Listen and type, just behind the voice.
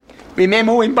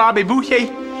Remember when Bobby Boucher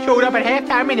showed up at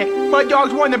halftime and the Mud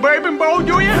Dogs won the Bourbon Bowl,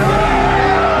 do you?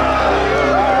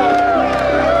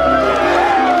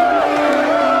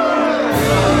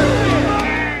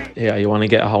 Yeah, you want to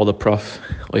get a hold of Prof.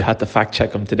 I had to fact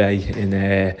check him today in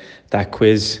that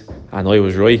quiz, and I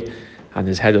was right, and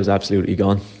his head was absolutely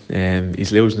gone.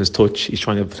 He's losing his touch. He's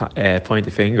trying to point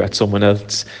the finger at someone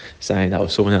else, saying that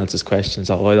was someone else's question.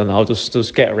 So I don't know,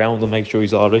 just get around and make sure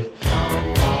he's all right.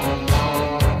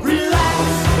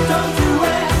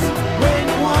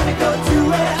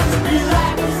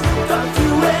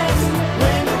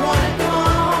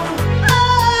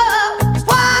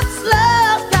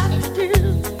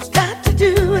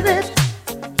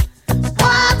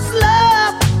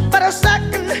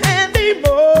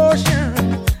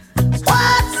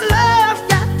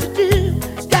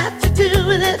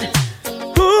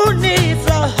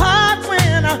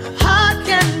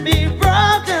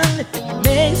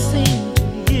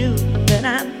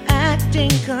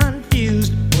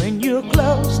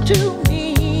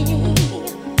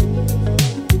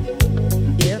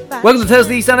 Welcome to Tales of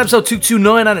the East End, episode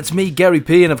 229, and it's me, Gary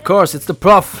P, and of course it's the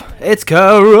Prof. It's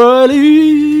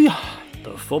Carly.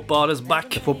 The football is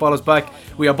back. The football is back.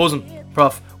 We are buzzing,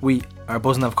 Prof. We are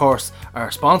buzzing, of course.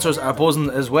 Our sponsors are buzzing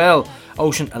as well.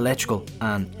 Ocean Electrical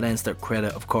and Leinster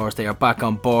Credit, of course. They are back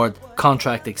on board.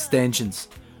 Contract extensions.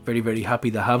 Very, very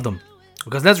happy to have them.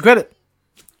 Because Leinster Credit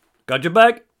got your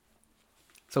back.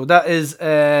 So that is,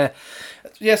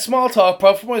 small talk,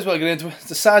 Prof. Might as well get into it.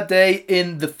 It's a sad day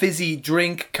in the fizzy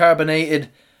drink, carbonated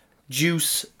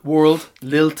juice world.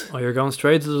 Lilt. Oh, you're going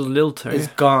straight to the Lilt, are you? Is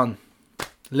gone.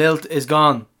 Lilt is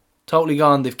gone. Totally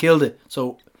gone. They've killed it.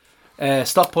 So,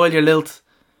 stockpile your Lilt.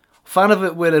 Fan of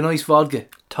it with a nice vodka.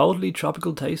 Totally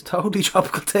tropical taste. Totally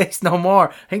tropical taste. No more.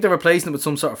 I think they're replacing it with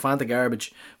some sort of Fanta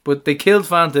garbage. But they killed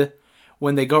Fanta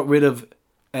when they got rid of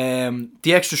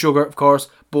the extra sugar, of course.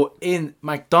 But in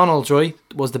McDonald's, right,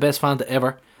 was the best Fanta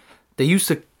ever. They used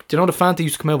to, do you know the Fanta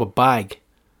used to come out with a bag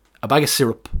of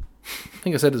syrup. I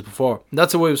think I said this before. And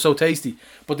that's why it was so tasty.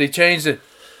 But they changed it.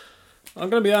 I'm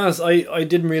going to be honest, I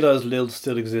didn't realise Lilt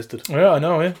still existed. Yeah, I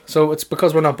know, yeah. So it's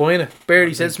because we're not buying it.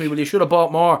 Barry says to me, well, you should have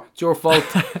bought more. It's your fault.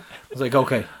 I was like,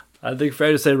 okay. I think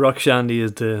fair to say Rock Shandy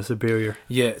is the superior.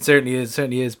 Yeah, it certainly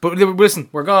is. But listen,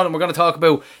 we're going to talk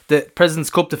about the President's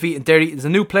Cup defeat in Derry. There's a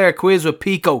new player quiz with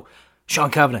Pico,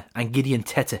 Sean Kavanagh and Gideon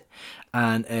Tete.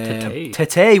 And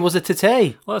Tete, was it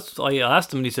Tete? Well, I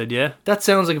asked him and he said yeah. That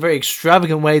sounds like a very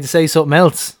extravagant way to say something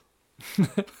else.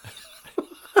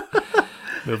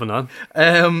 Moving on.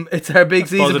 It's our big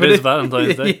season prediction. It is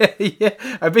Valentine's Day.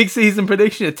 yeah. Our big season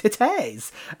prediction of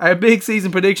Titties. Our big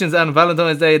season predictions and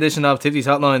Valentine's Day edition of Titties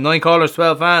Hotline. 9 callers,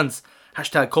 12 fans.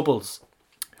 Hashtag couples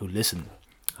who listen.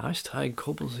 Hashtag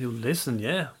couples who listen,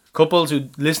 yeah. Couples who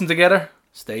listen together,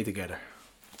 stay together.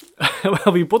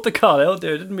 Well, we put the call out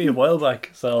there, didn't we, a while back?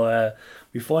 So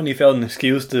we finally found an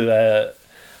excuse to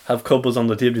have couples on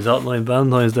the Titties Hotline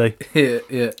Valentine's Day.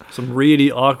 Yeah. Some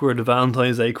really awkward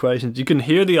Valentine's Day questions. You can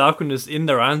hear the awkwardness in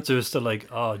their answers to like,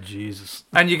 oh Jesus.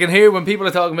 And you can hear when people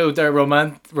are talking about their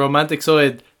romantic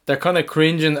side, they're kind of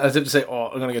cringing as if to say, oh,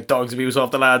 I'm going to get dog's abuse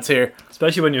off the lads here.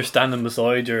 Especially when you're standing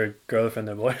beside your girlfriend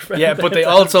or boyfriend. Yeah, but they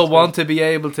also want to be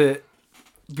able to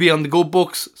be on the good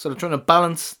books, so they're trying to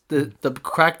balance the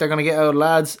crack they're going to get out of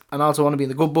lads and also want to be in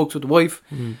the good books with the wife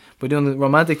by doing the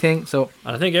romantic thing. So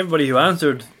I think everybody who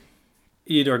answered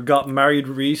either got married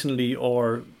recently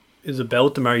or is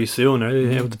about to marry soon,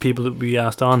 right? The people that we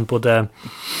asked on. But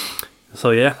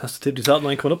so yeah, that's the Titties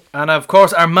Hotline coming up. And of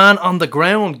course our man on the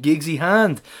ground, Giggsy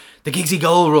Hand. The Giggsy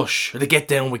Goal Rush, or the Get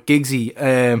Down with Giggsy.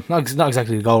 Not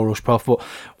exactly the Goal Rush, Prof, but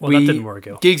that didn't work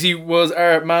out. Giggsy was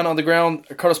our man on the ground,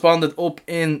 a correspondent up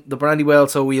in the Brandywell,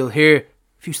 so we'll hear a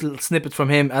few little snippets from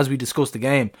him as we discuss the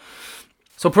game.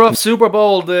 So, Prof, Super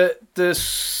Bowl,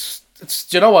 it's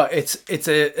do you know what? It's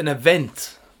an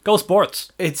event. Go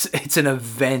sports. It's an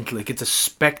event, like it's a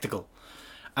spectacle,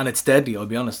 and it's deadly. I'll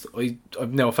be honest. I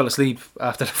fell asleep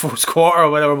after the first quarter or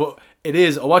whatever, but it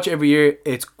is. I watch it every year.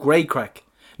 It's great crack.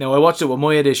 Now, I watched it with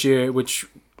Maya this year, which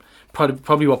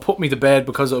probably what put me to bed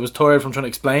because I was tired from trying to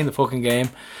explain the fucking game.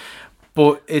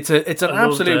 But it's an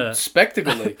absolute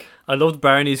spectacle. Like I loved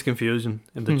Barney's confusion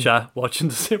in the chat watching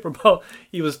the Super Bowl.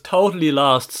 He was totally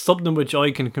lost, something which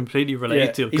I can completely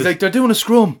relate to. He's like, they're doing a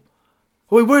scrum.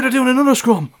 Wait, where they're doing another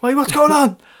scrum? Wait, what's going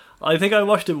on? I think I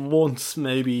watched it once,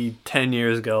 maybe 10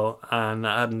 years ago, and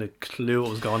I hadn't a clue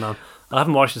what was going on. I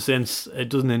haven't watched it since. It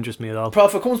doesn't interest me at all.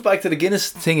 Prof, it comes back to the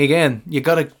Guinness thing again. You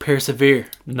gotta persevere.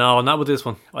 No, not with this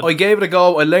one. I gave it a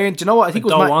go. I learned. Do you know what? I think it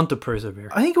was don't want to persevere.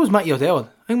 I think it was Matty O'Dowd.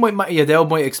 I think Matty O'Dowd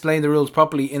might explain the rules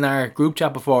properly in our group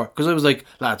chat before, because I was like,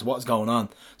 lads, what's going on?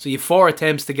 So you have 4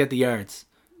 attempts to get the yards,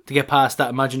 to get past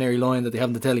that imaginary line that they have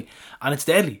on the telly, and it's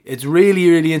deadly. It's really,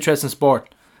 really interesting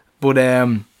sport. But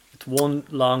it's one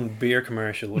long beer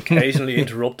commercial, occasionally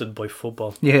interrupted by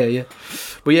football. Yeah.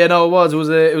 But yeah, no, it was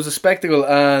a spectacle,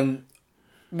 and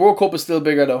World Cup is still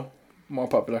bigger though, more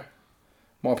popular,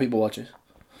 more people watch it.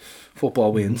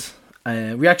 Football wins.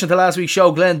 Reaction to last week's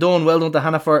show, Glenn Dunn. Well done to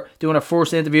Hannah for doing her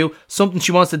first interview. Something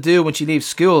she wants to do when she leaves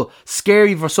school.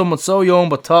 Scary for someone so young,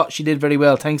 but thought she did very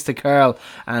well. Thanks to Carl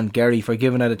and Gary for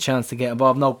giving her the chance to get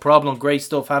involved. No problem. Great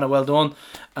stuff, Hannah. Well done.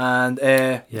 And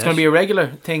it's going to be a regular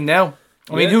thing now.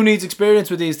 I mean, who needs experience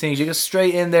with these things? You get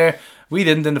straight in there. We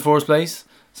didn't in the first place.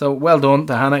 So well done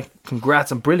to Hannah.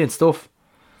 Congrats and brilliant stuff.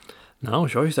 No,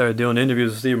 sure. She started doing interviews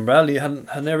with Stephen Bradley.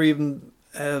 Had never even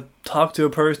talked to a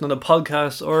person on a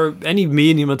podcast or any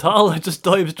medium at all. I just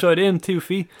dived straight in, 2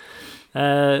 feet.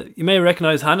 You may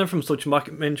recognise Hannah from such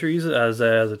documentaries as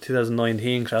the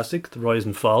 2019 classic, The Rise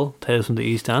and Fall, Tales from the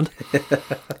East End.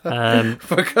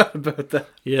 Forgot about that.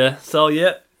 Yeah, so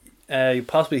you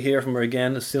possibly hear from her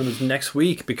again as soon as next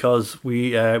week, because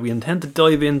we intend to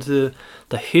dive into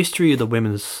the history of the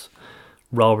women's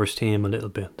Rovers team a little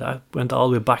bit. That went all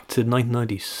the way back to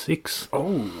 1996.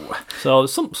 Oh, so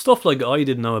some stuff like I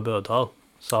didn't know about at all.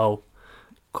 So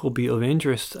could be of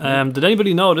interest. Did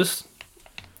anybody notice?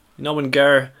 You know when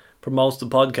Gar promotes the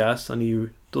podcast and he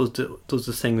does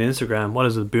this thing on Instagram? What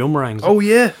is it? Boomerangs. Oh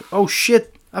yeah. Oh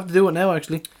shit. I have to do it now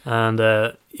actually. And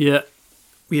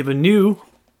we have a new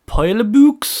pile of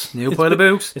books.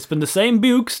 Books. It's been the same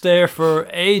books there for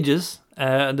ages.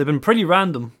 They've been pretty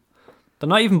random. They're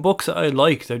not even books that I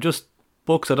like. They're just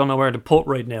books I don't know where to put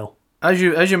right now. As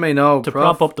you may know, to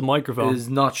prop up the microphone. Is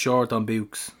not short on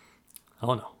books.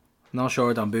 Oh no, not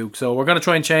short on books. So we're gonna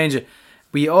try and change it.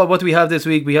 What do we have this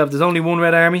week? There's only one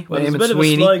Red Army. Well, there's a bit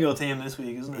Sweeney. of a Sligo team this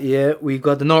week, isn't it? Yeah, we've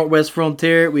got the Northwest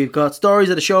Frontier. We've got Stories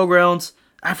of the Showgrounds,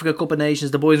 Africa Cup of Nations,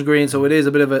 the Boys in Green. So it is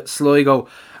a bit of a Sligo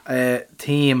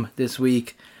team this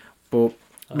week. But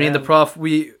me and the Prof,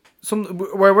 we're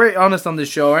very honest on this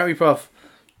show, aren't we, Prof?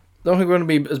 Don't think we're going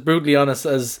to be as brutally honest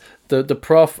as the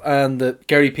Prof and the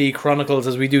Gary P Chronicles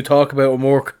as we do talk about and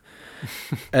work.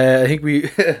 I think we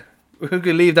could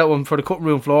leave that one for the cutting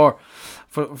room floor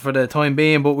for the time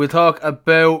being. But we'll talk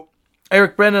about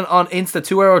Eric Brennan on Insta,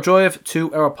 2 hour drive,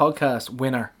 2 hour podcast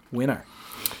winner.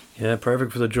 Yeah,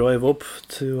 perfect for the drive up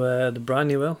to the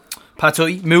Brandywell. Pat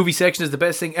Tutty, movie section is the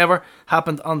best thing ever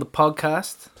happened on the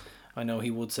podcast. I know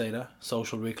he would say that.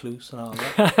 Social recluse and all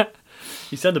that.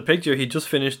 He sent a picture. He just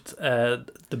finished the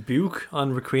book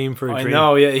on Requiem for a Dream. I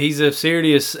know, yeah. He's a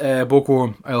serious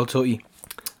bookworm, I'll tell you.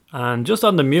 And just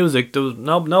on the music, there was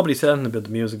nobody said anything about the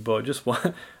music, but just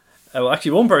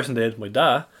actually one person did, my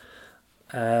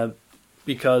dad,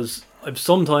 because I've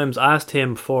sometimes asked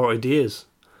him for ideas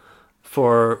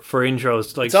for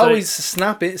intros. Like, it's always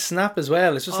snap as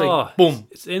well. It's just like boom.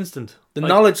 It's instant. The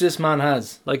knowledge this man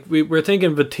has. Like we're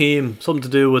thinking of a team, something to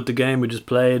do with the game we just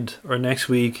played, or next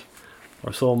week,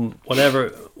 or some whatever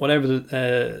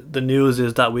the news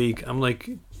is that week. I'm like,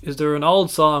 is there an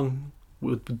old song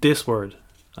with this word?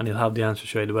 And he'll have the answer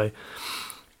straight away.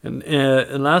 And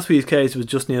in last week's case, it was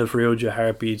just Neil Ferrugia,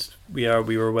 Heartbeats. We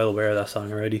were well aware of that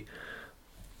song already.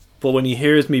 But when he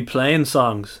hears me playing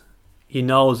songs, he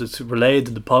knows it's related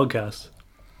to the podcast.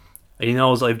 And he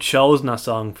knows I've chosen that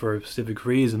song for a specific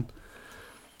reason.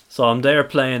 So I'm there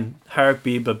playing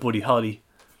Heartbeat by Buddy Holly,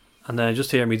 and then I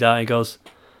just hear me dad, he goes,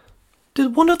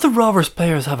 "Did one of the Rovers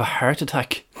players have a heart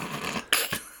attack?"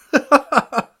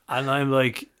 And I'm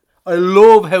like, I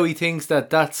love how he thinks that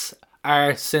that's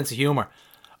our sense of humour.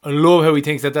 I love how he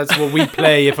thinks that that's what we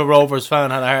play if a Rovers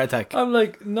fan had a heart attack. I'm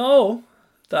like, no,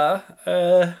 Dad.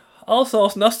 Also,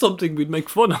 it's not something we'd make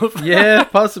fun of. Yeah,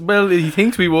 possibly. He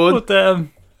thinks we would. But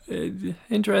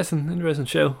interesting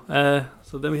show.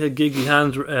 So then we had Giggly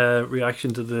Hand's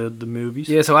reaction to the movies.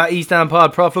 Yeah, so at East End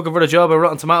Pod, Prof looking for the job at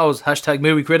Rotten Tomatoes,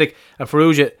 #movie critic, and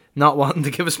Ferrugia not wanting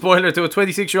to give a spoiler to a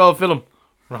 26-year-old film.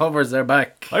 Rovers, they're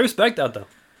back. I respect that though.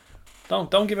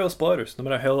 Don't give out spoilers, no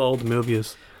matter how old the movie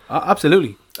is.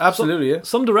 Absolutely, yeah.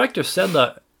 Some directors said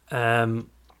that.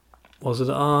 Was it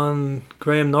on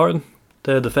Graham Norton,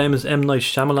 the famous M. Night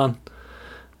Shyamalan?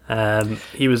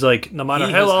 He was like, no matter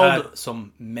how old. Had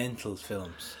some mental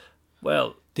films.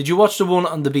 Well, did you watch the one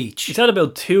on the beach? He's had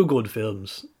about 2 good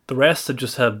films. The rest have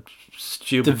just had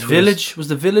stupid. The Village was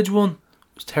the Village one.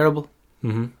 It was terrible.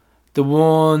 Mm-hmm. The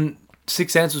one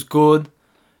Sixth Sense was good.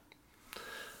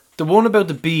 The one about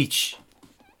the beach,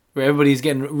 where everybody's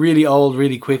getting really old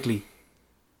really quickly.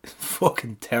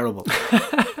 Fucking terrible.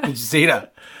 Did you see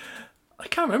that? I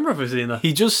can't remember if I've seen that.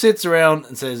 He just sits around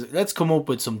and says, let's come up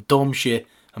with some dumb shit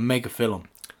and make a film.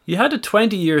 You had a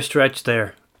 20-year stretch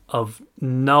there of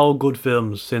no good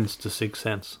films since The Sixth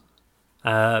Sense.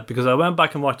 Because I went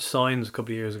back and watched Signs a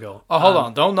couple of years ago. Oh, hold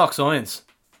on. Don't knock Science.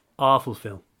 Awful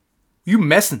film. You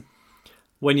messing?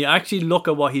 When you actually look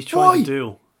at what he's trying Why? to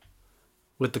do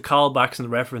with the callbacks and the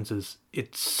references,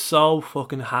 it's so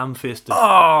fucking ham-fisted.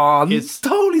 Oh, It's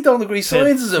totally don't agree.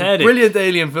 Science is a pathetic. brilliant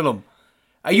alien film.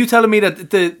 Are you telling me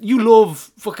that you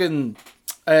love fucking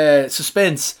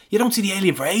suspense? You don't see the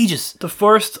alien for ages.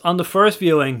 On the first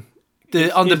viewing,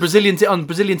 On Brazilian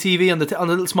TV on the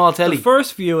little small telly. the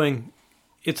first viewing,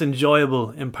 it's enjoyable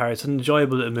in parts. It's an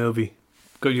enjoyable little movie.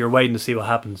 Good, you're waiting to see what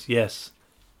happens, yes.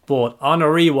 But on a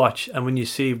rewatch, and when you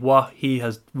see what he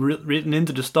has written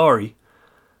into the story,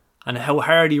 and how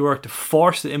hard he worked to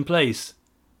force it in place,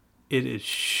 it is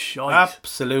shite.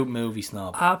 Absolute movie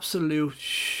snob. Absolute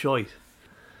shite.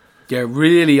 You're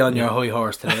really on your high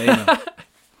horse today, man.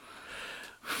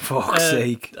 Fuck's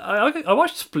sake. I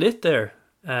watched Split there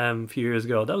a few years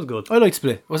ago. That was good. I like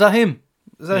Split. Was that him?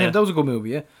 Was that Yeah. him? That was a good movie,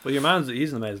 yeah. But your man's,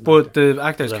 he's an amazing But actor. the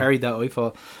actors Yeah. carried that, I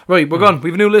thought. Right, we're gone. We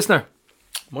have a new listener.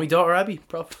 My daughter Abby,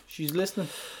 prof. She's listening.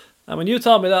 And when you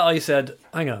told me that, I said,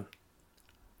 hang on.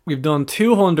 We've done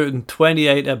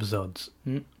 228 episodes.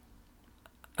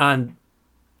 And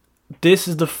this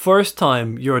is the first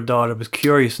time your daughter was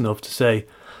curious enough to say,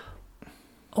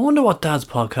 I wonder what Dad's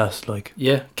podcast is like.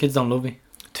 Yeah, kids don't love me.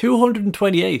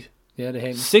 228. Yeah, they hate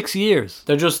me. 6 years.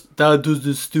 They're just, Dad does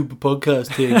this stupid podcast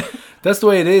thing. That's the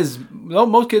way it is. No,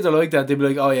 most kids are like that. They'd be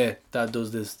like, oh yeah, Dad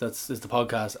does this. It's the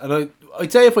podcast. And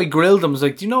I'd say if I grilled them, I was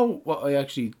like, do you know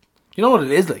what you know what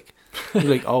it is like? They'd be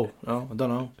like, oh, no, I don't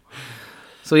know.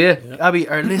 So yeah, Abby,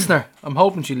 our listener, I'm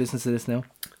hoping she listens to this now.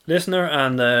 Listener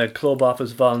and club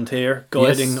office volunteer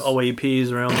guiding Yes.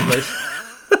 OAPs around the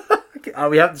place. Oh,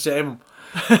 we have to shame him.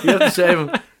 We have to shame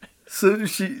him. So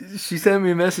she sent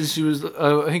me a message. She was,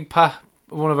 I think Pat,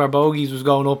 one of our bogies, was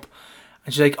going up,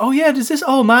 and she's like, "Oh yeah, there's this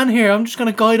old man here. I'm just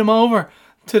gonna guide him over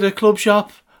to the club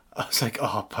shop." I was like,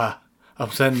 "Oh Pat,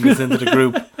 I'm sending this into the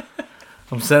group.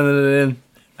 I'm sending it in."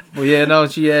 Well, yeah, no,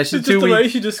 she's Just 2 the way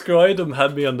weeks. she described him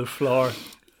had me on the floor.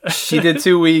 She did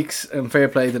 2 weeks, and fair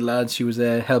play to the lads. She was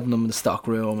helping them in the stock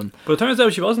room, and But it turns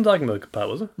out she wasn't talking about Pat,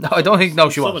 was it? no, I don't think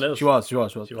she Someone was. else. She was. She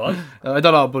was. I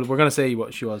don't know, but we're gonna say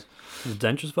what she was. The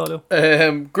dentures photo.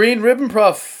 Green ribbon,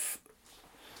 prof.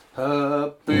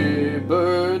 Happy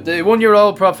birthday, 1 year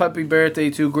old prof. Happy birthday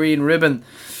to Green Ribbon.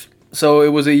 So it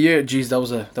was a year. Jeez, that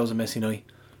was a messy night.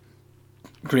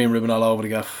 Green ribbon all over the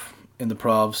gaff in the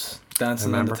provs,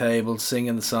 dancing on the table,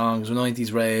 singing the songs,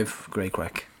 90s rave. Great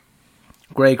crack.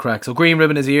 Great crack. So Green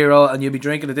Ribbon is a year old, and you'll be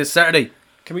drinking it this Saturday.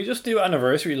 Can we just do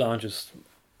anniversary launches?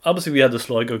 Obviously, we had the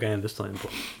Sligo game this time, but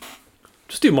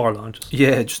just do more launches.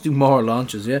 Yeah, just do more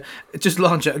launches, yeah. Just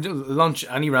launch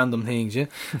any random things, yeah.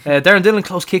 Darren Dillon,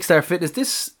 close Kickstart Fitness.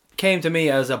 This came to me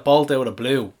as a bolt out of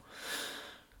blue.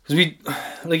 Because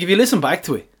if you listen back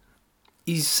to it,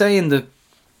 he's saying that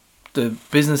the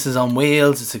business is on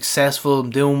wheels, it's successful, I'm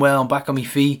doing well, I'm back on my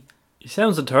feet. He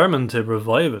sounds determined to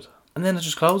revive it. And then it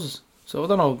just closes. So I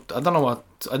don't know what,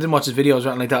 I didn't watch his videos or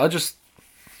anything like that. I just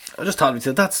thought to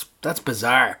myself, that's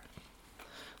bizarre.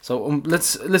 So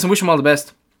let's wish him all the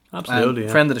best. Absolutely,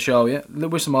 yeah. Friend of the show, yeah.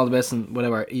 Wish him all the best in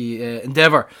whatever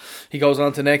endeavour he goes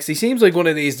on to next. He seems like one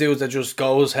of these dudes that just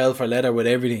goes hell for leather with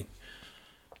everything.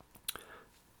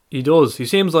 He does. He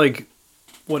seems like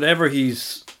whatever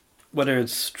whether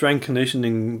it's strength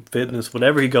conditioning, fitness,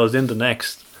 whatever he goes into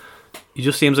next, he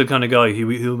just seems like the kind of guy he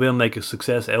will make a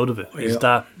success out of it. He's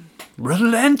that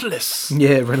relentless.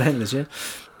 Yeah, relentless,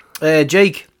 yeah.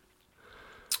 Jake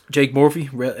Murphy,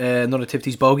 another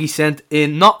Tifties bogey, sent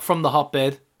in, not from the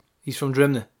hotbed, he's from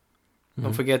Drimna.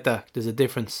 Don't forget that, there's a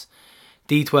difference.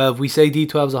 D12, we say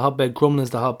D12 is a hotbed, Crumlin's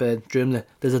the hotbed, Drimna.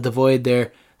 There's a divide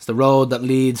there. It's the road that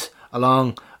leads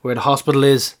along where the hospital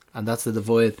is, and that's the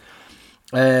divide.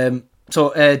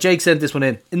 So Jake sent this one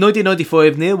in. In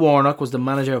 1995, Neil Warnock was the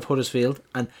manager of Huddersfield,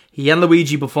 and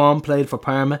Gianluigi Buffon played for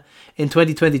Parma. In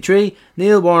 2023,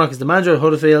 Neil Warnock is the manager of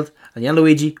Huddersfield, and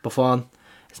Gianluigi Buffon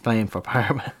is playing for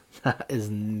Parma. That is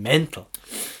mental.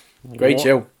 Great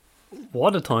show.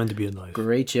 What a time to be alive.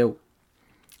 Great show.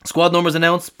 Squad numbers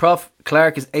announced. Prof.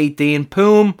 Clark is 18.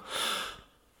 Poom.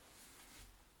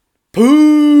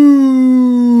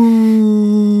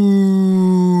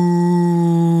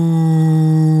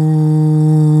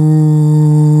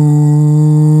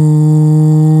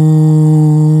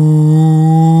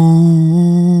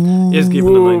 Is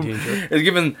given the 19 shirt. Is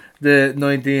given the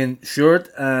 19 shirt,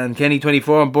 and Kenny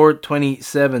 24 and Burt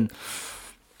 27.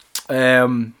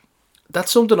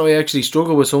 That's something I actually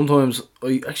struggle with sometimes.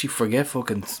 I actually forget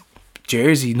fucking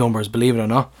jersey numbers, believe it or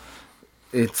not.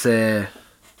 It's a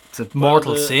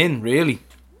mortal sin, really.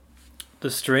 The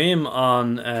stream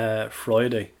on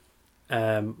Friday.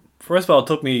 First of all, it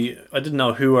took me. I didn't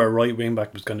know who our right wing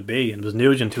back was going to be, and it was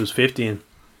Nugent, who was 15,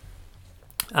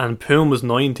 and Poom was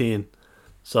 19.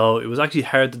 So it was actually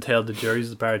hard to tell the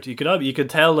jerseys apart. You could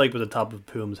tell like with the top of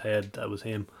Poom's head that was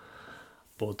him.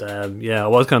 But I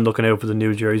was kind of looking out for the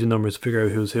new jersey numbers to figure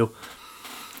out who's who.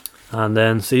 And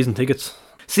then season tickets.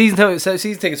 Season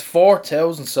tickets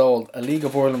 4,000 sold, a League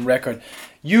of Ireland record.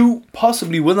 You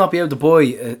possibly will not be able to buy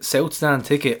a South Stand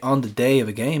ticket on the day of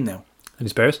a game now. Any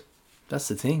spares? That's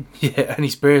the thing. Yeah, any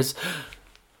spares.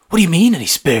 What do you mean any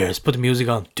spares? Put the music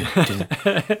on.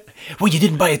 Well, you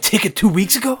didn't buy a ticket 2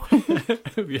 weeks ago?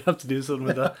 We have to do something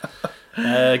with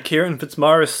that. Kieran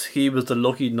Fitzmaurice, he was the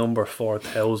lucky number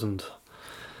 4,000.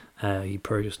 He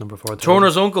purchased number 4,000.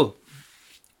 Turner's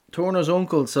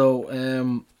uncle. So,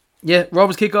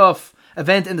 Robert's kickoff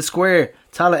event in the square.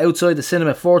 Tala outside the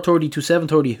cinema, 4:30 to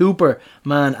 7:30. Hooper,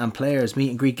 man and players meet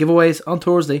and greet giveaways on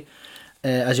Thursday.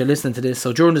 As you're listening to this,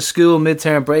 so during the school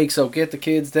midterm break, so get the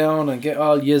kids down and get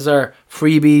all Yizzer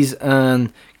freebies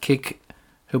and kick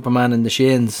Hooperman in the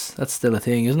shins. That's still a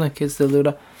thing, isn't it? Kids still do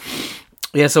that.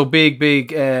 Yeah, so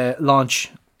big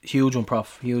launch, huge one,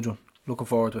 Prof, huge one. Looking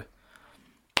forward to it.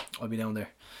 I'll be down there.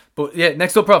 But yeah,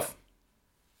 next up, Prof.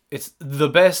 It's the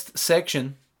best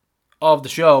section of the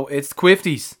show. It's the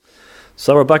Quifties.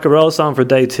 So we're back at Rollstown for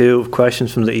day 2 of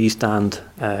questions from the East End,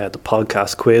 the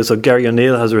podcast quiz. So Gary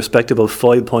O'Neill has a respectable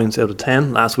 5 points out of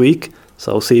 10 last week.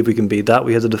 So see if we can beat that.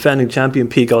 We had the defending champion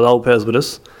Pico Lopez with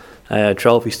us.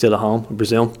 Trophy still at home, I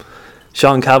presume.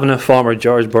 Sean Kavanagh, former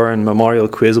George Byrne Memorial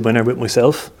Quiz winner with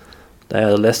myself.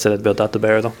 Less said about that the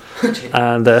bear though.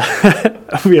 And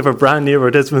we have a brand new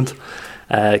participant,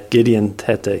 Gideon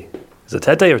Tete. Is it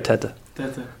Tete or Tete?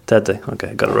 Tete.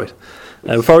 Okay, got it right.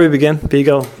 Before we begin,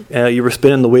 Pico, you were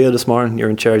spinning the wheel this morning.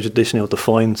 You're in charge of dishing out the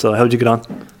fine. So how did you get on?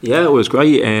 Yeah, it was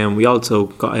great. We also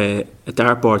got a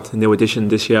dartboard, a new edition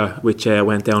this year, which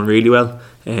went down really well,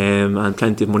 and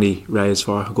plenty of money raised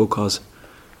for a good cause.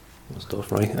 Good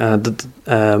stuff, right?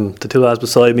 The two lads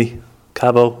beside me,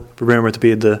 Cabo, rumoured to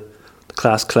be the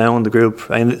class clown in the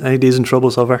group. Any of these in trouble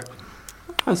so far?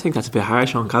 I think that's a bit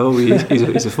harsh on Cabo.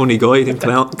 He's a funny guy. I think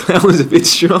clown's a bit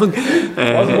strong.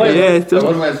 I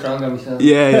wasn't well strong on myself.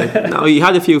 Yeah. No, he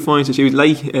had a few fines that he was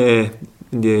late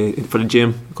for the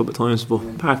gym a couple of times, but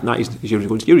apart from that, he's usually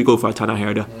good. Usually go for a tanner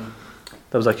hair there.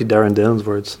 That was actually Darren Dillon's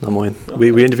words, not mine.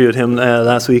 We interviewed him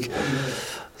last week.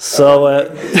 So,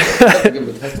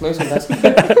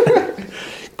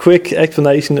 quick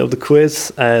explanation of the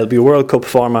quiz. It'll be a World Cup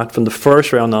format from the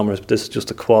first round onwards, but this is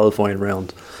just a qualifying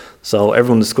round. So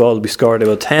everyone in the squad will be scored out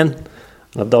of 10. And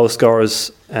of those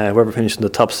scores, whoever finished in the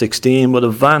top 16 will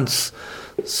advance.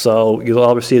 So you'll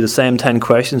all receive the same 10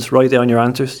 questions. Write down your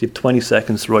answers. You have 20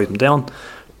 seconds to write them down.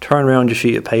 Turn around your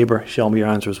sheet of paper. Show me your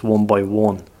answers one by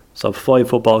one. So 5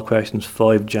 football questions,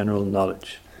 5 general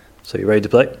knowledge. So you ready to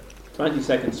play? 20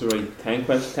 seconds to write 10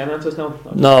 answers now?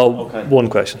 No, okay. One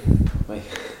question. Right.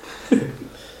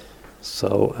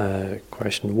 So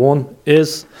question 1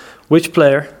 is, which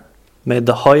player made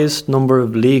the highest number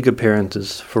of league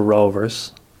appearances for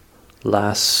Rovers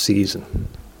last season?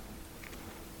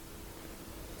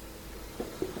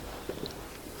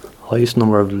 Highest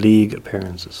number of league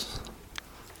appearances.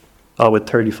 Oh, with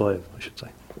 35, I should say.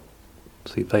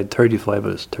 So he played 35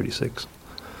 out of 36.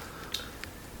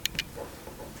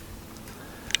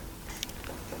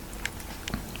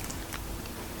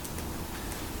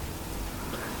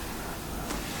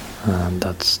 And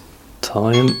that's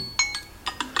time.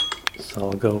 So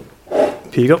I'll go.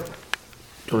 Pico. Do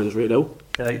you want to just read it out?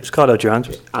 Yeah, just call out your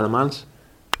answers. Alan Mans.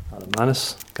 Alan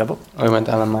Manus. Gabo. I went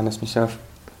Alan Manus myself.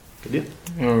 Gideon.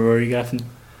 Rory Gaffney.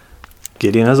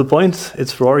 Gideon has a point.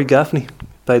 It's Rory Gaffney.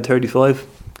 Played 35.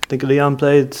 I think Leon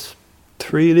played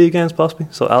 3 league games possibly.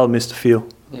 So Al missed a few.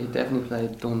 Yeah, he definitely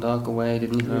played Dundalk away,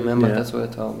 didn't he? I remember, that's what I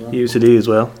thought. Right? UCD as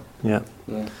well. Yeah.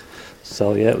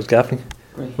 So yeah, it was Gaffney.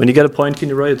 Great. When you get a point, can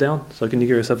you write it down? So can you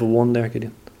give yourself a 1 there,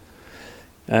 Gideon?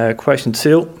 Question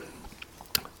 2.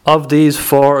 Of these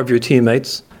 4 of your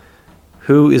teammates,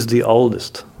 who is the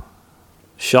oldest?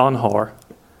 Sean Hoare,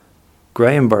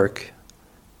 Graham Burke,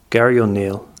 Gary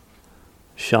O'Neill,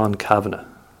 Sean Kavanagh.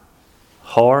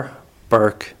 Hoare,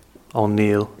 Burke,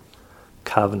 O'Neill,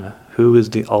 Kavanagh. Who is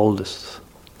the oldest?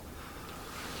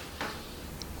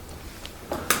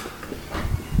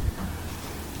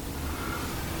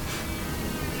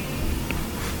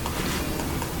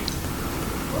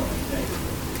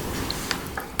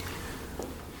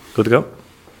 Good to go.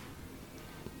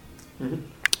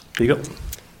 Pico.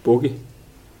 Borgie.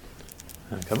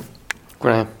 Okay.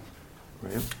 Graham.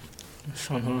 Graham.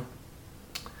 Sean Hunter.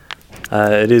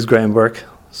 It is Graham Burke,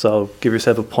 so give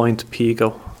yourself a point,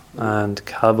 Pico and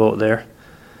Cabo there.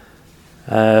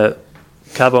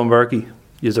 Cabo and Berkey,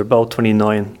 you're both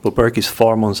 29, but Berkey's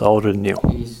 4 months older than you.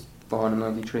 He's born in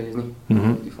 93, isn't he?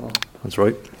 Mhm. 94. That's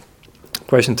right.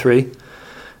 Question 3.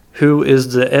 Who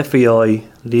is the FAI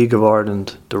League of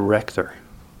Ireland director?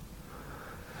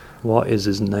 What is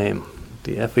his name?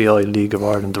 The FAI League of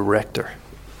Ireland director.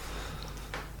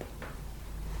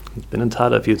 He's been in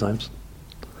Tata a few times.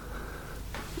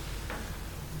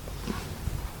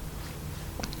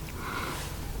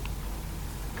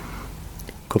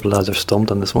 A couple of lads are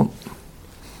stumped on this one.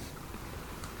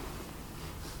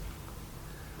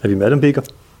 Have you met him, Pico?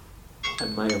 I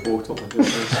may have walked up and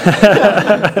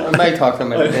I might talk to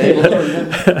him every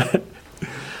day.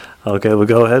 Okay, we'll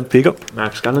go ahead, Pico.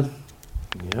 Mark Scanlon.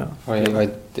 Yeah. I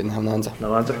didn't have an answer.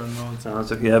 No answer. No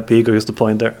answer. Yeah, Pico gets the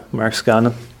point there. Mark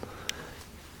Scanlon.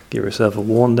 Give yourself a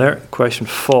 1 there. Question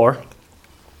 4.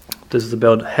 This is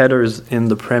about headers in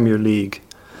the Premier League.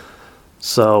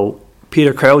 So,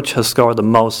 Peter Crouch has scored the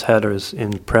most headers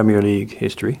in Premier League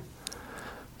history.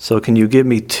 So, can you give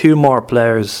me 2 more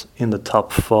players in the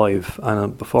top 5?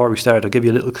 And before we start, I'll give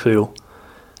you a little clue.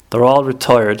 They're all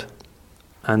retired,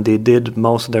 and they did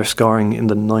most of their scoring in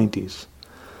the 90s.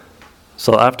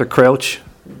 So, after Crouch,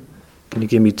 can you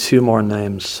give me 2 more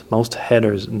names? Most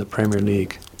headers in the Premier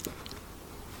League.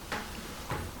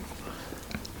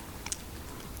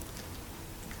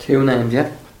 Two names,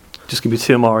 yeah? Just give me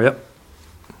 2 more, yep.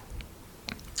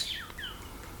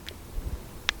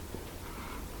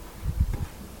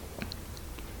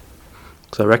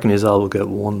 So I reckon he's all will get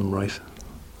 1 right.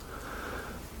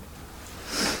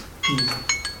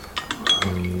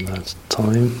 And that's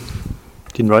time.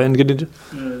 Didn't write anything, did you?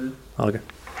 Yeah.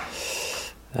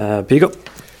 Okay. Pico.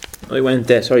 I went,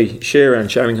 Shearer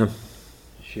and Sheringham.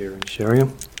 Shearer and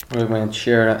Sheringham. I went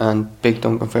Shearer and Big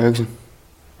Duncan Ferguson.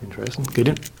 Interesting.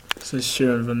 Gideon. Says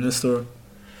Sharon Van Nistelrooy.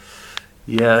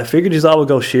 Yeah, I figured he's all would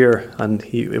go Shearer, and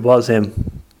it was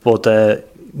him. But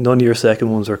none of your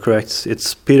second ones are correct.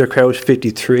 It's Peter Crouch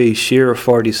 53, Shearer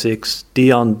 46,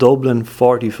 Dion Dublin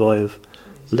 45,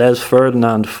 Les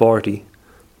Ferdinand 40,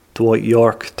 Dwight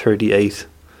York 38.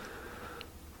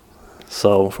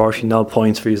 So unfortunately no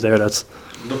points for you there. That's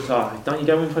Look, don't you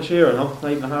get one for Shearer, no?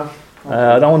 Not even a half?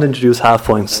 I don't want to introduce half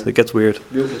points. It gets weird.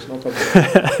 Lucas, no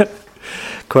problem.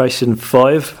 Question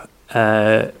 5.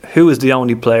 Who is the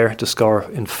only player to score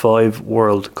in 5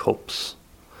 World Cups?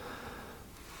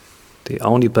 The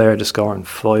only player to score in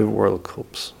 5 World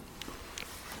Cups.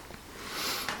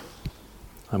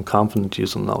 I'm confident you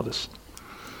will know this.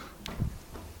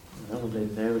 I'm a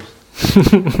bit nervous.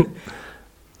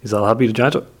 Is all happy to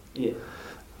join it? Yeah.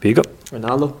 Pico.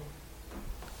 Ronaldo.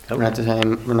 I had to say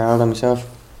Ronaldo myself.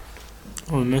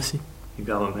 Oh, Messi. You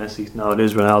got with Messi. No, it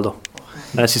is Ronaldo.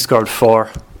 Messi scored 4.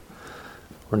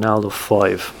 Ronaldo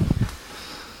 5.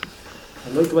 I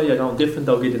like the way you're going different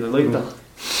though, Gideon. I like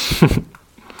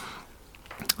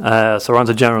that. So we're on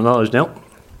to general knowledge now.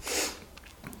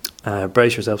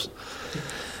 Brace yourselves.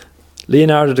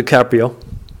 Leonardo DiCaprio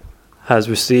has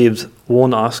received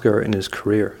 1 Oscar in his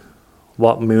career.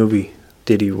 What movie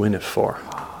did he win it for?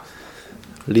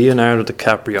 Leonardo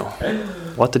DiCaprio.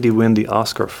 What did he win the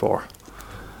Oscar for?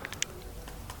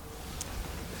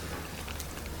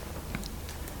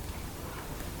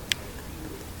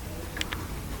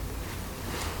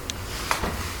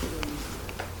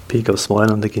 Pico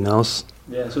smiling, I think he knows.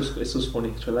 Yeah, it's just funny.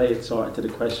 It's related sort of to the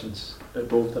questions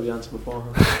both that we answered before.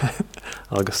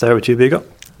 I'll go start with you, Pico.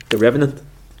 The Revenant.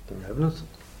 The Revenant.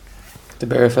 The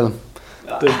Bear film.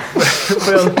 Well,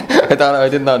 I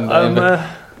didn't know the name.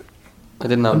 I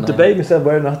didn't know I'm the name. debating myself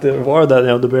whether or not to reward that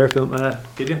now, the Bear film.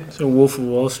 Gideon? So Wolf of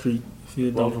Wall Street. If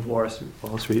you Wolf don't. of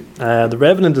Wall Street. The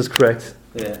Revenant is correct.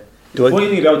 Yeah. Do The I- funny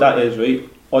thing about that is, right,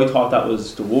 I thought that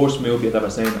was the worst movie I've ever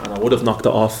seen, and I would have knocked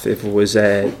it off if it was,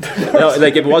 like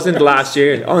if it wasn't last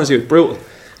year. Honestly, it was brutal.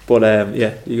 But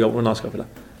yeah, you got 1 Oscar for that.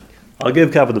 I'll give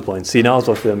Cap the points. He knows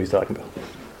what film he's talking about.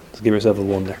 So give yourself a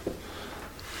 1 there.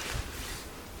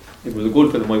 If it was a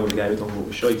good film, I would have gave it done, but it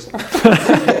was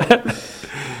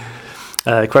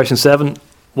shite. Question 7.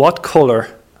 What colour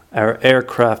are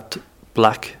aircraft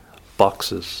black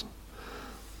boxes?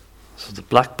 So the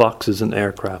black boxes in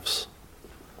aircrafts.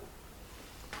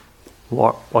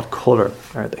 What colour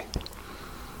are they?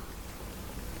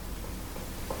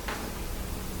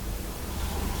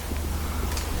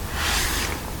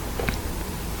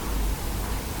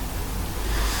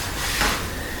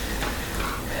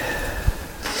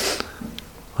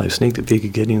 I've sneaked a peek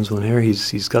at Gideon's one here.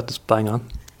 He's got this bang on.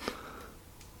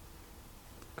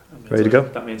 Ready to go?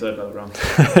 That means I got it wrong.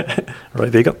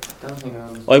 Right, Pico.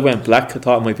 I went black. I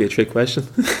thought it might be a trick question.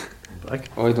 Black.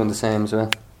 I've done the same as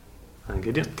well. And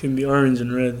Gideon. Can be orange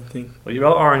and red, I think. Well, you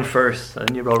wrote orange first, and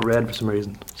then you wrote red for some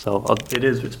reason. So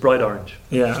it's bright orange.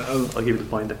 Yeah, I'll give you the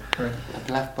point there. right. A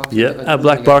black box. Yeah, a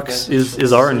black box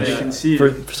is orange You can see for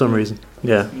it. some reason.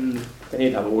 Yeah. They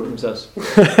need to have a word themselves.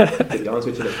 To be honest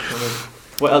with you, like,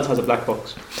 what else has a black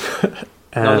box?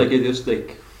 No, like it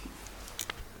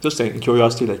just in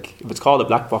curiosity, like if it's called a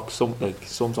black box, some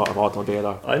sort of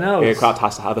automobile I know. or aircraft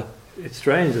has to have it. It's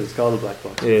strange that it's called a black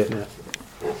box.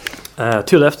 Yeah.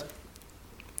 2 left.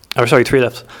 Or sorry, 3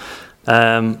 left.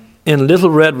 In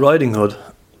Little Red Riding Hood,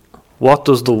 what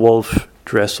does the wolf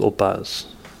dress up as?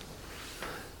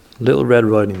 Little Red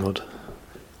Riding Hood.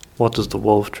 What does the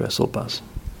wolf dress up as?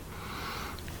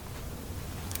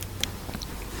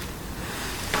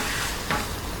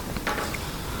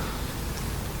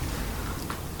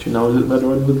 Do you know Red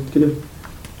Riding Hood, Gideon?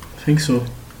 I think so.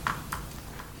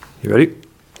 You ready?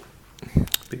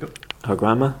 Pick up. Her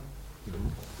grandma.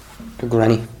 A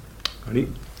granny. Ready?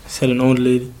 Said an old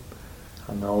lady.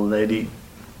 An old lady.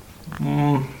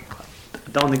 I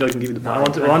don't think I can give you the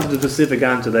point. I wanted a specific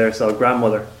answer there, so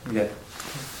grandmother. Yeah.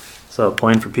 So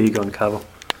point for Pico and Cabo.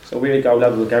 So we go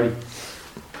level with Gary.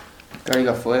 Gary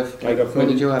got 5. I got What 5.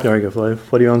 did you have? There you go,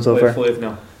 5. What are you on so far? 5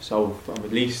 now. So I'm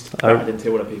at least I- better than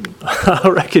 2 other people. I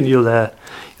reckon you'll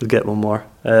get one more.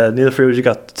 Neil Fruge, you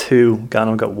got 2.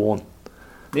 Gano got 1.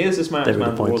 Neil's the smartest There we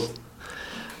man go, in the points.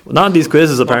 world. Not in these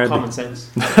quizzes, Not apparently. common sense.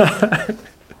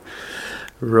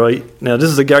 Right. Now, this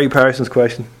is a Gary Parsons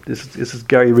question. This is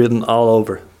Gary written all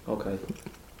over. Okay.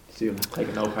 See, I'm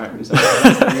taking no part in this.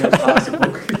 Pass the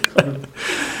book.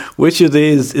 Which of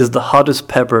these is the hottest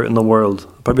pepper in the world?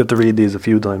 I probably have to read these a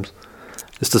few times.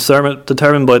 It's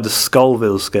determined by the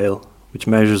Scoville scale, which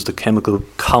measures the chemical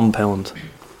compound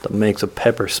that makes a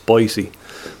pepper spicy.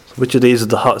 So which of these is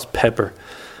the hottest pepper?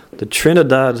 The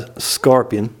Trinidad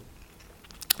Scorpion,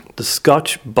 the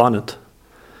Scotch Bonnet,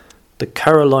 the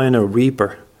Carolina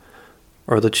Reaper,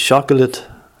 or the Chocolate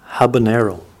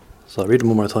Habanero. So I'll read them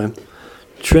one more time.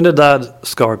 Trinidad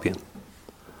Scorpion,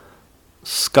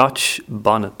 Scotch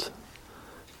Bonnet,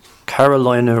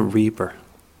 Carolina Reaper,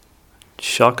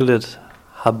 Chocolate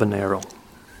Habanero.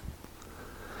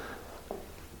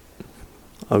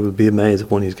 I would be amazed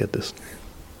if one of these get this.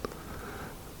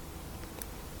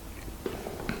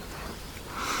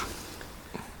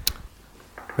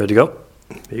 Ready to go?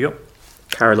 Here you go.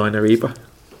 Carolina Reaper.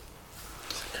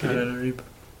 Carolina Reaper.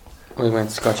 We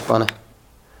went Scotch bonnet.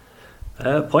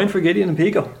 Point for Gideon and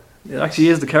Pico. It actually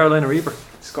is the Carolina Reaper.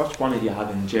 Scotch bonnet you have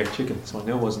in jerk chicken, so I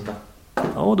knew it wasn't that.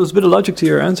 Oh, there's a bit of logic to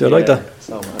your answer. I like that.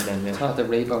 So, and then, I thought the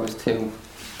Reaper was too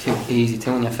easy,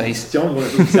 too in your face. It's the only one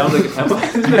that doesn't sound like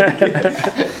a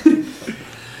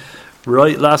pepper.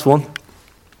 Right, last one.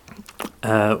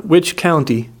 Which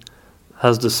county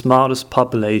has the smallest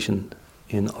population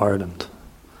in Ireland?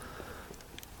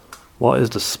 What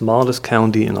is the smallest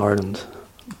county in Ireland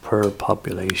per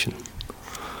population?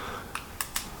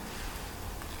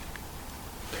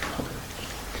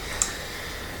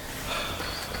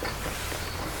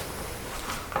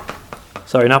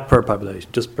 Sorry, not per population,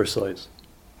 just per size.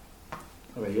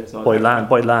 Okay, yeah, so By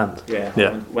land. Yeah,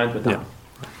 Yeah. went with that. Yeah.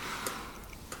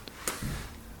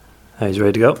 Are you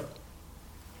ready to go?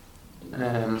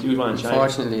 You would want to try.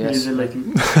 Unfortunately, yes. Is it like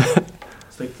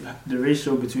it's like the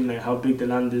ratio between like how big the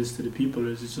land is to the people,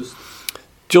 or is it just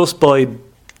Just by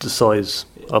the size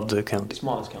of the county.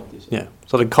 Smallest counties. Yeah.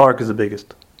 So the Cork is the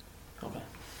biggest. Okay.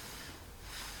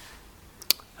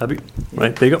 Happy?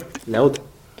 Right, there you go. Loud.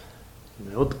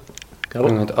 Loud. We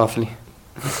went Offaly.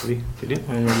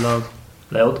 loud?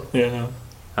 Loud. Yeah, no.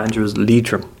 Andrew's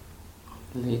Leitrim.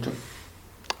 Leitrim.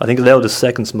 I think Loud is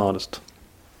second smallest.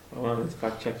 I wanted to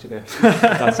fact check you there.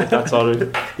 That's all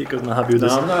right. He was not happy with No,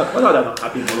 this. I'm not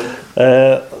happy with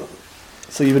it.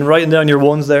 So you've been writing down your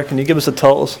ones there. Can you give us the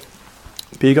totals?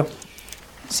 Pico?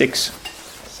 6.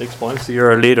 6 points. So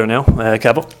you're a leader now.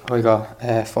 Cabo? We got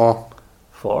 4.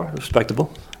 4.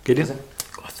 Respectable. Gideon?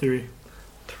 Got 3.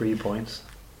 3 points.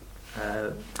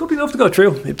 Could be enough to go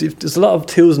through. If there's a lot of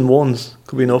 2s and 1s.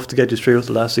 Could be enough to get you through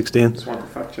the last 16. Just want to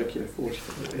fact check you first.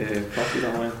 Properly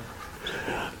don't mind.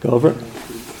 Go over it.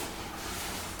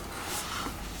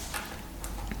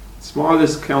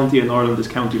 Smallest county in Ireland is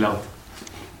County Louth.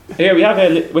 Here we have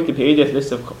a Wikipedia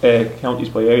list of counties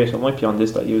by area, so it might be on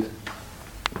this that you.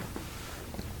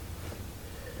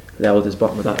 Louth is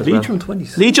bottom of that as well. Leitrim 20.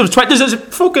 Leitrim's 20. This is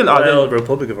fucking. Well,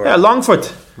 Republic of Yeah, Ireland. Longford.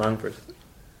 Longford.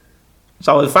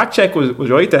 So the fact check was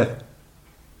right there.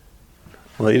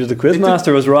 Well, either the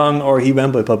quizmaster was wrong or he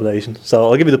went by population. So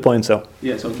I'll give you the point. So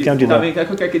Yeah, so Can't do that. I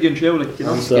could get Gideon through, like, you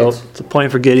know. So it's a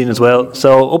point for Gideon as well.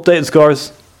 So updated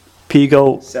scores: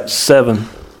 Pico 7,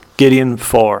 Gideon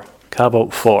 4, Cabo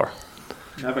 4.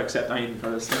 Never accept anything for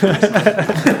this.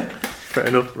 Fair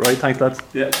enough, right? Thanks, lads.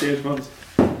 Yeah, cheers, man.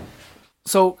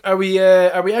 So are we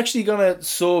actually gonna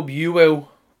sub you out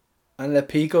and let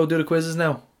Pico do the quizzes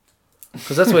now?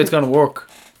 Because that's the way it's gonna work.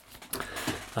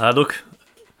 Look,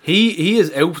 He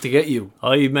is out to get you.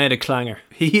 I made a clanger,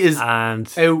 He is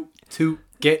and out to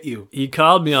get you. he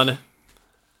called me on it,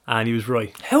 and he was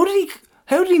right. How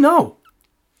did he know?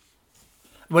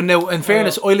 Well, now, in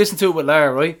fairness, I listened to it with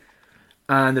Lara, right?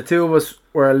 And the two of us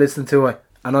were listening to it,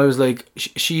 and I was like,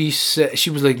 she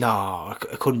was like, nah,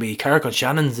 it couldn't be. Carrick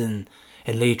Shannon's in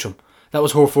Leitrim. That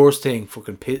was her first thing,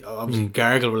 fucking obviously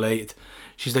gargle related.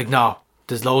 She's like, nah,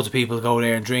 there's loads of people go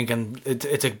there and drink, and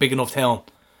it's a big enough town.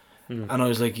 And I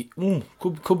was like,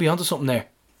 could be onto something there.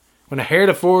 When I heard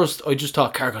it first, I just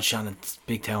thought Carrick Shannon's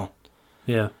big town.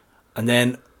 Yeah. And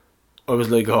then I was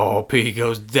like, oh, P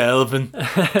goes delving.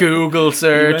 Google He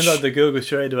search. went on the Google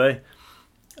straight away.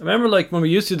 I remember, like, when we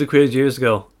used to do the quiz years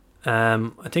ago,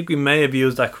 I think we may have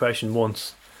used that question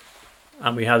once,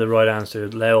 and we had the right answer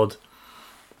loud.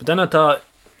 But then I thought,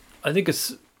 I think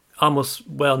it's almost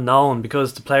well known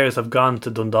because the players have gone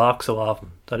to Dundalk so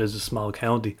often. That is a small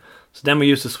county. So then we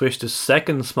used to switch to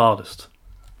second smallest,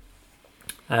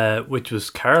 which was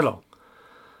Carlow.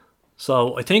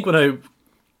 So I think when I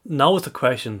noticed the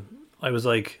question, I was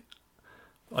like,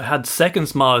 I had second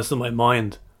smallest in my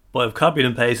mind, but I've copied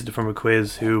and pasted it from a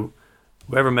quiz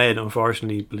whoever made it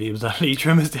unfortunately believes that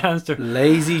Leitrim is the answer.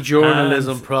 Lazy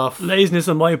journalism, And prof. Laziness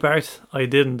on my part. I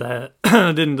didn't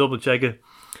didn't double check it.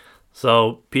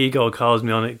 So Pico calls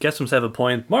me on it, gets himself a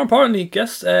point. More importantly,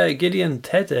 gets Gideon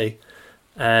Tete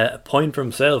a point for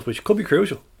himself, which could be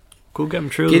crucial. Could get him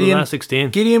through to the last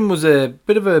 16. Gideon was a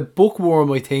bit of a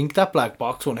bookworm, I think. That black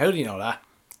box one. How do you know that?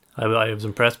 I was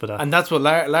impressed by that. And that's what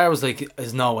Lara was like,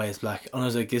 there's no way it's black. And I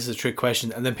was like, this is a trick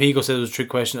question. And then Pico said it was a trick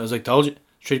question. I was like, told you.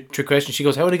 Trick question. She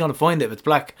goes, how are they going to find it if it's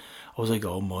black? I was like,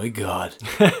 oh my God.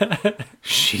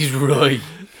 She's right.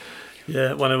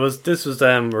 Yeah, this was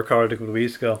recorded a couple of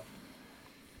weeks ago.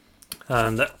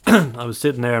 And I was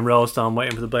sitting there in Rowstone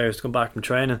waiting for the players to come back from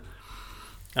training.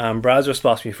 And Brazzer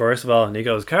spots me first of all, and he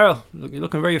goes, Carl, you're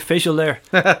looking very official there.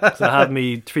 So I have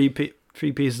me three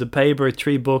pieces of paper,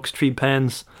 3 books, 3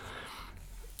 pens.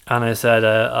 And I said,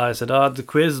 oh, the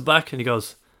quiz is back. And he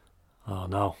goes, oh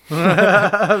no.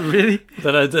 Really?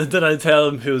 Then I tell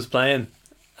him who's playing.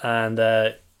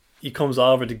 And he comes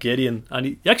over to Gideon, and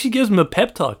he actually gives him a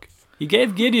pep talk. He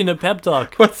gave Gideon a pep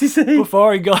talk. What's he saying?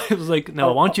 Before he was like, no,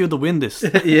 I want you to win this.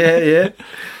 Yeah.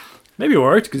 Maybe it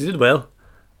worked because he did well.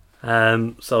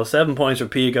 So 7 points for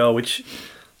Pico, which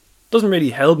doesn't really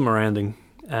help him or anything.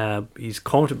 He's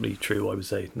comfortably through, I would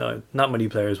say. No, not many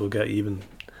players will get even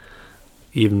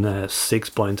 6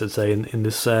 points, I'd say, in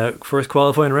this first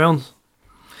qualifying round.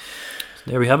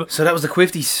 So there we have it. So that was the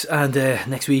Quifties, and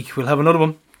next week we'll have another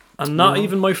one. And not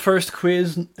even my first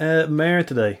quiz mayor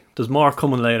today. There's more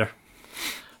coming later.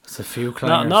 It's a few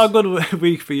clangers. Not a good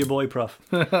week for your boy, Prof.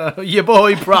 Your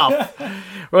boy, Prof.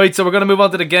 Right, so we're going to move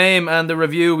on to the game and the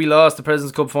review. We lost the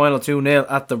President's Cup final 2-0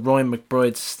 at the Ryan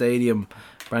McBride Stadium,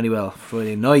 Brandywell,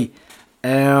 Friday night.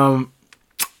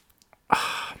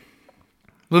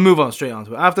 We'll move on straight on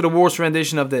to it. After the worst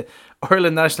rendition of the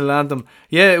Ireland national anthem,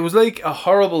 yeah, it was like a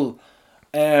horrible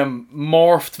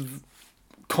morphed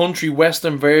country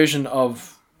western version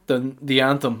of the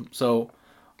anthem. So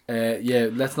yeah,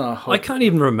 let's not I can't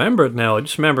even remember it now. I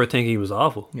just remember thinking it was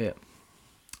awful. Yeah.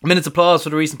 Minutes applause for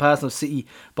the recent passing of City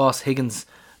boss Higgins,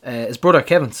 his brother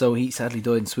Kevin. So he sadly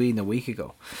died in Sweden a week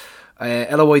ago.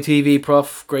 LOI TV,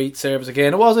 Prof, great service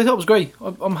again. I thought it was great.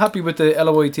 I'm happy with the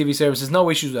LOI TV service. There's no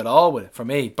issues at all with it for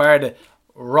me, bar the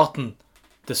rotten,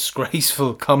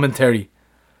 disgraceful commentary.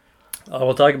 Oh,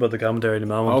 we'll talk about the commentary in a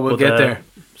moment. Oh, we'll get there.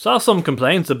 Saw some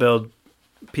complaints about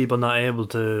people not able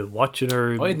to watch it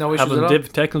or I had no issues having at all.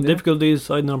 technical difficulties.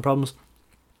 I had no problems.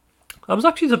 I was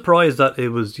actually surprised that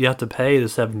you had to pay the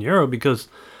 €7 because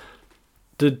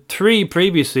the 3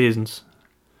 previous seasons,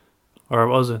 or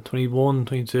was it 21,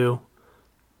 22?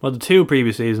 Well, the 2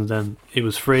 previous seasons, then it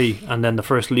was free, and then the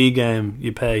first league game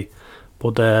you pay.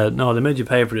 But no, they made you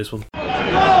pay for this one.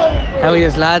 How are you,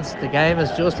 lads? The game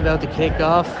is just about to kick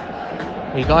off.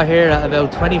 We got here at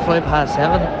about 25 past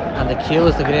 7, and the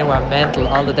queues to get in were mental.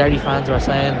 All the Derry fans were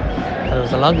saying that it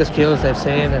was the longest queues they've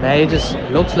seen in ages.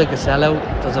 It looks like a sellout.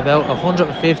 There's about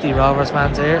 150 Rovers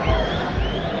fans here.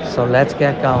 So let's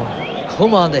get going.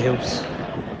 Come on, the Hoops.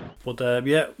 But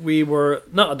yeah, we were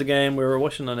not at the game. We were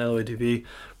watching on LOI TV.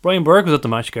 Brian Burke was at the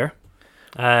match, Ger.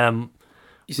 We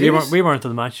weren't at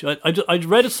the match. I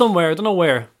read it somewhere. I don't know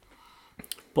where,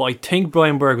 but I think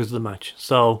Brian Burke was at the match.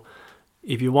 So,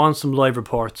 if you want some live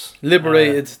reports,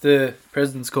 liberated the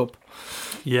President's Cup.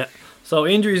 Yeah. So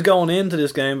injuries going into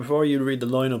this game. Before you read the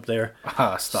lineup there,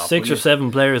 stop. 6 or 7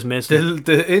 players missing.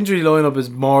 The injury lineup is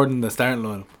more than the starting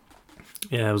lineup.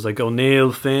 Yeah, it was like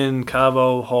O'Neill, Finn,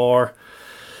 Cavo, Hoare.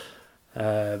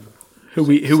 Who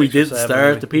we didn't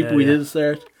start. The people we didn't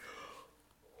start.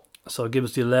 So give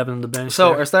us the 11 on the bench. So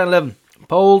there. our starting 11: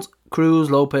 Poles, Cruz,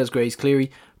 Lopez, Grace,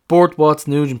 Cleary, Bort, Watts,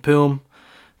 Nugent, Poom,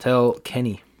 Tell,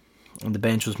 Kenny. On the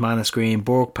bench was Manas, Green,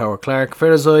 Burke, Power, Clark,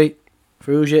 Ferzai,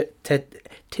 Ferrugia,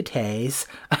 Tetes,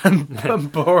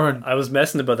 and Bourne. I was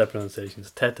messing about that pronunciation.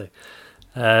 It's Tete.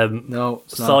 No,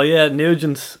 it's not. So yeah,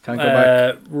 Nugent, Can't go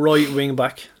back. right wing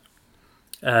back,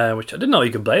 which I didn't know he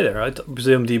could play there. I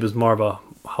presumed he was more of a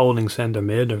holding centre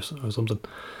mid or something.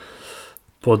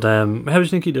 But how do you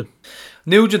think he did?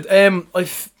 Nugent,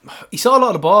 he saw a lot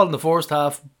of the ball in the first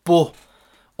half, but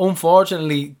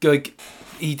unfortunately, like,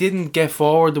 he didn't get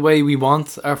forward the way we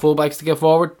want our fullbacks to get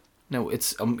forward. No,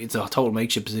 it's a total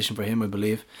makeshift position for him, I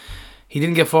believe. He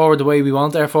didn't get forward the way we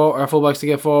want our fullbacks to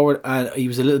get forward, and he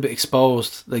was a little bit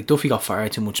exposed. Like, Duffy got far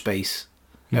too much space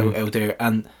out there,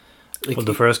 and like, But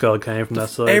the first goal came from that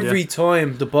side. Every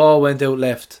time the ball went out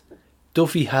left,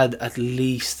 Duffy had at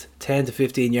least 10 to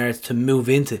 15 yards to move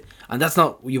into, and that's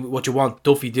not what you want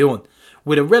Duffy doing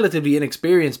with a relatively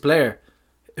inexperienced player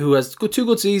who has two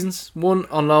good seasons, one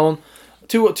on loan,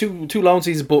 two loan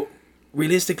seasons, but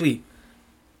realistically,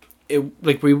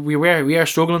 we are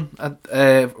struggling at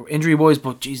injury wise.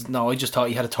 But geez, no, I just thought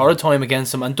he had a torrid time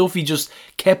against him, and Duffy just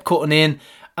kept cutting in,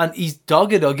 and he's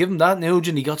dogged. I'll give him that.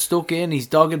 Nugent, he got stuck in, he's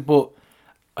dogged, but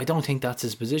I don't think that's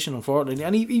his position, unfortunately.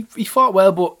 And he fought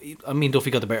well, but I mean, Duffy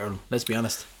got the better of him. Let's be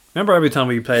honest. Remember every time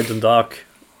we played Dundalk,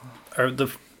 the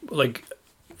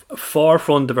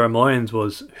forefront of our minds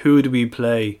was who do we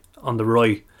play on the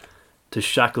right to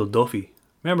shackle Duffy.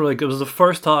 Remember, like, it was the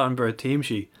first thought on our team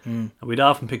sheet, and we'd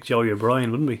often pick Joey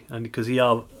O'Brien, wouldn't we? And because he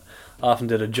often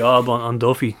did a job on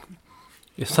Duffy,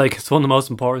 it's one of the most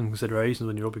important considerations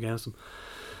when you're up against him.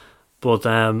 But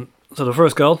so the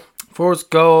first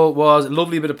goal was a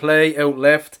lovely bit of play out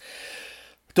left.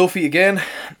 Duffy again,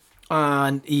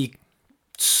 and he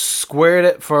squared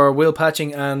it for Will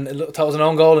Patching, and that was an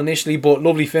own goal initially, but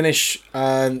lovely finish.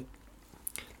 And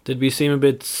did we seem a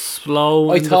bit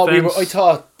slow? I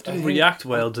thought didn't react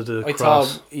well to the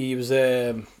cross. Thought he was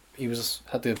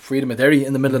had the freedom of Derry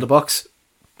in the middle of the box,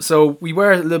 so we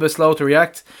were a little bit slow to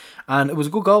react, and it was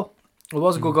a good goal. It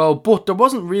was a good goal, but there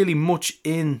wasn't really much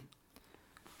in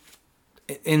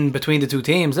between the two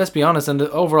teams. Let's be honest, and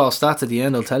the overall stats at the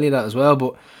end will tell you that as well.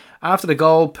 But after the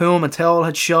goal, Poom and Tell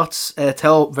had shots.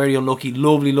 Tell very unlucky,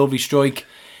 lovely strike.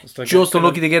 Like just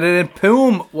unlucky to get it in.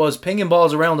 Poom was pinging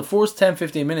balls around the first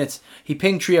 10-15 minutes. He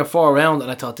pinged 3 or 4 around,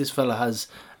 and I thought this fella has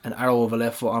an arrow of a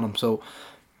left foot on him. So,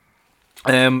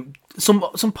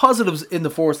 some positives in the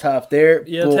first half there.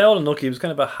 Yeah, Tell unlucky. He was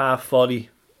kind of a half 40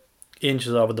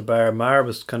 inches over the bar. Mar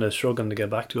was kind of struggling to get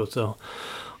back to it, so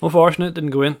unfortunate,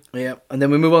 didn't go in. Yeah, and then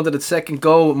we move on to the second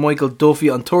goal with Michael Duffy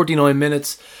on 39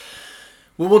 minutes.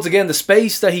 Well, once again, the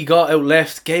space that he got out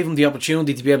left gave him the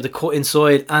opportunity to be able to cut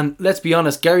inside. And let's be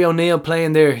honest, Gary O'Neill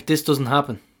playing there, this doesn't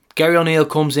happen. Gary O'Neill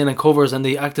comes in and covers, and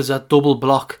they act as a double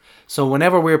block. So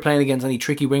whenever we're playing against any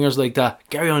tricky wingers like that,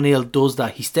 Gary O'Neill does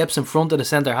that. He steps in front of the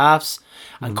centre halves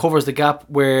and covers the gap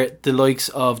where the likes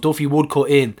of Duffy would cut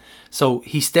in. So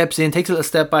he steps in, takes a little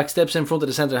step back, steps in front of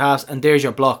the centre halves, and there's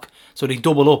your block. So they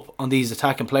double up on these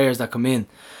attacking players that come in.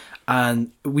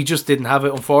 And we just didn't have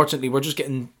it, unfortunately. We're just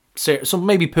getting some,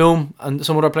 maybe Poom and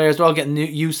some other players, they're all getting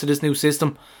used to this new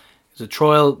system. It's a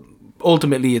trial,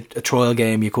 ultimately a trial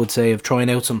game, you could say, of trying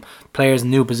out some players in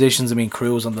new positions. I mean,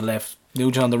 Cruz on the left,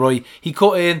 Nugent on the right. He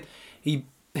cut in, he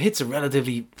hits a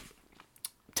relatively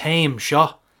tame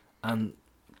shot, and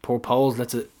poor Poles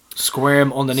lets it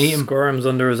squirm underneath him. Squirms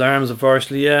under his arms,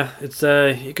 unfortunately. Yeah, it's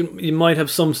you might have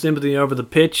some sympathy over the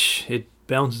pitch. It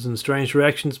bounces in strange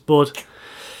directions, but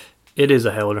it is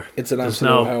a howler. It's an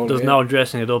absolute howler. There's no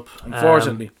dressing it up.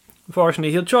 Unfortunately,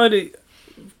 he'll try to.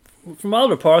 From all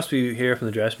the reports we hear from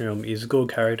the dressing room, he's a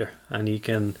good character, and he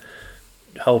can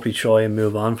hopefully try and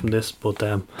move on from this. But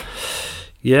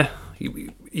yeah,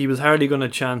 he was hardly going to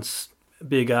chance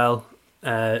Big Al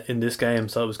in this game,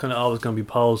 so it was kind of always going to be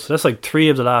Poles. So that's like 3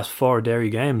 of the last 4 Derry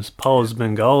games. Poles has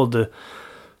been gold.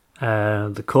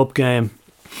 The cup game.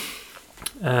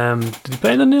 Did he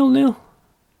play the 0-0?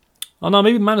 Oh no,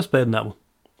 maybe Manus played in that one.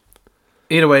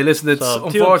 Either way, listen, it's so,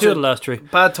 unfortunate. 2 of the last 3.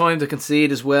 Bad time to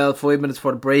concede as well. 5 minutes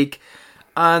for the break,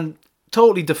 and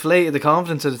totally deflated the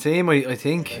confidence of the team, I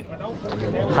think.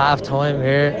 Half time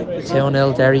here,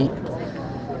 2-0 Derry.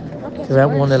 They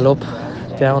went 1-0 up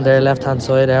down their left hand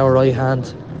side, our right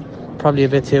hand. Probably a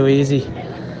bit too easy.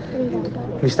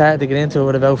 We started to get into it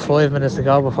with about 5 minutes to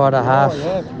go before the half,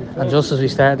 and just as we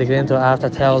started to get into it after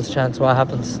Tell's chance, what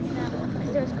happens?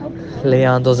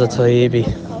 Leon does it to Eby.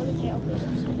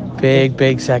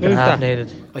 Big second half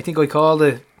needed. I think I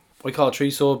called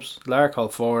 3 subs. Lara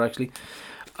called 4 actually,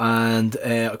 and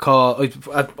I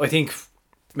think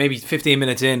maybe 15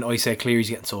 minutes in, I said Cleary's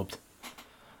getting subbed.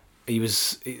 He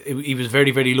was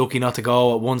very, very lucky not to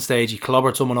go. At one stage, he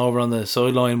clobbered someone over on the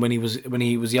sideline when he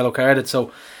was yellow carded.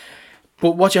 So,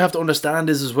 but what you have to understand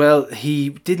is as well, he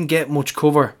didn't get much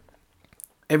cover.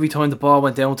 Every time the ball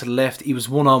went down to the left, he was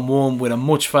 1-on-1 with a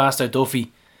much faster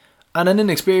Duffy and an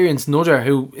inexperienced Nudger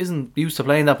who isn't used to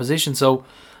playing that position. So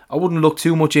I wouldn't look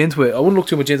too much into it. I wouldn't look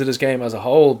too much into this game as a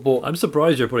whole. But I'm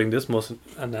surprised you're putting this much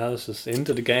analysis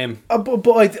into the game.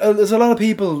 There's a lot of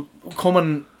people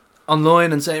coming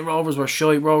online and saying Rovers were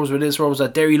shite, Rovers were this, Rovers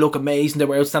that. Derry look amazing, they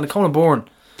were outstanding. Conor Byrne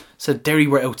said Derry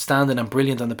were outstanding and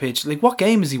brilliant on the pitch. Like, what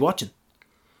game is he watching?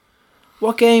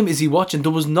 What game is he watching?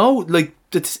 There was no, I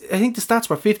think the stats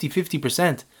were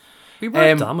 50%. We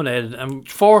weren't dominated.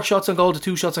 4 shots on goal to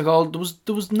 2 shots on goal.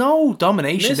 There was no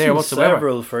domination there whatsoever.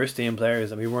 Several first team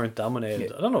players and we weren't dominated.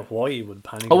 Yeah. I don't know why you would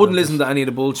panic. I wouldn't listen to any of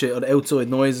the bullshit or the outside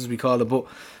noises we call it, but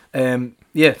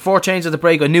 4 changes at the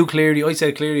break. I knew Cleary. I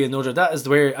said Cleary and Nudger. That is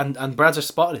where and Bradzer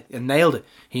spotted it and nailed it.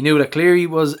 He knew that Cleary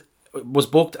was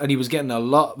booked and he was getting a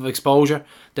lot of exposure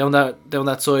down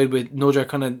that side with Nudger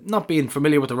kind of not being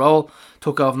familiar with the role.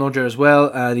 Took off Nudger as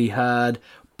well, and he had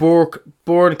Burke,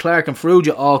 Bourne, Clark and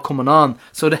Ferrugia all coming on.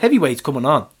 So the heavyweights coming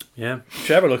on. Yeah,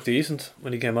 Trevor looked decent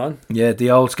when he came on. Yeah,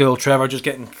 the old school Trevor just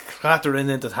getting clattering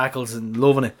into tackles and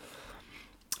loving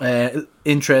it.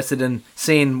 Interested in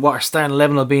seeing what our starting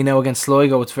 11 will be now against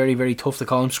Sligo. It's very, very tough to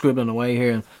call him scribbling away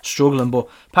here and struggling, but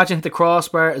patching the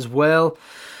crossbar as well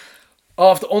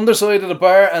off the underside of the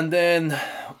bar, and then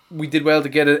we did well to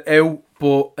get it out,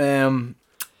 but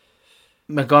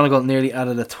McGonigal nearly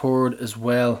added a third as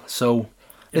well. So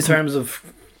in terms of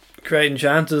creating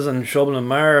chances and troubling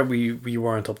Mara, we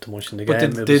weren't up to much in the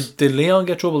game. But did Leon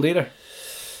get troubled either?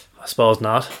 I suppose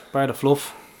not. Bar the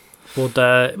fluff. But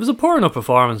it was a poor enough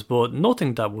performance, but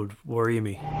nothing that would worry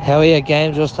me. Howie, a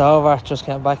game just over. Just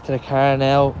getting back to the car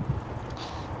now.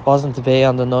 Wasn't to be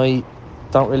on the night.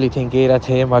 Don't really think either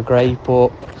team were great,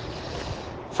 but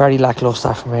very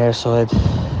lacklustre from our side.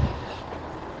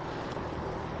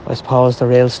 I suppose the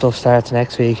real stuff starts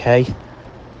next week, hey?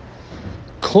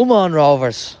 Come on,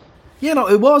 Rovers. Yeah, no,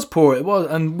 it was poor. It was,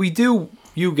 and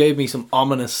you gave me some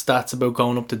ominous stats about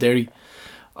going up to Derry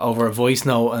over a voice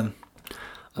note, and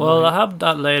well, I have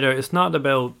that later. It's not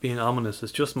about being ominous.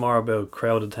 It's just more about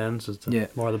crowd attendance. It's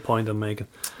more the point I'm making.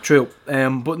 True.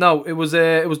 But no, it was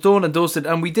done and dusted,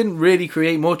 and we didn't really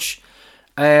create much.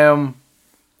 It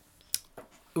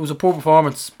was a poor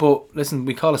performance, but listen,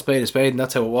 we call a spade, and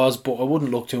that's how it was. But I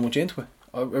wouldn't look too much into it.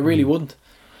 I really wouldn't.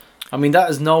 I mean, that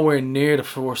is nowhere near the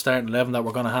 4 starting 11 that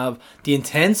we're going to have. The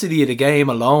intensity of the game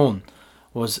alone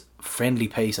was friendly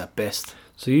pace at best.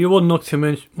 So you wouldn't look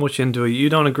too much into it. You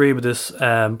don't agree with this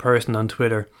person on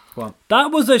Twitter. What?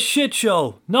 That was a shit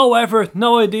show. No effort,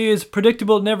 no ideas,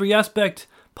 predictable in every aspect.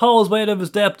 Paul's way out of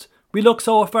his depth. We look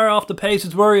so far off the pace,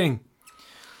 it's worrying.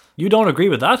 You don't agree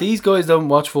with that? These guys don't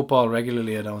watch football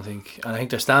regularly, I don't think. And I think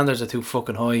their standards are too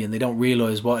fucking high and they don't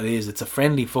realise what it is. It's a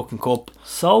friendly fucking cup.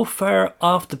 So far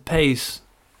off the pace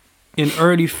in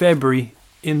early February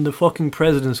in the fucking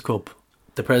President's Cup.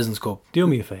 The President's Cup. Do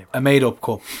me a favour. A made-up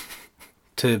cup.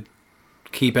 To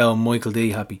keep El Michael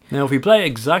D happy. Now, if we play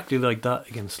exactly like that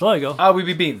against Sligo, we'll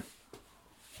be beaten.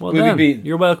 Well, we'll be beaten.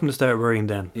 You're welcome to start worrying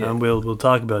then, and we'll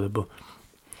talk about it. But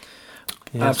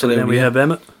absolutely, so then we have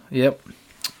Emmett. Yep,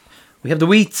 we have the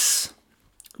Wheats.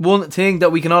 One thing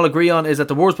that we can all agree on is that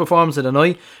the worst performance of the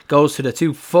night goes to the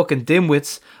 2 fucking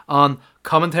dimwits on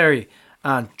commentary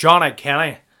and Johnny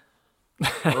Kenny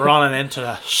running into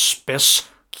the spiss.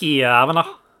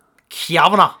 Kavanagh,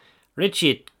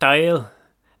 Richie Tyle.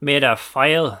 Made a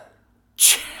file.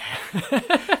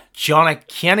 Johnny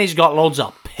Kenny's got loads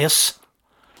of piss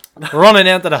running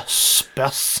into the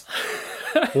spiss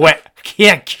with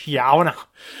Kavanagh.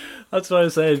 That's what I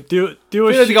say. Do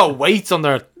a they got weights on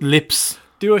their lips.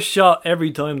 Do a shot every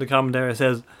time the commentator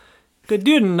says, "Could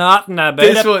do nothing about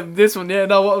it." This one, yeah.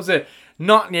 No, what was it?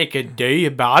 Nothing you could do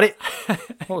about it. I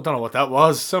don't know what that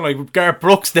was. Sound like Gareth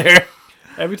Brooks there.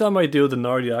 Every time I do the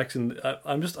Nordy accent,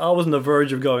 I'm just always on the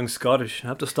verge of going Scottish. I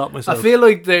have to stop myself. I feel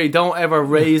like they don't ever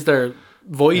raise their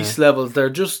voice levels. They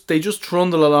just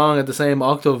trundle along at the same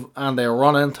octave, and they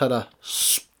run into the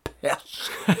spit.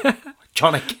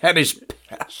 Trying to get his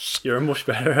piss. You're much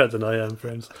better at than I am,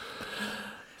 friends.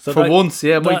 So For once,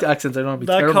 yeah, my accents are going to be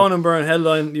that terrible. Conan Byrne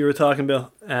headline you were talking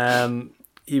about,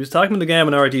 he was talking about the game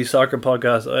on RT Soccer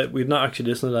podcast. We've not actually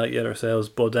listened to that yet ourselves,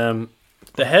 but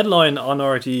the headline on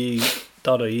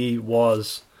RT.ie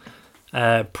was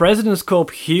President's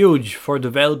Cup huge for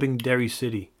developing Derry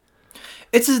City.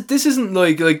 This isn't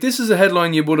like this is a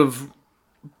headline you would have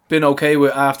been okay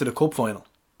with after the cup final.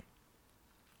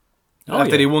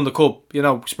 After they won the cup,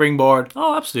 springboard.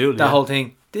 Oh, absolutely. That whole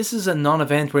thing. This is a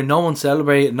non-event where no one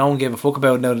celebrated, no one gave a fuck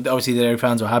about it. Now, obviously, the Derry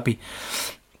fans were happy.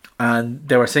 And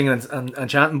they were singing and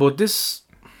chanting, but this...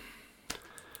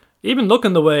 Even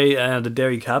looking the way the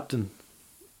Derry captain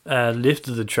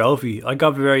lifted the trophy, I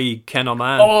got very Ken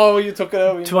O'Man. Oh, you took it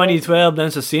out. 2012, then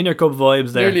it's a Senior Cup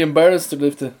vibes there. Nearly embarrassed to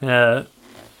lift it.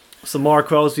 Some more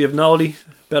quotes. You have Nolly,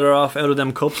 better off out of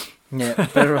them cups. Yeah,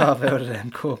 better off out of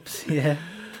them cups, yeah.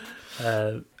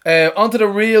 Onto the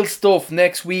real stuff.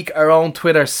 Next week, our own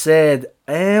Twitter said,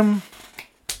 don't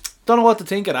know what to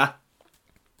think of that.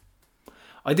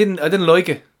 I didn't like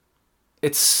it.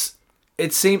 It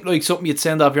seemed like something you'd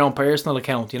send off your own personal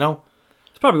account,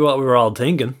 It's probably what we were all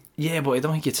thinking. Yeah, but I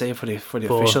don't think you'd say it for the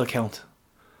official account.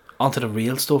 Onto the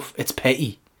real stuff. It's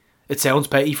petty. It sounds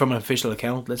petty from an official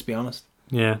account, let's be honest.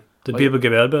 Yeah. Did people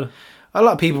give out about it? A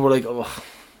lot of people were like, oh,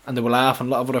 and they were laughing. A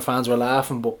lot of other fans were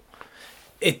laughing, but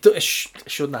it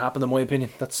shouldn't have happened, in my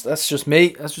opinion. That's just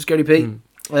me. That's just Gary P.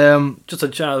 Just a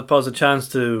chance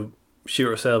to shoot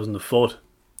ourselves in the foot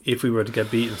if we were to get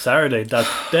beaten Saturday.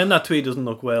 Then that tweet doesn't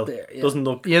look well. Yeah. Doesn't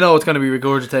look. It's going to be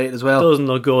regurgitated as well. Doesn't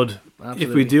look good. Absolutely.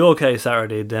 If we do okay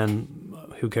Saturday, then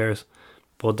who cares?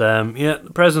 But the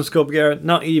President's Cup,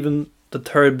 not even the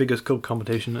third biggest cup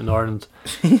competition in Ireland.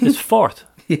 It's fourth.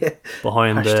 Yeah.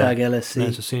 Behind the LSC.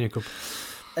 Manchester Senior Cup.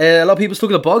 A lot of people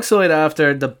stuck at the Bogside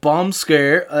after the bomb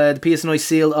scare. The PSNI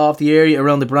sealed off the area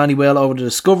around the Brandywell over the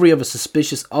discovery of a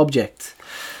suspicious object.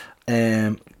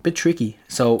 Bit tricky.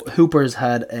 So Hoopers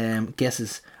had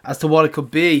guesses as to what it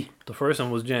could be. The first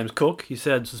one was James Cook. He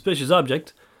said suspicious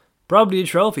object, probably a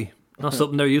trophy, not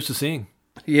something they're used to seeing.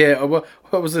 Yeah, what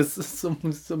was it?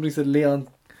 Somebody said Leon.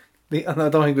 I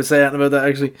don't think we'll say anything about that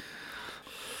actually.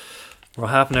 We're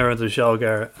half an hour into the show,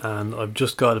 Gar, and I've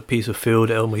just got a piece of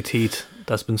food out of my teeth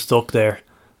that's been stuck there.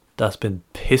 That's been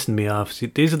pissing me off. See,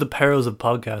 these are the perils of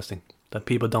podcasting that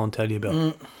people don't tell you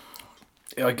about.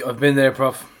 I've been there,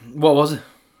 Prof. What was it?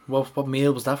 What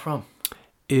meal was that from?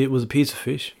 It was a piece of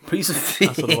fish. Piece of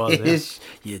fish. That's what it was,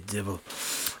 You devil.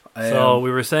 So we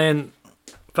were saying,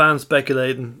 fans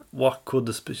speculating what could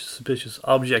the suspicious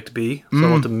object be.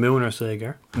 So what the Mooner say,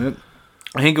 Gar? Yep.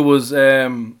 I think it was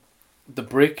the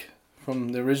brick from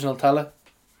the original Tala.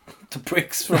 The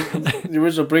bricks from the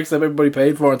original bricks that everybody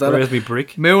paid for. Where's me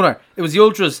brick? Mooner. It was the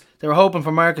Ultras. They were hoping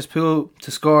for Marcus Poole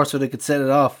to score so they could set it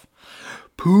off.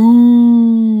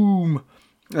 Boom.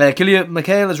 Killian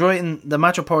McHale is writing the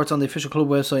match reports on the official club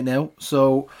website now.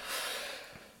 So,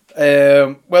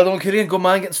 well done, Killian. Good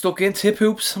man getting stuck in. Tip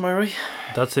Hoops, am I right?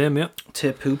 That's him, yeah.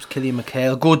 Tip Hoops, Killian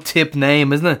McHale. Good tip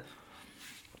name, isn't it?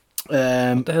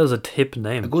 What the hell is a tip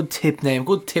name? A good tip name.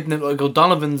 Like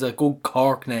O'Donovan's a good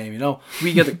Cork name,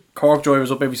 We get the Cork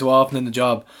drivers up every so often in the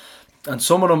job. And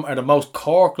some of them are the most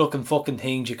Cork looking fucking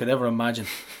things you could ever imagine.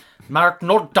 Mark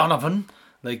O'Donovan.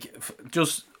 Like,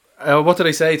 just... what did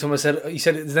I say to him? He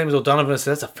said his name was O'Donovan. I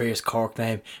said, that's a fierce Cork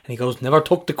name. And he goes, never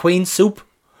took the Queen's soup.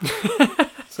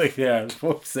 It's like, yeah,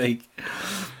 for fuck's sake.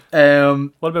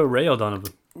 What about Ray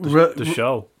O'Donovan? The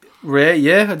show. Ray,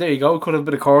 yeah, there you go. Could have a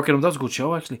bit of Cork in him. That was a good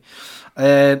show, actually.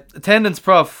 Attendance,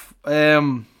 Prof.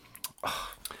 Bunch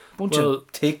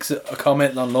of ticks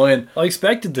commenting online. I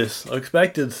expected this.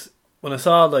 When I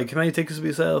saw, how many tickets did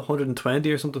we sell?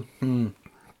 120 or something?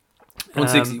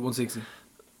 160.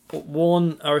 But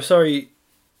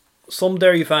some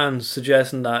Derry fans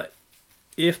suggesting that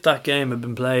if that game had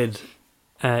been played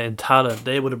in Tala,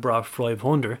 they would have brought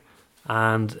 500.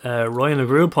 And Ryan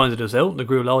Agrew pointed this out in the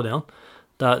Agrew Lowdown,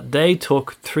 that they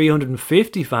took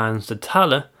 350 fans to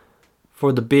Tala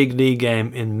for the big league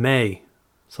game in May.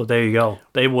 So there you go.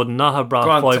 They would not have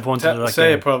brought 500 to that say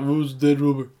game. It, Prof. Who's dead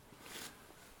rubber?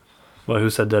 Well,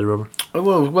 who said dead rubber?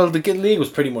 Well, the league was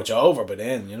pretty much over by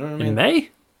then, you know what I mean? In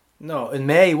May? No, in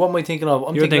May. What am I thinking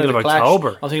of? You're thinking of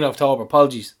October. I'm thinking of October.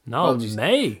 Apologies. No, Apologies.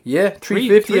 May. Yeah,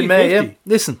 350 in May, yeah.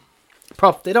 Listen,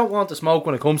 Prof, they don't want to smoke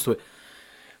when it comes to it.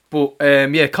 But,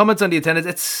 comments on the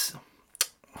attendance,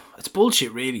 it's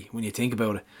bullshit, really, when you think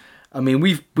about it. I mean,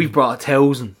 we've brought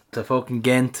 1,000 to fucking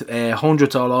Ghent,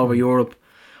 hundreds all over Europe.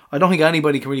 I don't think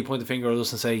anybody can really point the finger at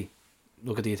us and say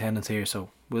look at the attendance here, so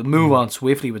we'll move on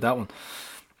swiftly with that one.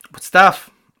 But staff,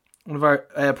 one of our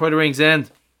Pride of Rings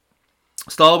End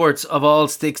stalwarts of all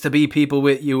sticks to beat people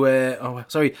with you.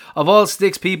 Of all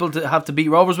sticks people to have to beat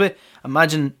Rovers with,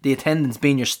 imagine the attendance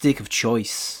being your stick of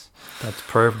choice. That's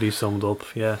perfectly summed up.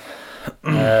 Yeah.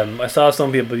 I saw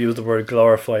some people use the word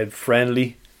glorified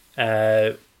friendly.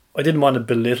 I didn't want to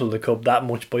belittle the cup that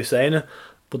much by saying it,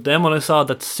 but then when I saw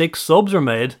that 6 subs were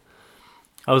made,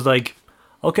 I was like,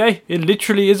 okay, it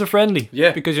literally is a friendly.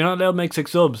 Yeah. Because you're not allowed to make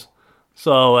 6 subs.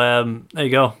 So there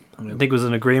you go. I think it was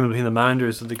an agreement between the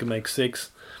managers that they could make 6.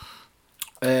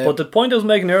 But the point I was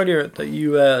making earlier that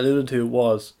you alluded to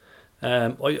was,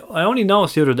 I only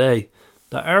noticed the other day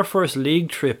that our first league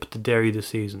trip to Derry this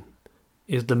season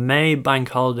is the May Bank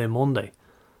Holiday Monday.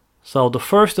 So the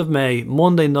 1st of May,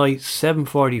 Monday night,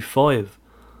 7:45.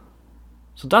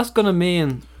 So that's going to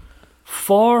mean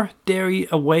 4 Derry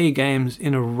away games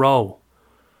in a row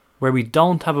where we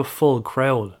don't have a full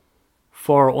crowd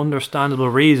for understandable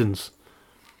reasons.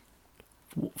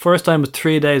 First time was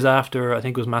 3 days after, I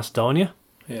think it was Macedonia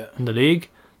in the league.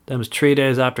 Then it was 3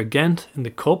 days after Ghent in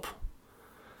the cup.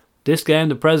 This game,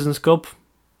 the President's Cup,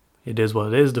 it is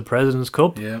what it is, the President's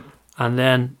Cup. Yeah. And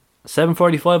then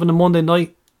 7:45 on the Monday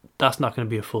night, that's not going to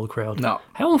be a full crowd. No.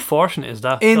 How unfortunate is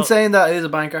that? In saying that, it is a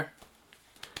banker.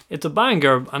 It's a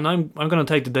banger, and I'm going to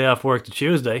take the day off work to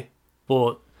Tuesday.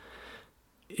 But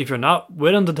if you're not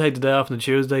willing to take the day off on the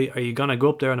Tuesday, are you going to go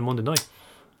up there on a Monday night?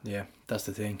 Yeah, that's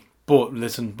the thing. But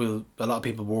listen, a lot of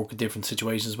people work in different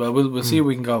situations as well. We'll see if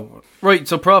we can go. Right,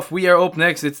 so Prof, we are up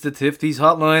next. It's the Tifties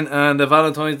Hotline and the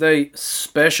Valentine's Day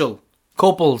special.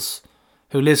 Couples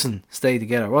who listen, stay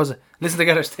together. What was it? Listen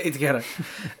together, stay together.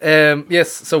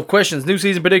 Yes, so questions. New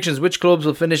season predictions. Which clubs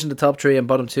will finish in the top 3 and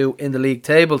bottom 2 in the league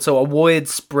table? So a wide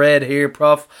spread here,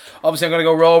 Prof. Obviously, I'm going to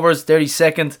go Rovers,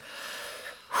 32nd.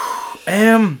 I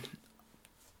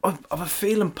have a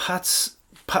feeling Pats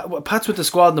with the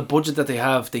squad and the budget that they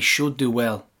have, they should do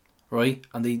well, right?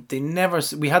 And they never.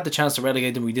 We had the chance to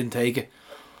relegate them, we didn't take it.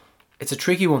 It's a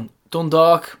tricky one.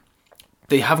 Dundalk,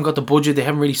 they haven't got the budget. They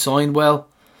haven't really signed well.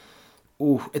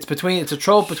 Ooh, it's a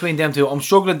trope between them two. I'm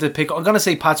struggling to pick. I'm gonna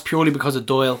say Pats purely because of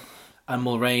Doyle and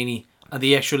Mulroney and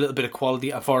the extra little bit of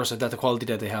quality at Forest, that the quality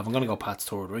that they have. I'm gonna go Pats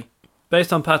third, right?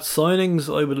 Based on Pat's signings,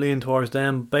 I would lean towards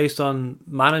them. Based on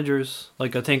managers,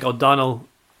 like I think O'Donnell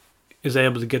is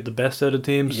able to get the best out of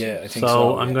teams. Yeah, I think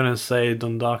so. I'm going to say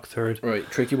Dundalk third. Right,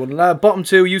 tricky one. Bottom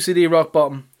 2, UCD, rock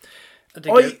bottom. I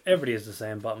think everybody is the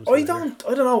same bottom. I don't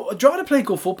know. I'd rather play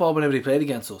good football whenever they played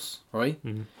against us, right?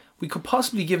 Mm-hmm. We could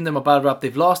possibly give them a bad rap.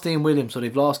 They've lost Ian Williams, so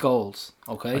they've lost goals.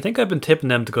 Okay. I think I've been tipping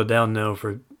them to go down now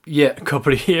for a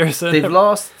couple of years. They've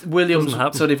lost Williams,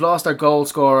 so they've lost their goal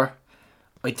scorer.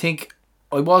 I think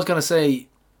I was going to say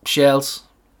Shells,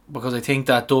 because I think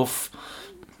that Duff,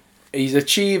 he's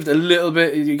achieved a little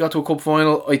bit. He got to a cup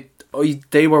final.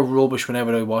 They were rubbish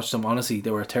whenever I watched them. Honestly,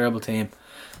 they were a terrible team.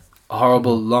 A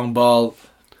horrible long ball,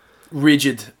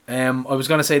 rigid. I was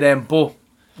going to say them, but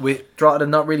with Drogheda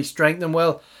not really strengthening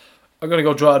well, I'm going to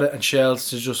go Drogheda and Shells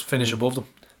to just finish above them.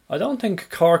 I don't think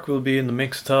Cork will be in the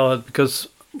mix at all, because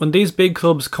when these big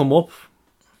clubs come up,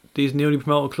 these newly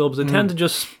promoted clubs, they tend to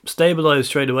just stabilise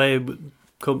straight away.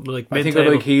 Like I think I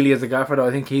like Healy as the gaffer, though.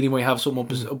 I think Healy might have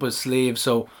something up his sleeve,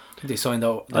 so they signed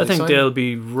out. I think they'll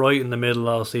be right in the middle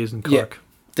all season, Cork.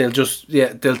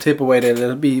 Yeah, they'll tip away there.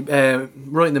 They'll be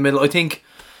right in the middle. I think.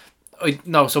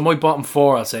 So my bottom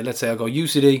 4, I'll say. Let's say I'll go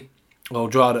UCD, I'll go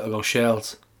Drogheda, I'll go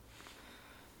Shells,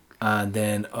 and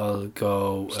then I'll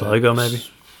go Sligo maybe.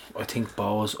 I think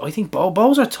Bows.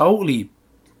 Bows are totally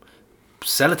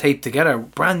sellotaped together.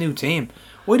 Brand new team.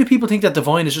 Why do people think that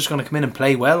Devine is just going to come in and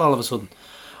play well all of a sudden?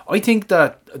 I think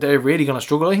that they're really going to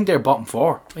struggle. I think they're bottom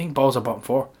 4. I think Bows are bottom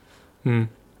 4.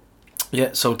 Yeah,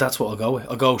 so that's what I'll go with.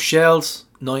 I'll go Shells.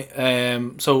 So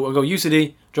I'll go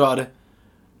UCD, Drogheda,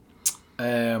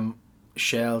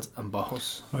 Shells and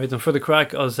Bows. Right, and for the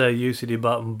crack, I'll say UCD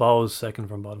bottom, Bows second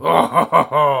from bottom.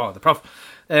 The Prof.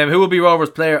 Who will be Rovers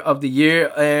Player of the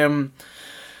Year?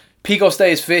 Pico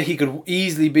stays fit, he could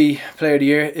easily be Player of the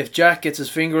Year. If Jack gets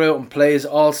his finger out and plays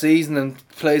all season and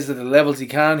plays at the levels he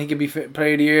can, he could be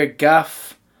Player of the Year.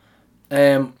 Gaff,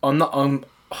 I'm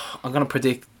gonna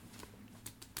predict.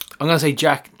 I'm gonna say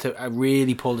Jack to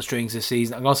really pull the strings this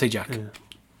season. I'm gonna say Jack. Yeah.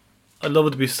 I'd love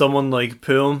it to be someone like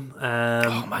Poom.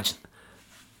 Imagine.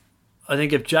 I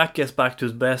think if Jack gets back to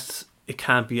his best, it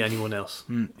can't be anyone else.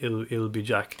 It'll be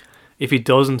Jack. If he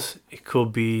doesn't, it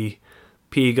could be.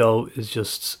 Pigo is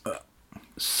just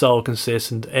so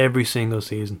consistent every single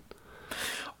season.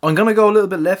 I'm going to go a little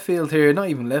bit left field here. Not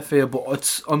even left field,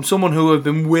 but I'm someone who have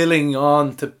been willing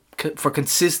on for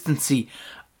consistency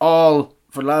all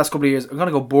for the last couple of years, I'm going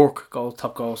to go Burke,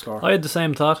 top goal scorer. I had the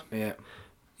same thought. Yeah.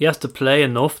 He has to play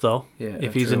enough though. Yeah,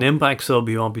 if he's true. an impact sub,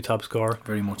 he won't be top scorer.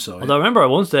 Very much so. Although I remember at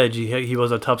one stage he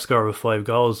was a top scorer with 5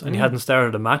 goals and he Mm. hadn't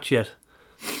started a match yet.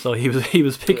 So he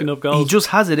was picking up goals. He just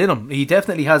has it in him. He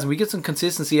definitely has. And we get some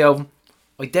consistency out of him.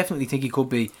 I definitely think he could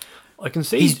be. I can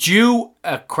see He's due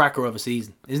a cracker of a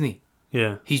season, isn't he?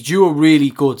 Yeah. He's due a really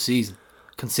good season.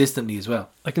 Consistently as well.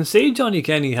 I can see Johnny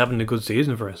Kenny having a good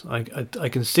season for us. I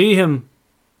can see him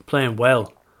playing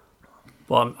well.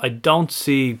 But I don't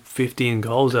see 15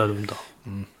 goals out of him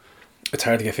though. It's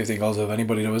hard to get 15 goals out of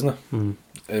anybody though, isn't it?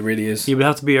 It really is. He would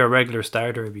have to be a regular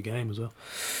starter every game as well.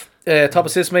 Top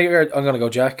assist maker, I'm going to go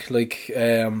Jack. You're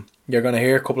going to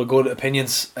hear a couple of good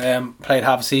opinions. Played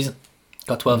half a season.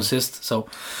 Got 12 assists. So,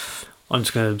 I'm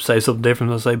just going to say something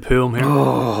different. I'll say Poom here.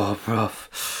 oh,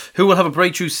 bruv. Who will have a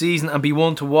breakthrough season and be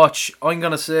one to watch? I'm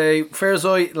going to say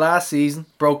Ferzoi last season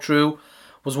broke through,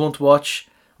 was one to watch.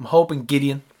 I'm hoping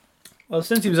Gideon. Well,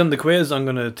 since he was in the quiz, I'm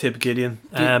going to tip Gideon.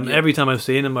 Every time I've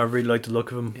seen him, I really like the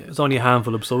look of him. It's only a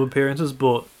handful of sub appearances,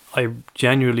 but I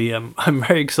genuinely am. I'm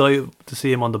very excited to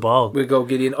see him on the ball. We'll go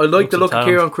Gideon. I like the look of talent.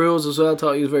 Kieran Cruz as well.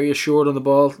 Thought he was very assured on the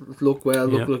ball. Looked well.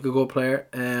 Looked like a good player.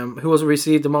 Who has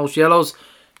received the most yellows?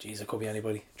 Jeez, it could be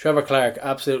anybody. Trevor Clark,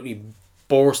 absolutely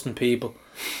bursting people.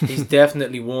 He's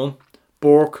definitely won.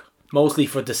 Burke, mostly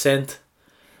for dissent.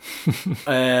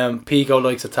 Pico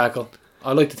likes a tackle.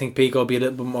 I like to think Pico will be a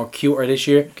little bit more cuter this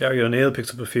year. Gary O'Neill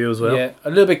picks up a few as well. Yeah, a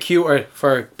little bit cuter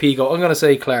for Pico. I'm going to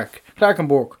say Clark. Clark and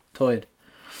Burke, tied.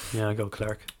 Yeah, I go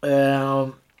Clark.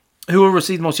 Who will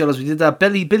receive the most yellows? We did that.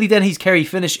 Billy Dennehy's Kerry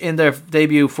finish in their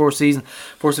debut first season,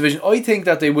 first division. I think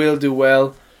that they will do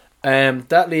well.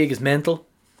 That league is mental.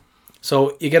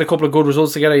 So you get a couple of good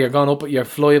results together, you're gone up, you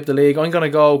fly up the league. I'm going to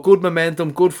go good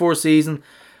momentum, good first season.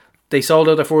 They sold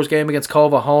out their first game against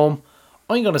Cove at home.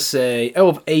 I'm going to say, out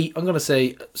of 8, I'm going to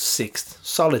say 6th.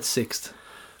 Solid 6th.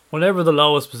 Whatever the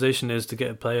lowest position is to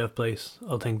get a playoff place,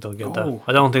 I think they'll get that. Oh,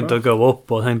 I don't think they'll go up,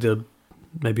 but I think they'll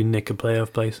maybe nick a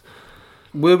playoff place.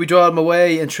 Will we draw them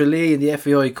away in Tralee in the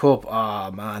FAI Cup?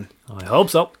 Oh, man. I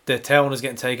hope so. The town is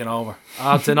getting taken over.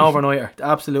 It's an overnighter.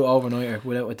 Absolute overnighter,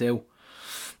 without a doubt.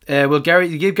 Will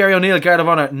give Gary O'Neill Guard of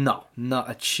Honour? No, not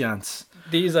a chance.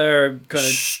 These are kind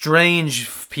of strange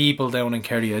people down in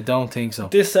Kerry. I don't think so.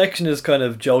 This section is kind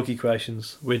of jokey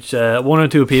questions, which 1 or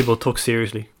 2 people took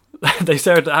seriously. They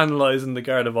started analysing the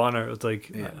Guard of Honour. It's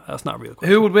like, that's not real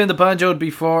question. Who would win the Banjo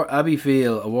Before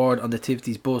Abbeyfield award on the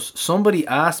Tifties bus? Somebody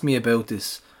asked me about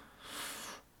this,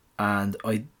 and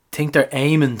I think they're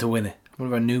aiming to win it. One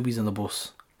of our newbies on the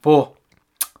bus, but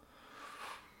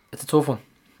it's a tough one.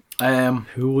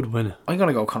 Who would win it? I'm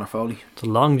gonna go Conor Foley. It's a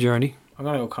long journey. I'm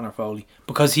gonna go Conor Foley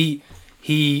because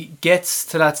he gets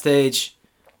to that stage,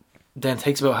 then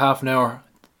takes about half an hour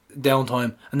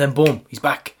downtime, and then boom, he's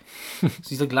back. So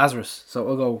he's like Lazarus. So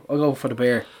I'll go for the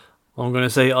bear. I'm gonna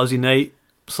say Aussie Nate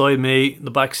beside me,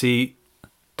 the back seat.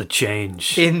 The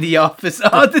change in the office.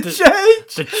 Oh, the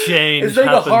change. The change. It's like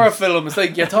happens. a horror film. It's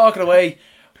like you're talking away.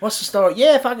 What's the story?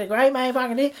 Yeah, fucking great, man.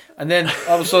 Fucking it. And then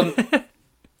all of a sudden,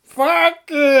 fuck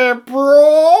it,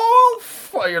 bro.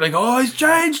 You're like, oh, he's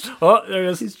changed. Oh, there it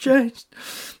is. He's changed.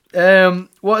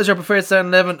 What is your preferred starting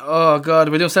 11? Oh God,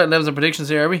 we're doing starting 11s and predictions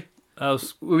here, are we? Will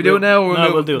we do it now?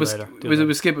 We'll do it later.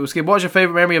 We'll skip it. We'll skip. What's your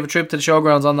favourite memory of a trip to the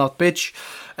showgrounds on that bitch?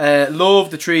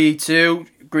 Love the tree too.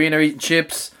 Greener eating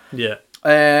chips. Yeah.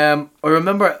 I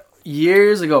remember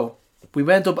years ago we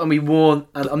went up and we won,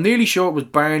 and I'm nearly sure it was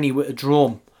Barney with a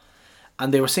drum,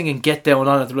 and they were singing "Get Down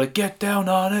on It." They were like, "Get down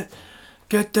on it,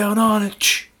 get down on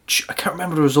it." I can't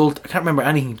remember the result. I can't remember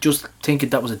anything. Just thinking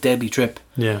that was a deadly trip.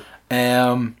 Yeah.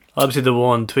 Obviously the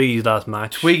one Twiggy's last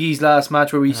match. Twiggy's last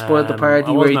match where we spoiled the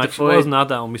party. Where he I wasn't at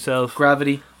that one myself.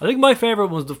 Gravity. I think my favourite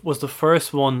was the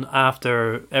first one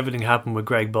after everything happened with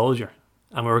Greg Bolger,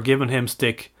 and we were giving him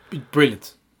stick.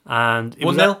 Brilliant. And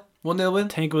 1-0 win. I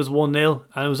think it was 1-0,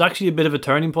 and it was actually a bit of a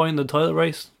turning point in the title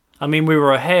race. I mean, we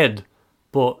were ahead,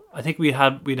 but I think we'd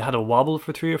had a wobble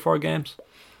for 3 or 4 games.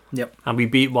 Yep. And we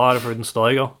beat Waterford and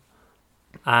Sligo,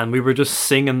 and we were just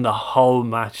singing the whole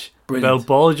match. Brilliant. About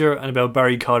Bolger and about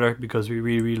Barry Cotter because we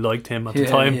really liked him at the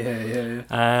time. Yeah.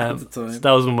 At the time. So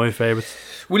that was one of my favourites.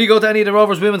 Will you go to any of the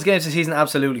Rovers women's games this season?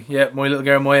 Absolutely. Yeah, my little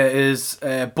girl Moya is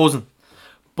buzzing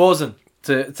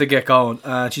to get going.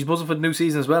 She's buzzing for the new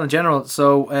season as well in general.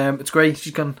 So it's great.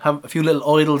 She can have a few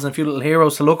little idols and a few little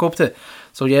heroes to look up to.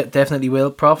 So yeah, definitely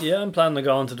will. Prof? Yeah, I'm planning to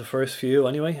go on to the first few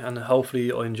anyway, and hopefully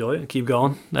I enjoy it and keep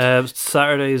going.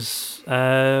 Saturday's,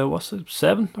 what's it,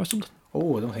 7 or something?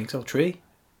 Oh, I don't think so. 3?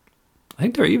 I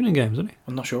think they're evening games, aren't they?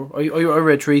 I'm not sure. I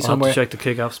read 3 somewhere. I'll have to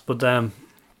check the kickoffs. But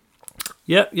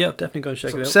Yeah, definitely going to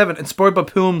check it out. 7, inspired by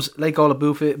Pooms, Lake All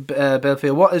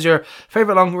Belfield. What is your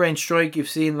favourite long range strike you've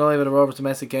seen live at a Rovers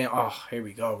domestic game? Oh, here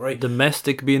we go, right.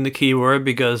 Domestic being the key word,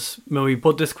 because when we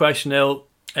put this question out,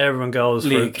 everyone goes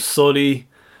League. for Sully,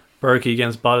 Berkey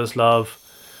against Boleslav.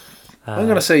 I'm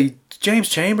going to say James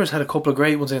Chambers had a couple of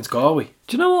great ones against Galway.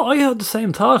 Do you know what? I had the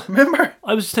same thought. Remember?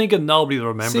 I was thinking nobody will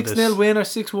remember 6-0 this. win or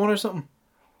 6-1 or something.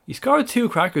 He scored 2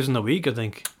 crackers in the week, I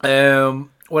think.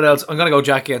 What else? I'm going to go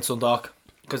Jack against Dundalk,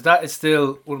 because that is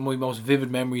still one of my most vivid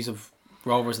memories of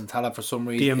Rovers and Tallaght for some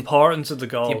reason. The importance of the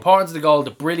goal. The importance of the goal,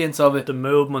 the brilliance of it, The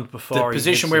movement before. the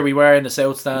position where we were in the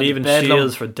south stand, leaving bedlam.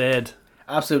 Shields for dead.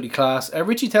 Absolutely class.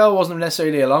 Richie Tell wasn't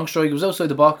necessarily a long strike. He was outside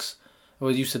the box. I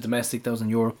was used to domestic. That was in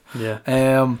Europe. Yeah.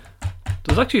 Um,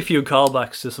 There was actually a few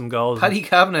callbacks to some goals. Paddy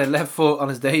Kavanagh, left foot on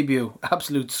his debut.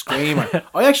 Absolute screamer.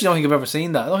 I actually don't think I've ever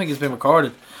seen that. I don't think it's been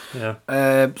recorded.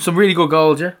 Yeah. Some really good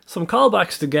goals, yeah. Some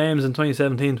callbacks to games in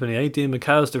 2017, 2018.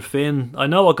 McAllister, Finn. I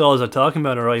know what goals they're talking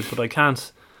about, alright, but I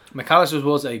can't. McAllister's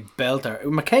was a belter.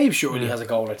 McCabe surely has a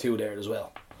goal or two there as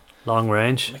well. Long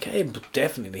range. McCabe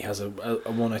definitely has a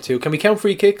one or two. Can we count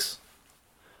free kicks?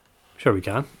 Sure we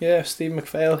can. Yeah, Steve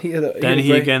McPhail. He had a Dennehy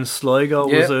great- against Sligo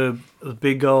was a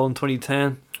big goal in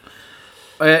 2010.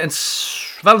 And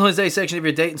Valentine's Day section, if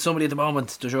you're dating somebody at the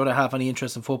moment, does you have any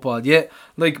interest in football? Yeah,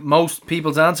 like most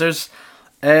people's answers,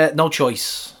 no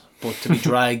choice but to be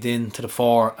dragged into the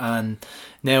fore. And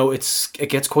now it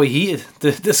gets quite heated,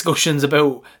 the discussions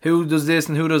about who does this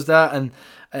and who does that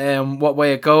and what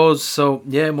way it goes. So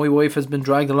yeah, my wife has been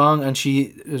dragged along and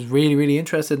she is really, really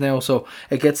interested now. So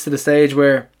it gets to the stage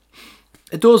where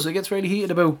it gets really heated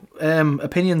about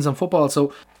opinions on football.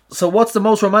 So what's the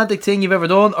most romantic thing you've ever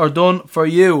done or done for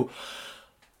you?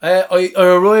 I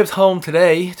arrived home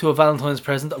today to a Valentine's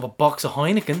present of a box of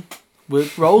Heineken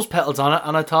with rose petals on it,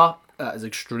 and I thought that is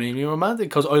extremely romantic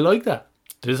because I like that.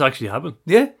 Did this actually happen?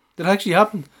 Yeah, that actually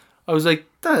happened. I was like,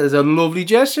 that is a lovely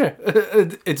gesture.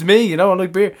 It's me, I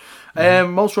like beer.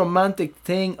 Most romantic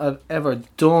thing I've ever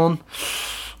done.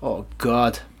 Oh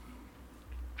God.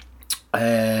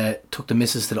 Took the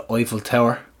missus to the Eiffel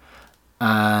Tower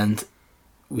and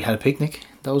we had a picnic.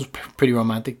 That was pretty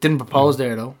romantic. Didn't propose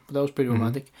there though, but that was pretty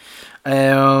romantic.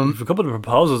 There's a couple of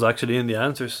proposals actually in the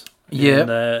answers.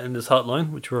 In this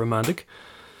hotline, which were romantic.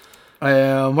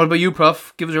 What about you,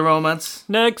 Prof? Give us your romance.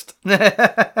 Next.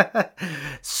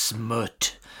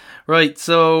 Smut. Right,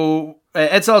 so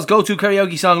Ed Saul's go-to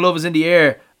karaoke song, Love Is In The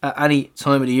Air, at any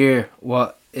time of the year.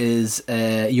 What is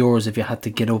yours if you had to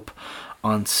get up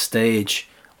on stage?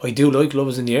 I do like Love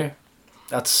Is In The Air.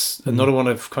 That's another one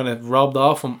I've kind of robbed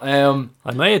off him.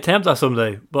 I may attempt that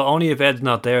someday, but only if Ed's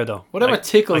not there though. Whatever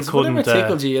tickles you,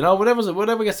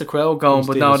 whatever gets the crowd going.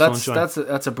 But no,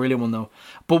 that's a brilliant one though.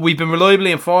 But we've been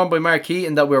reliably informed by Mark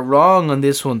Keaton that we're wrong on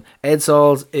this one. Ed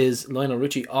Sauls is Lionel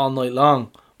Richie All Night Long,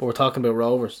 but we're talking about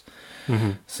Rovers.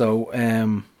 So,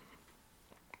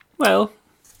 well,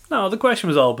 no, the question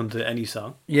was open to any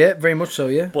song. Yeah, very much so.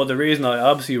 Yeah. But the reason I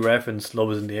obviously referenced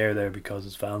 "Love Is In The Air" there because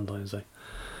it's Valentine's Day.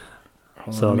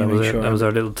 So that was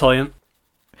our little tie-in.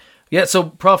 Yeah, so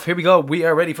Prof, here we go. We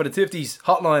are ready for the Tifties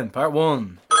Hotline, Part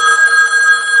 1.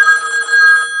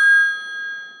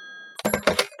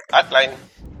 Hotline.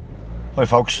 Hi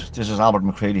folks, this is Albert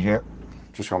McCready here.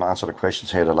 Just going to answer the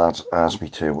questions here the lads asked me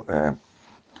to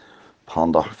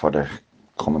ponder for the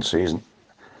coming season.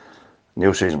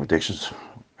 New season predictions.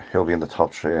 He'll be in the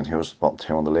top 3 and here's the bottom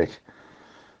 2 in the league.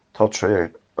 Top 3,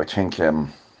 I think...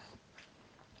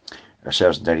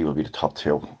 ourselves and Derry will be the top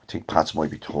 2. I think Pats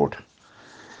might be 3rd.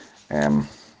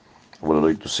 Would have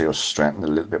liked to see us strengthen a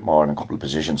little bit more in a couple of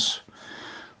positions.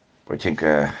 But I think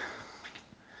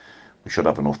we should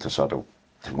have enough to sort of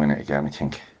to win it again. I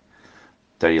think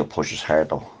Derry will push us hard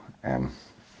though.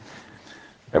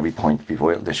 Every point will be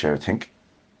vital this year, I think.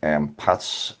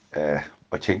 Pats, I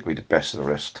think will be the best of the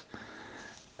rest.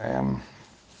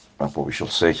 But we shall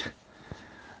see.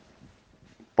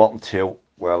 Bottom 2,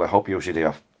 well, I hope UCD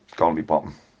are going to be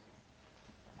bottom.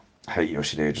 I hate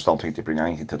UCD, I just don't think they bring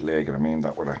anything to the league, and I mean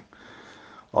that with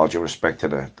all due respect to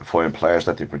the fine players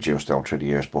that they produced down through the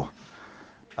years, but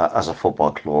as a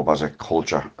football club, as a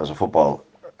culture,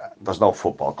 there's no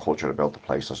football culture about the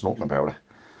place, there's nothing about it.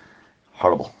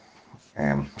 Horrible.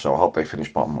 So I hope they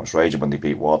finish bottom. I was raging when they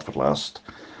beat Watford last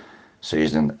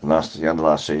season, the end of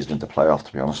last season in the playoff,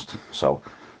 to be honest. So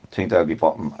I think they'll be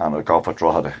bottom, and I'll go for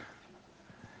Drogheda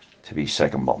to be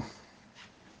second bottom.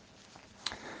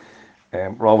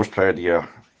 Rovers Player of the Year,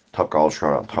 top goal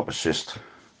scorer and top assist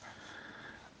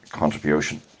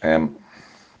contribution. Player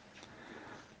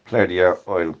of the Year,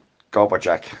 I'll go by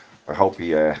Jack. I hope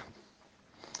he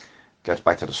gets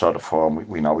back to the sort of form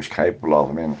we know he's capable of.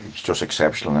 I mean, he's just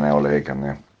exceptional in our league, and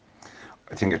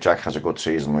I think if Jack has a good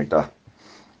season like that,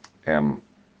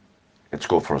 it's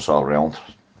good for us all round.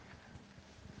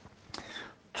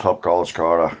 Top goal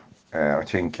scorer, I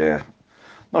think,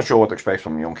 not sure what to expect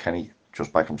from young Kenny,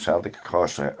 just back from Celtic, of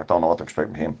course. I don't know what to expect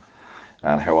from him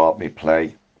and how often he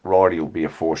play. Rory will be a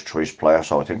first choice player,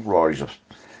 so I think Rory's a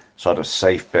sort of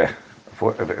safe bet.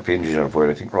 If injuries are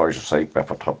avoided, I think Rory's a safe bet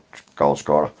for top goal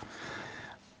scorer.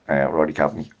 Rory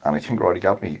Gaffney, and I think Rory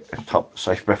Gaffney is top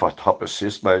safe bet for top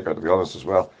assist maker, to be honest, as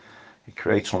well. He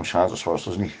creates some chances for us,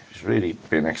 doesn't he? He's really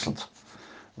been excellent.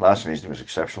 Last season he was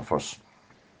exceptional for us.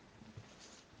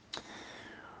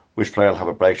 Which player will have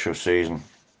a breakthrough season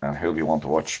and who'll be one to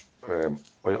watch?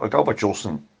 I'll go with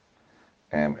Justin.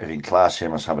 If you can class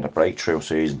him as having a breakthrough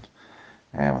season.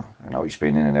 I know he's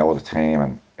been in and out of the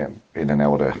team and in and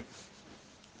out of the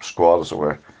squad, as it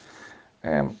were.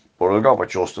 But I'll go with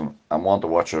Justin, and one to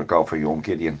watch, I'll go for young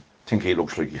Gideon. I think he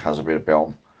looks like he has a bit about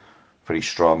him. Very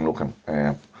strong looking.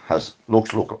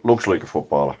 Looks like a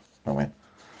footballer. I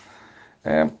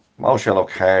mean, most yellow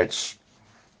cards.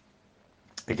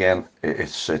 Again,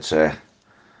 it's I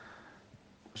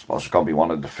suppose it's going to be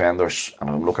one of the defenders, and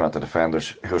I'm looking at the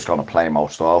defenders who's going to play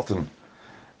most often.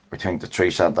 I think the three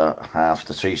centre half,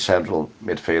 the three central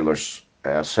midfielders,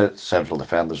 central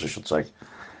defenders, I should say,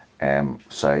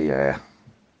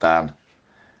 Dan,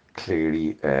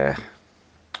 Cleary,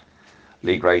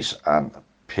 Lee Grace, and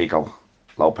Pico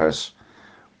Lopez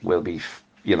will be,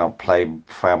 playing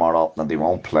far more often than they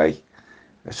won't play.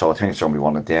 So I think it's going to be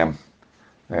one of them.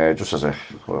 Just a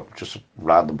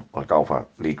random, I'll go for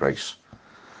Lee Grace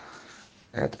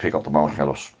to pick up the most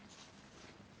yellows.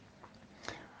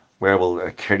 Where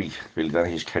will Kerry, Billy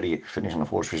Dennehy's Kerry finish in the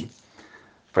first division?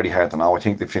 Very hard to know. I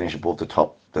think they finish above the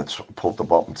top, that's above the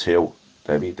bottom two.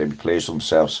 They'll be pleased with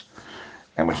themselves.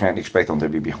 And we can't expect them to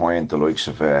be behind the likes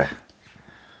of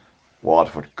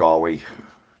Waterford, Galway,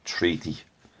 Treaty.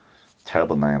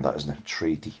 Terrible name that, isn't it?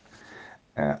 Treaty.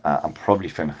 And probably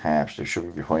Finn Harps. They should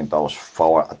be behind those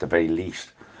four at the very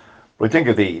least. But I think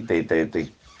if they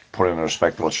put in a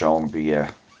respectable showing, be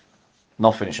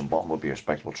not finishing bottom would be a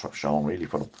respectable showing really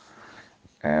for them.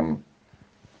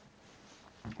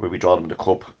 Will we draw them the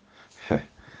cup?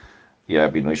 Yeah,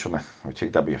 it'd be nice, wouldn't it? I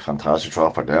think that'd be a fantastic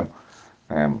draw for them.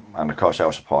 And of course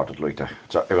our supporters like to,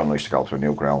 everyone likes to go to a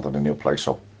new ground and a new place,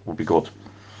 so it would be good.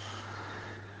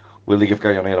 Will they give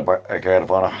Gary O'Neill a guard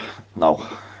of honour? No,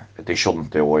 they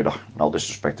shouldn't do either. No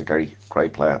disrespect to Gary,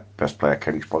 great player, best player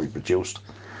Kerry's probably produced.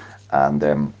 And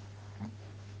it'd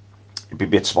be a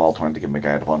bit small time to give him a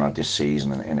guard of honour this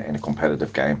season in a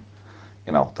competitive game.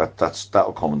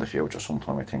 That'll come in the future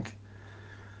sometime, I think.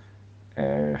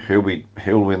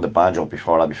 Who'll win the banjo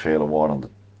before Abbeyfield Award on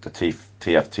the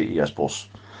TFTES bus?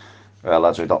 Well,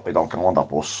 lads, I don't go on that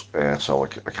bus, so I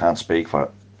can't speak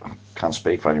for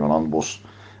anyone on the bus.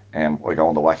 I go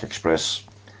on the WAC Express.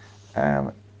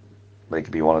 They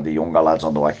could be one of the younger lads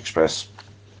on the WAC Express.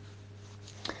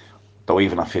 Though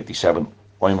even at 57,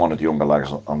 I'm one of the younger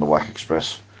lads on the WAC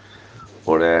Express.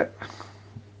 But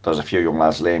there's a few young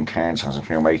lads, Liam Cairns has a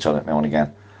few mates on it now and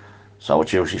again. So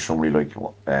it's usually somebody like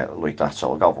that.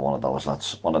 So I'll go for one of those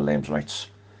lads, one of Liam's mates.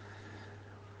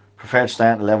 Preferred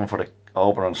starting 11 for the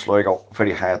Oban and Sligo.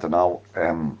 Very hard to know.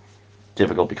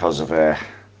 Difficult because of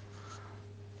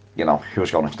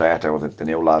who's going to start there with the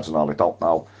new lads and all. I don't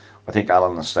know. I think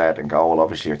Alan will start in goal.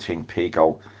 Obviously, I think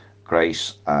Pico,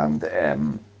 Grace, and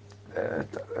Dan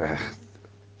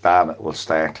will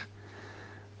start.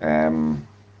 I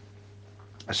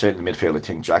say in the midfield, I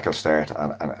think Jack will start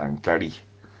and Gary.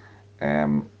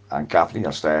 And Gaffney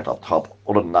will start up top.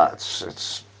 Other than that,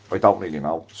 it's I don't really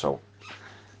know. So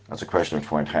that's a question I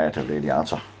find hard to really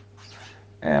answer.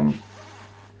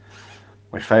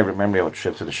 My favourite memory of a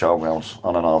trip to the showgrounds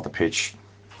on and off the pitch.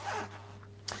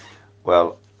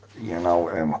 Well,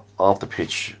 off the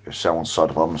pitch it sounds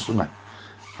sort of ominous, doesn't it?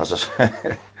 Has a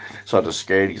sort of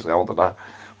scary sound to that.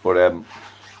 But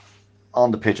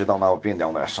on the pitch, I don't know, I've been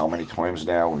down there so many times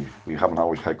now. We haven't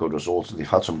always had good results. They've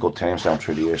had some good teams down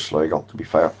through the years, Sligo, to be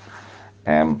fair.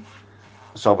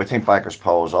 So if I think back, I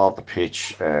suppose, off the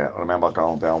pitch, I remember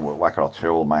going down with Wacker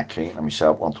O'Toole, Matt Keaton and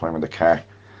myself one time in the car.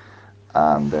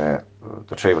 And the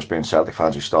three of us being Celtic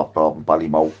fans, we stopped off in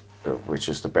Ballymote, which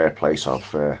is the birthplace of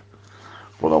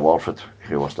Brother Walford,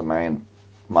 who was the main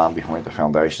man behind the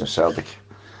foundation of Celtic.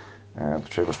 The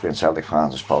three of us being Celtic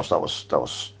fans, I suppose that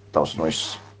was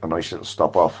nice. A nice little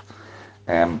stop off.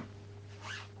 On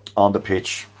the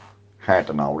pitch, hard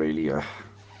to know really. I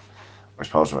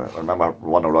suppose I remember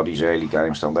one of Roddy's early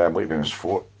games down there. Might have been his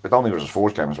fourth. I don't think it was his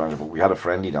fourth game as manager, but we had a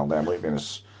friendly down there. Might have been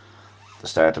his the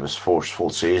start of his first full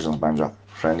season as manager,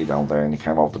 friendly down there, and he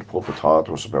came over to the pub and talked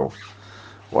to us about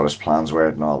what his plans were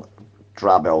and all.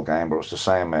 Drab old game, but it was the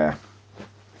same.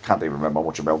 Can't even remember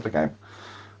much about the game,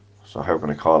 so how can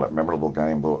I call it a memorable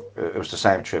game? But it was the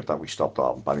same trip that we stopped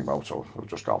off in Ballymount, so we'll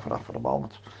just go for that for the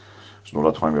moment. There's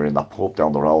another time we were in that pub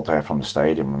down the road there from the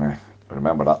stadium, and I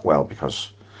remember that well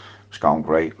because it was going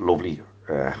great, lovely,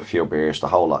 a few beers, the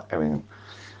whole lot. I mean,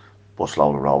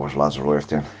 busload of Rovers lads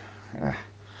arrived in.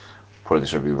 Put it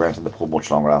this way, we weren't in the pub much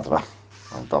longer after that,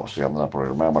 and that was the end of that, but I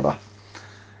remember that.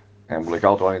 And will I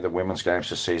go to any of the women's games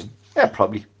this season? Yeah,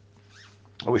 probably.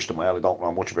 I wish them well. I don't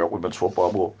know much about women's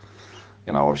football, but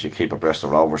you know, obviously keep abreast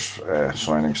of Rovers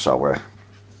signings, so it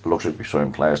looks like we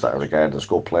sign players that are regarded as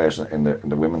good players in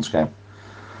the women's game.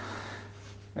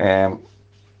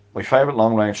 My favourite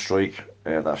long range strike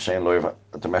that I've seen live at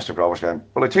a domestic Rovers game,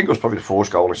 well, I think it was probably the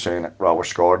first goal I've seen Rovers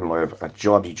scored in live at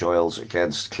Geordie Giles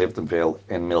against Cliftonville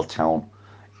in Milltown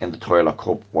in the Toilet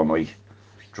Cup one night.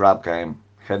 Drab game,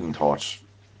 heading towards,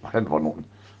 heading for nothing.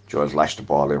 Giles lashed the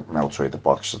ball out from outside the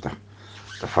box at the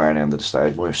far end of the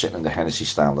stage. We were sitting in the Hennessy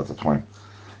stand at the time.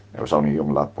 I was only a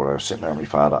young lad, but I was sitting there with my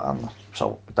father, and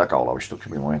so that goal always stuck to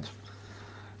my mind.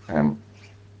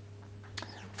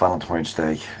 Valentine's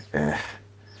Day,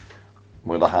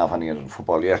 my other half any in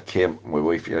football, yeah, Kim, my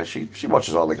wife, yeah, she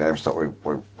watches all the games that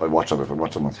I watch on it, I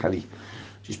watch them on telly.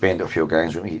 She's been to a few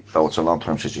games with me, though it's a long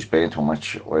time since she's been to a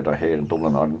match either here in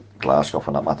Dublin or in Glasgow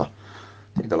for that matter.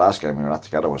 I think the last game we were at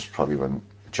together was probably when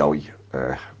Joey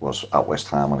was at West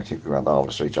Ham, and I think we went over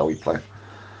to see Joey play.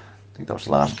 I think that was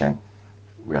the last game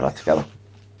we were at together.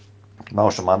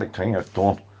 Most romantic thing I've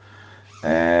done,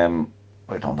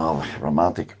 I don't know,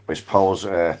 romantic, I suppose,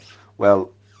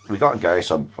 well, we got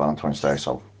engaged on Valentine's Day,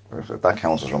 so if that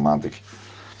counts as romantic,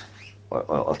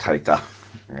 I'll take that.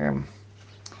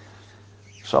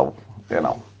 So, you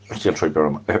know, I still try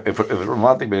to be if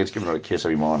romantic means giving her a kiss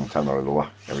every morning, telling her I love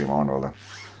her every morning, or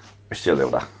I still do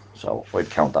that, so I'd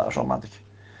count that as romantic.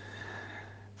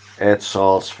 Ed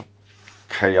Salt's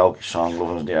karaoke song,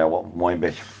 Loving in the Air, what mine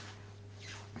be?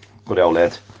 Good old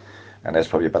Ed, and Ed's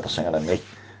probably a better singer than me.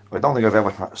 I don't think I've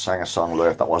ever sang a song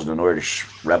live that wasn't an Irish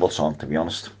rebel song, to be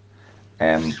honest.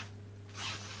 There's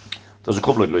a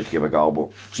couple I'd like to give a go,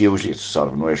 but usually it's sort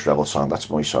of an Irish rebel song. That's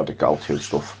my sort of go-to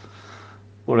stuff.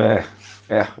 But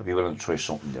yeah, I'd be willing to try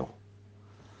something new.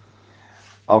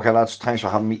 Okay lads, thanks for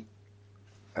having me.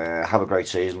 Have a great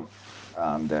season,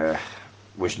 and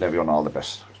wishing everyone all the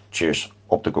best. Cheers,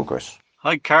 up the good guys.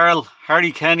 Hi Carl,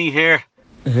 Harry Kenny here.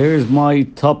 Here's my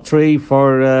top three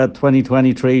for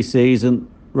 2023 season.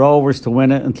 Rovers to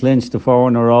win it and clinch the 4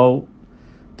 in a row.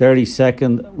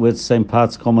 32nd with St.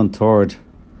 Pat's coming third.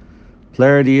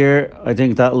 Player of the year, I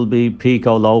think that'll be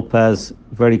Pico Lopez,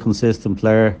 very consistent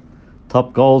player.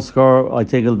 Top goal scorer, I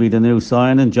think it'll be the new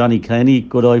signing, Johnny Kenny,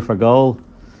 good eye for goal.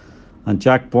 And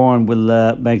Jack Bourne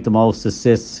will make the most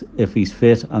assists if he's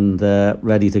fit and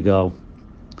ready to go.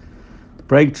 The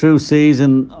breakthrough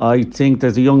season, I think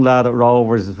there's a young lad at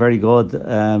Rovers, is very good.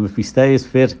 If he stays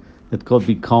fit, it could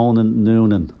be Conan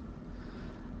Noonan.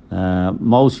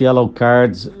 Most yellow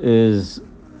cards is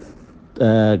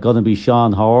going to be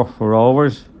Sean Hoare for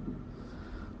Rovers.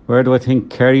 Where do I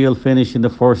think Kerry will finish in the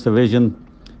first division?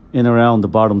 In around the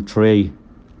bottom three.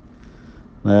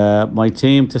 My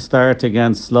team to start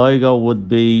against Sligo would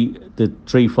be the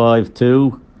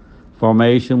 3-5-2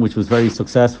 formation, which was very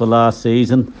successful last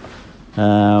season,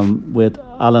 with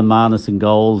Alan Manis in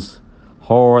goals,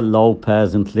 Hoare,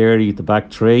 Lopez and Cleary the back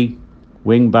three,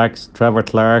 wing backs Trevor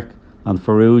Clark and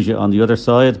Farrugia on the other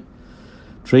side,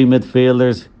 three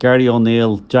midfielders Gary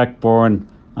O'Neill, Jack Bourne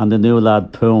and the new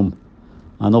lad Poom,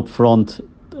 and up front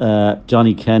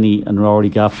Johnny Kenny and Rory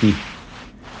Gaffney.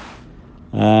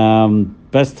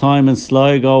 Best time in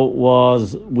Sligo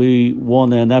was we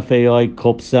won an FAI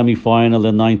Cup semi-final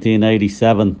in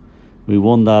 1987. We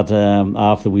won that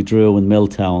after we drew in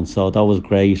Milltown, so that was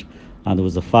great, and it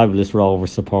was a fabulous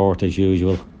Rovers support as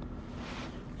usual.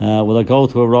 Will I go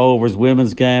to a Rovers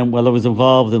women's game? Well, I was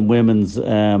involved in women's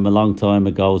a long time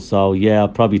ago, so yeah, I'll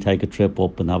probably take a trip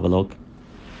up and have a look.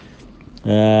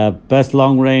 Best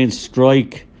long range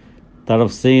strike that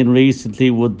I've seen recently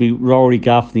would be Rory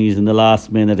Gaffney's in the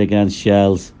last minute against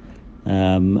Shells.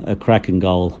 A cracking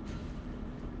goal.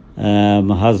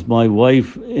 Has my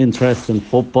wife interest in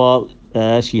football?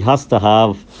 She has to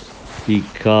have,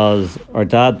 because her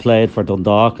dad played for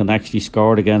Dundalk and actually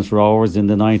scored against Rovers in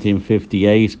the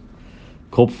 1958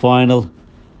 Cup final,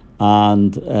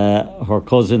 and her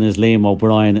cousin is Liam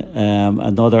O'Brien,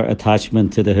 another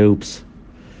attachment to the hoops.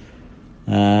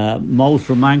 Most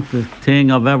romantic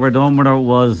thing I've ever done with her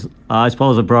was, I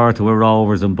suppose, I brought her to a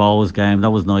Rovers and Bows game.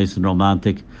 That was nice and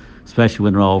romantic. especially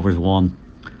when Rovers won.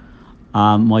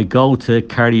 My go-to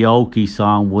karaoke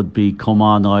song would be Come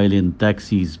On Island,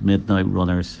 Dexy's Midnight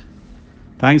Runners.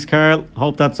 Thanks, Carl.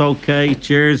 Hope that's okay.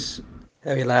 Cheers.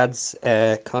 Hey lads,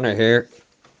 Connor here.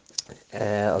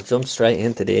 I'll jump straight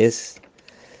into this.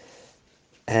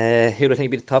 Who do I think will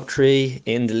be the top three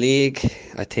in the league?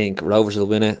 I think Rovers will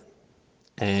win it.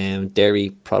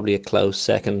 Derry probably a close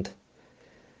second.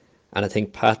 And I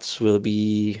think Pats will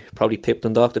be probably Pipped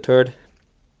and Dock the third.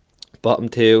 Bottom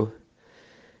two.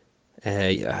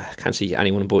 I can't see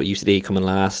anyone but UCD coming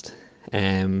last.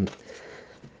 And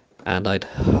I'd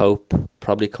hope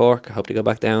probably Cork. I hope to go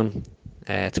back down.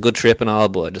 It's a good trip and all,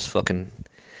 but I just fucking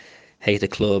hate the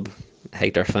club,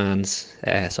 hate their fans.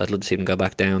 So I'd love to see them go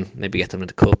back down. Maybe get them in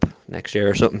the cup next year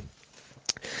or something.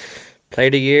 Player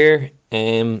of the year.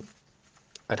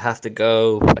 I'd have to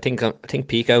go. I think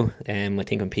Pico. I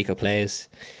think when Pico plays,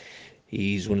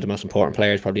 he's one of the most important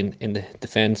players probably in the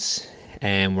defence.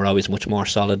 We're always much more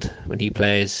solid when he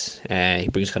plays. He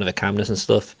brings kind of a calmness and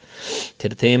stuff to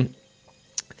the team.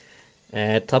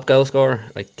 Top goal scorer,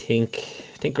 I think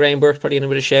Graham Burke's probably in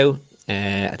with a shout.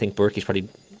 I think Burke's probably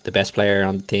the best player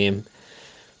on the team,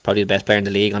 probably the best player in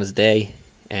the league on his day.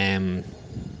 It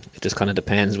just kind of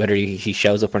depends whether he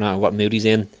shows up or not, or what mood he's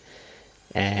in.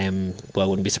 Well, I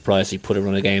wouldn't be surprised if he put a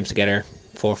run of games together,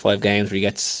 4 or 5 games where he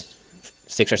gets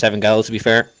 6 or 7 goals, to be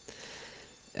fair.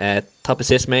 Top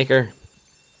assist maker,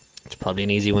 it's probably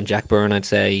an easy one. Jack Byrne, I'd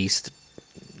say. He's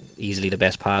easily the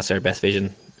best passer, best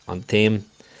vision on the team.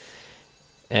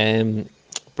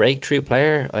 Breakthrough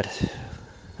player, I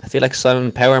feel like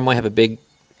Simon Power might have a big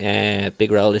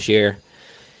role this year.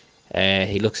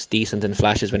 He looks decent in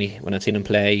flashes when I've seen him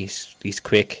play. He's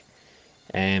quick.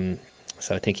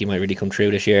 So I think he might really come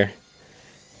through this year.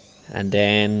 And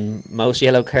then most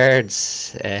yellow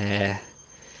cards. I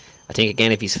think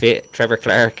again, if he's fit, Trevor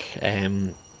Clark.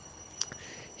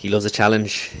 He loves a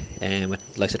challenge.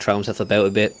 Likes to throw himself about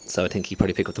a bit. So I think he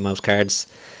probably pick up the most cards.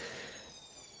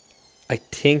 I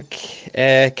think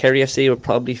Kerry FC will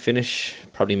probably finish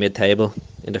mid-table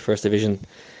in the first division.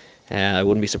 I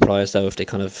wouldn't be surprised though if they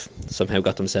kind of somehow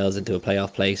got themselves into a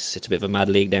playoff place. It's a bit of a mad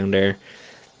league down there.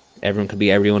 Everyone could be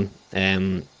everyone.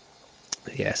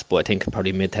 Yes, but I think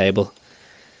probably mid-table.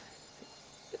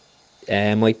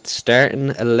 My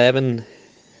starting 11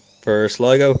 for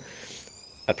Sligo,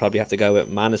 I'd probably have to go with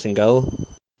Manus in goal.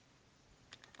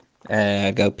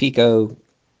 Go Pico,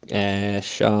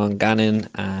 Sean Gannon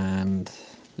and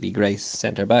Lee Grace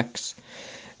centre backs.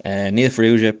 Neil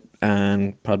Ferrugia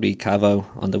and probably Cavo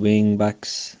on the wing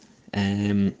backs.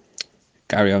 Gary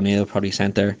O'Neill probably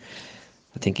centre.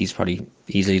 I think he's probably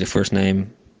easily the first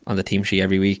name on the team sheet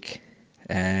every week.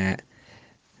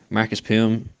 Marcus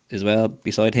Poom as well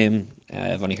beside him.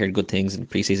 I've only heard good things in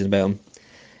pre-season about him.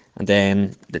 And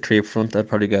then the three up front, I'd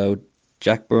probably go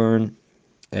Jack Byrne,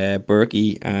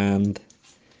 Berkey and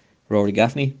Rory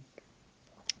Gaffney.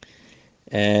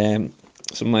 Some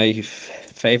of my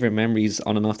favourite memories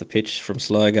on and off the pitch from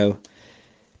Sligo.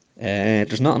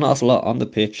 There's not an awful lot on the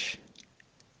pitch.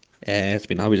 It's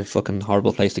been always a fucking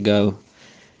horrible place to go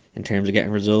in terms of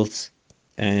getting results.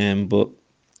 But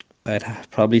I'd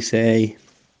probably say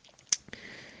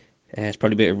it's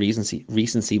probably a bit of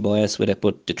recency bias with it,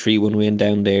 but the 3-1 win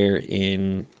down there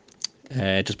in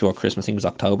just before Christmas, I think it was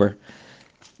October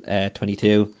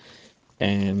 22.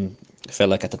 Felt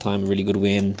like at the time a really good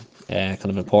win, kind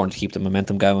of important to keep the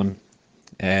momentum going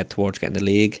towards getting the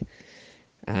league.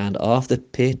 And off the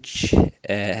pitch,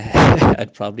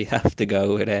 I'd probably have to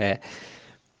go with a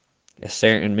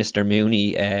certain Mr.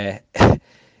 Mooney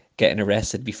getting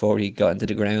arrested before he got into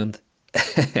the ground.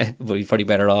 But he's probably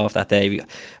better off that day.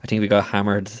 I think we got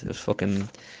hammered. It was fucking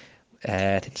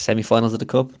I think the semi-finals of the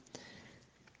cup.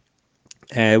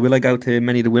 Will I go to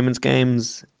many of the women's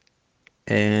games?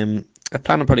 I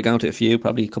plan on probably going to a few,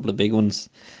 probably a couple of big ones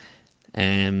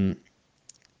at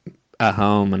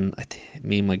home, and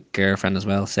me and my girlfriend as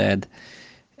well said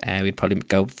we'd probably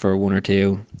go for 1 or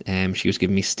 2. She was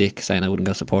giving me stick saying I wouldn't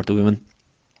go support the women.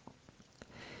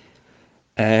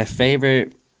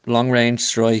 Favourite long range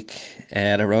strike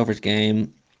at a Rovers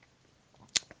game,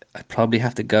 I'd probably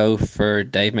have to go for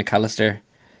Dave McAllister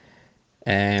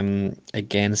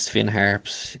against Finn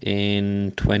Harps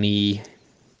in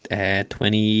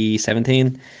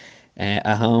 2017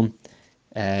 at home.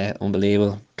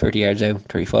 Unbelievable. 30 yards out,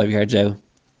 35 yards out,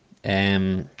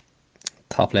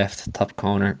 top left, top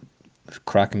corner,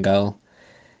 cracking goal.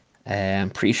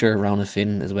 I'm pretty sure Ronan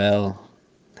Finn as well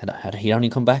had he only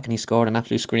come back and he scored an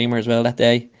absolute screamer as well that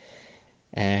day.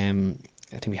 I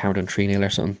think we hammered on 3-0 or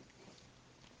something.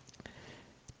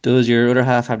 Does your other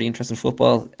half have the interest in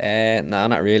football? No,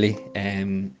 not really.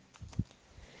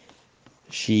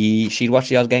 She'd watch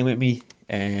the odd game with me.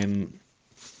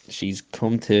 She's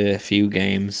come to a few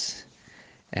games,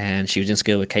 and she was in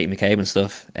school with Kate McCabe and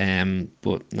stuff.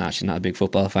 But nah, she's not a big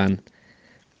football fan.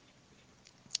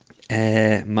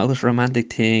 Most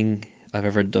romantic thing I've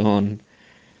ever done,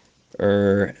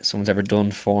 or someone's ever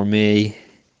done for me.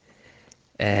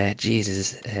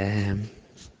 Jesus. I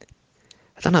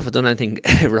don't know if I've done anything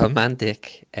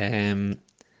romantic. I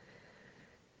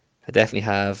definitely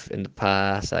have in the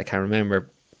past. I can't remember.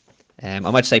 I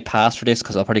might say pass for this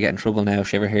because I'll probably get in trouble now if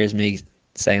she ever hears me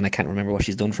saying I can't remember what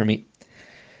she's done for me.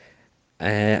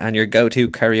 And your go-to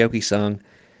karaoke song?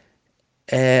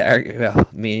 Well,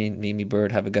 me and me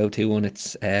Bird have a go-to one.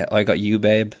 It's I Got You,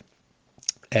 Babe.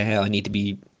 I need to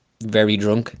be very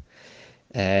drunk.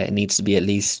 It needs to be at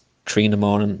least 3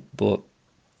 a.m. But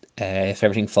if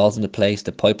everything falls into place,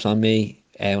 the pipes on me.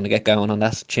 When I get going on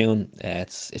that tune,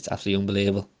 it's absolutely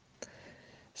unbelievable.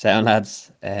 Sound,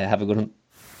 lads. Have a good one.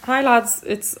 Hi lads,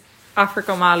 it's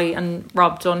Africa O'Malley and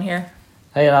Rob Dunn here.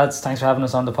 Hey lads, thanks for having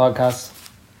us on the podcast.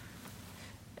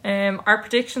 Our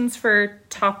predictions for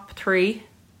top 3.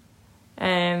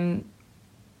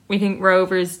 We think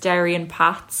Rovers, Derry and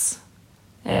Pats.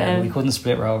 We couldn't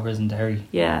split Rovers and Derry.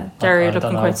 Yeah, Derry are looking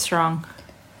quite strong.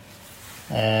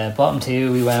 Bottom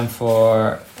 2 we went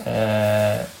for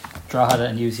Drogheda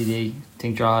and UCD. I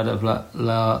think Drogheda have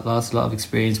lost a lot of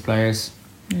experienced players.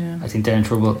 Yeah. I think they're in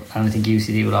trouble, and I think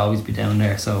UCD will always be down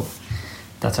there, so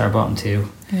that's our bottom 2.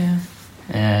 Yeah.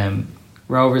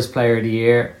 Rovers Player of the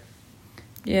Year.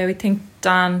 Yeah, we think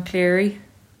Dan Cleary.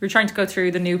 We're trying to go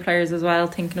through the new players as well,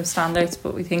 thinking of standouts,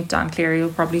 but we think Dan Cleary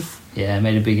will probably... Yeah,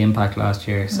 made a big impact last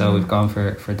year, so we've gone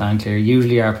for Dan Cleary.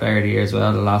 Usually our Player of the Year as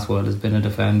well, the last one has been a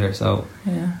defender, so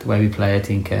the way we play, I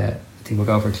think we'll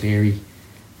go for Cleary.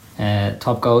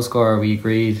 Top goal scorer, we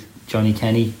agreed, Johnny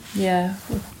Kenny. Yeah,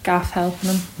 with Gaff helping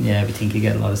him. Yeah, we think he'll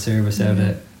get a lot of service out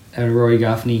of Rory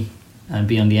Gaffney and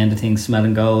be on the end of things,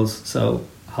 smelling goals. So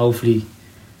hopefully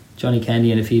Johnny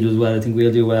Kenny, and if he does well, I think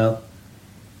we'll do well.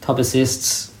 Top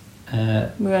assists.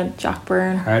 We went Jack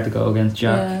Byrne. Hard to go against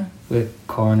Jack with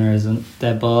corners and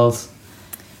dead balls.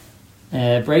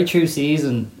 Breakthrough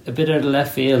season, a bit out of the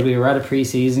left field. We were at a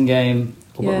pre-season game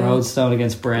up at Roadstone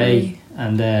against Bray,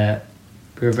 and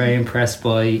we were very impressed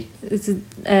by... It's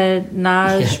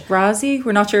Naj Razi.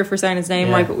 We're not sure if we're saying his name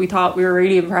right, but we thought we were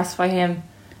really impressed by him.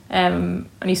 And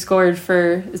he scored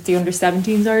for the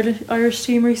under-17s Irish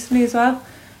team recently as well.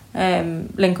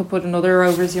 Link up with another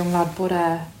Rovers young lad, but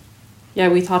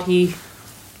we thought he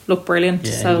looked brilliant.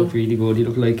 Yeah, he looked really good. He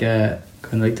looked like kind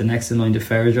of like the next in line to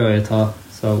Ferrojoy, I thought.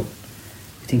 So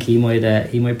I think he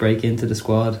might break into the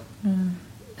squad.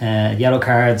 Yellow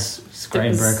cards,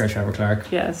 Graham Burke or Trevor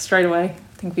Clark. Yeah, straight away.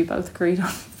 I think we both agreed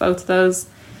on both of those.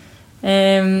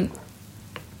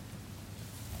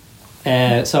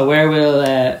 So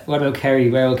what about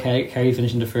Kerry? Where will Kerry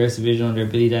finish in the first division under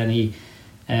Billy Denny?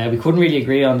 We couldn't really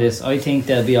agree on this. I think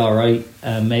they'll be alright,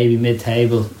 maybe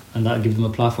mid-table, and that'll give them a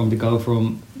platform to go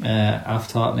from. I've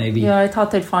thought maybe. Yeah, I thought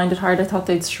they'd find it hard. I thought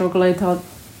they'd struggle. I thought,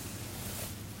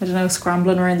 I don't know,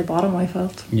 scrambling around the bottom, I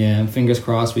felt. Yeah, and fingers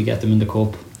crossed we get them in the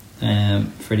cup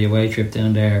for the away trip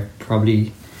down there.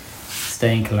 Probably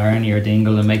stay in Killarney or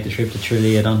Dingle and make the trip to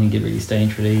Tralee. I don't think you'd really stay in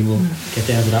Tralee. We'll get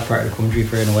down to that part of the country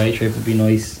for an away trip. Would be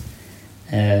nice.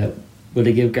 Will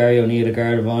they give Gary O'Neill a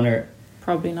guard of honour?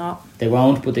 Probably not. They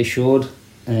won't, but they should.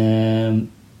 I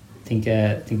think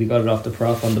we got it off the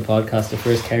prof on the podcast. The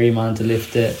first Kerry man to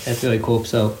lift the FAI Cup,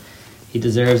 so he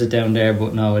deserves it down there.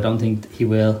 But no, I don't think he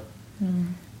will.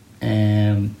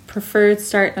 Preferred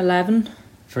starting 11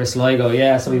 for Sligo.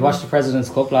 Yeah, so we watched the President's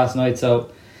Cup last night. So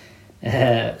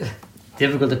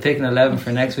difficult to pick an 11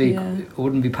 for next week. It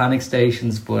wouldn't be panic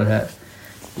stations, but I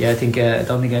don't think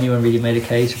anyone really made a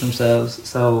case for themselves.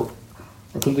 So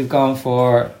I think we've gone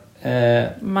for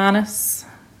Manus.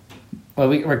 Well,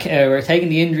 we're taking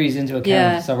the injuries into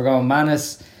account, so we're going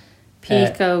Manus,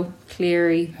 Pico,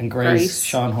 Cleary, and Grace.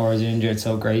 Sean Hoare is injured,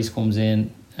 so Grace comes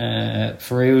in.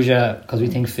 Ferrugia, because we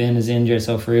think Finn is injured,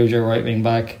 so Ferrugia right wing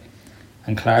back,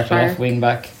 and Clark left wing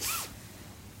back.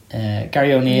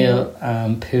 Gary O'Neill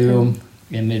and Poom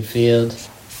in midfield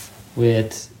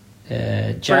with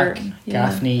Jack,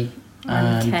 Gaffney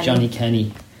and Kenny. Johnny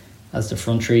Kenny as the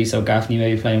front three. So Gaffney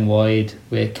maybe playing wide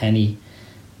with Kenny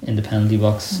in the penalty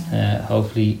box.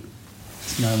 Hopefully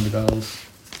smelling the goals.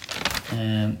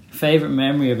 Favourite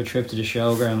memory of a trip to the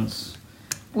showgrounds?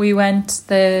 We were at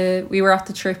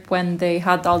the trip when they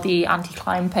had all the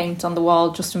anti-climb paint on the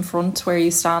wall just in front where you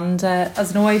stand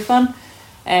as an away fan.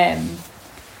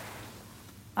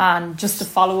 And just a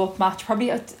follow-up match,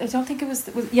 probably. I don't think it was.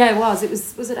 Yeah, it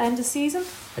was. Was it end of season?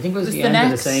 I think it was the end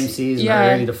of the same season, or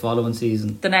early the following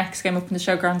season. The next game up in the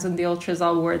showgrounds, and the ultras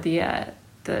all wore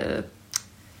the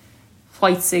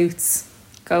white suits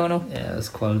going up. Yeah, it was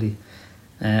quality.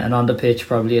 And on the pitch,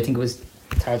 probably, I think it was,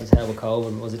 it's hard to tell with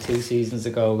COVID, was it 2 seasons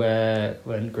ago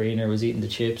when Greener was eating the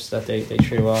chips that they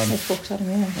threw on? They fucked at him,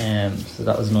 yeah. So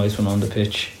that was a nice one on the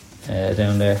pitch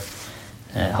down there.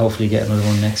 Hopefully get another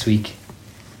one next week.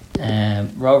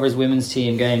 Rovers women's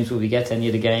team games, will we get to any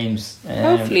of the games?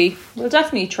 Hopefully. We'll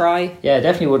definitely try. Yeah,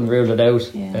 definitely wouldn't rule it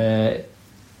out. Yeah.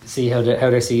 See how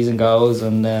their season goes,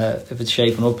 and if it's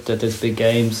shaping up that there's big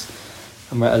games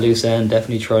and we're at a loose end,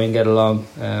 definitely try and get along.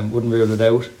 Wouldn't rule it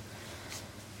out.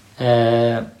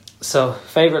 So,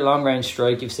 favourite long range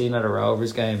strike you've seen at a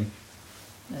Rovers game?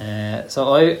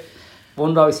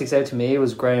 One that always sticks out to me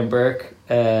was Graham Burke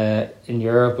in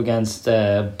Europe against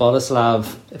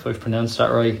Boleslav, if I've pronounced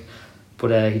that right.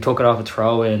 But he took it off a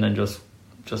throw in and just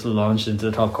launched into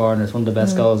the top corner. It's one of the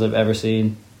best goals I've ever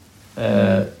seen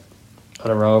at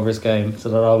a Rovers game. So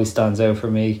that always stands out for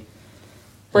me.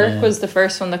 Burke was the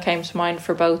first one that came to mind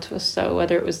for both of us. So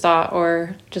whether it was that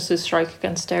or just his strike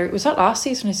against Derry. Was that last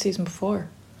season or the season before?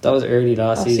 That was early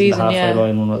last season, the halfway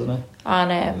line one, wasn't it?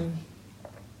 And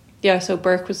yeah, so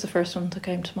Burke was the first one that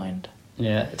came to mind.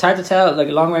 Yeah, it's hard to tell, like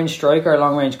a long range strike or a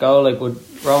long range goal. Like would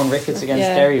Rowan Ricketts against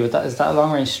Derry, is that a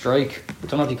long range strike? I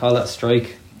don't know if you call that a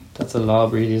strike. That's a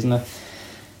lob, really, isn't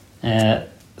it?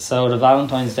 So the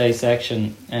Valentine's Day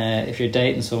section, if you're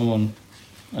dating someone,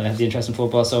 I have the interest in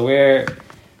football. So we're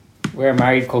a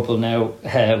married couple now.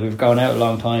 We've gone out a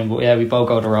long time, but yeah, we both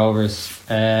go to Rovers.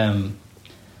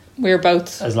 We're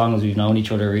both, as long as we've known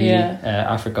each other, really.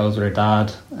 Africa goes with her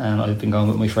dad, and I've been going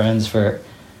with my friends for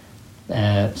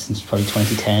since probably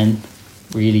 2010,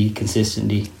 really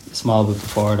consistently. Small bit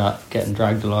before that, getting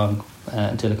dragged along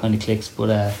until it kind of clicks.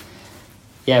 But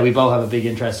yeah, we both have a big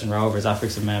interest in Rovers.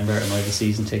 Africa's a member, and I have a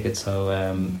season ticket.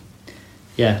 So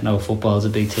football is a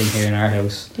big thing here in our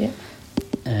house. Yeah.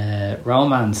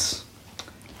 Romance.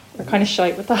 We're kind of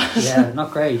shite with that. Yeah,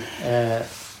 not great. I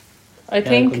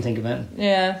couldn't think of it.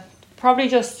 Yeah, probably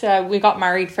just we got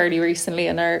married fairly recently,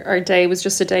 and our day was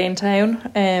just a day in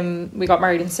town. We got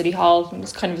married in City Hall. It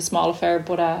was kind of a small affair,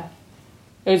 but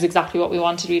it was exactly what we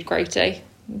wanted. We had a great day.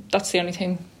 That's the only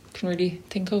thing I can really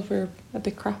think of, or a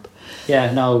bit crap.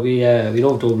 Yeah, no, we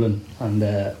love Dublin, and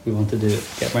we wanted to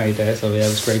get married there, so yeah, it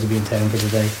was great to be in town for the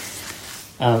day.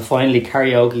 And finally,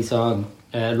 karaoke song.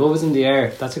 Love is in the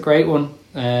Air. That's a great one.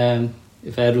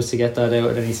 If Ed was to get that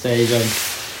out at any stage on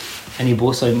any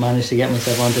bus I managed to get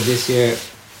myself onto this year,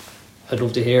 I'd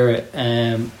love to hear it.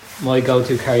 My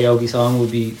go-to karaoke song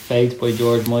would be Faith by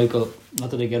George Michael.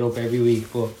 Not that I get up every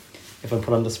week, but if I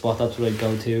put on the spot, that's what I'd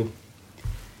go to.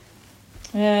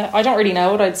 I don't really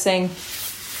know what I'd sing.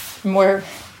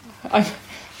 I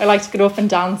like to get up and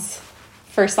dance.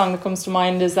 First song that comes to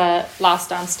mind is Last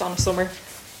Dance, Donna Summer.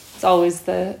 It's always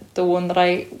the one that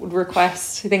I would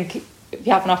request. I think if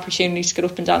you have an opportunity to get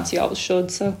up and dance, you always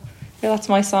should. So yeah, that's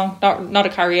my song. Not a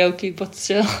karaoke, but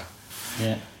still.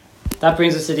 Yeah. That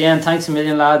brings us to the end. Thanks a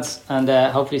million, lads, and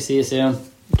hopefully see you soon.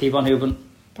 Keep on hooping.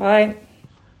 Bye.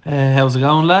 How's it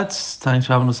going, lads? Thanks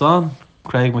for having us on.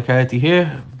 Craig McCarthy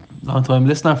here, long time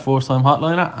listener, first time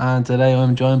hotliner, and today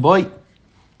I'm joined by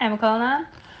Emma Cullinan.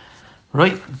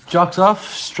 Right, jocks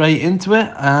off, straight into it,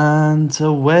 and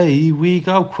away we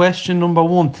go. Question number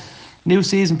 1. New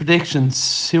season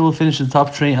predictions. Who will finish the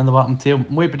top 3 and the bottom 2?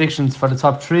 My predictions for the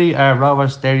top 3 are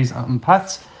Rovers, Derrys and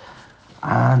Pats.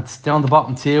 And down the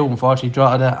bottom 2, unfortunately,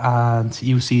 Drogheda and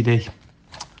UCD.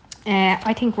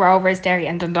 I think Rovers, Derry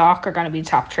and Dundalk are going to be the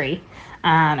top 3.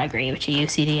 And I agree with you,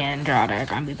 UCD and Drogheda are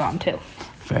going to be bottom 2.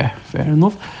 Fair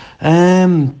enough.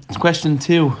 Question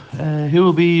 2. Who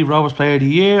will be Rovers Player of the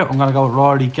Year? I'm going to go with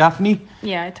Rory Gaffney.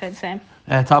 Yeah, I'd say the same.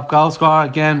 Top goal scorer,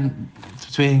 again, it's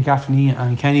between Gaffney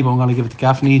and Kenny, but I'm going to give it to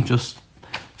Gaffney, just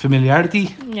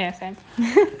familiarity. Yeah, same.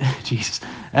 Jesus.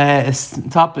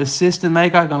 Top assistant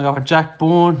maker, I'm going to go for Jack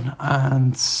Bourne,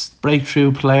 and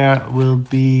breakthrough player will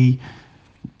be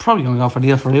probably going to go for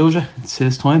Neil Ferrugia. It's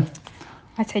his time.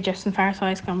 I'd say Justin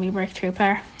Farsight is going to be a breakthrough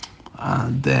player.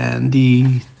 And then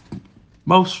the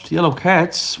most yellow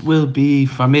cards will be,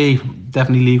 for me,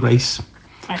 definitely Lee Grace.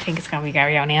 I think it's going to be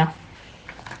Gary O'Neill.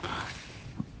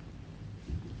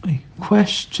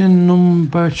 Question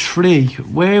number 3.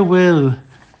 Where will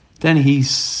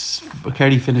Dennehy's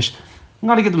Kerry finish? I'm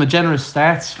going to give them a generous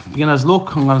start. Beginner's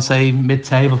luck, I'm going to say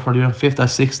mid-table, probably around 5th or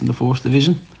 6th in the 4th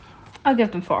division. I'll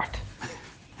give them 4th.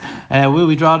 Will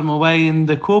we draw them away in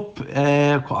the cup?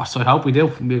 Of course, I hope we do.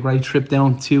 It'll be a great trip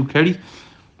down to Kerry.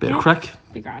 Bit of crack.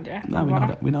 Be grand, yeah.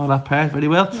 No, we know that part very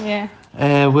well. Yeah.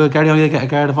 Will Gary O'Neill get a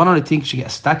guard of honour? I think he should get a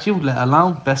statue, let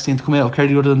alone. Best thing to come out of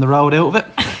Kerry other than the road out of it.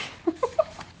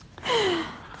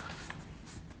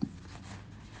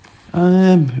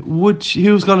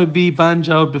 Who's going to be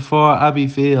banjoed before Abbey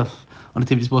Field on the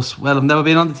Tiffany's bus? Well, I've never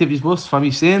been on the Tiffany's bus for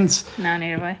me sins. No,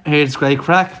 neither way. Heard it's great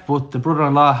crack, but the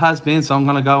brother-in-law has been, so I'm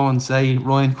going to go and say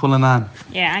Ryan Cullinan.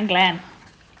 Yeah, and Glenn.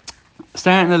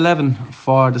 Starting 11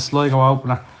 for the Sligo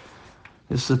opener.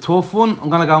 This is a tough one. I'm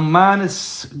going to go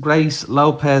Manus, Grace,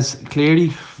 Lopez, Cleary,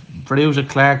 Veruja,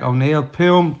 Clark, O'Neill,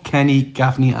 Poom, Kenny,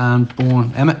 Gaffney and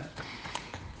Bourne. Emmett?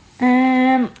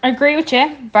 I agree with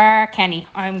you, bar Kenny.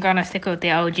 I'm going to stick with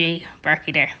the OG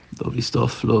Berkey there. Lovely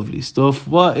stuff, lovely stuff.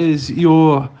 What is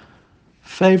your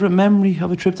favourite memory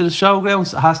of a trip to the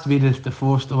showgrounds? It has to be the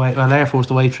first away, our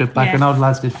first away trip back. Yeah. I know the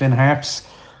lads did Finn Harps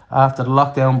after the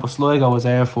lockdown, but Sligo was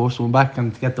our first one back,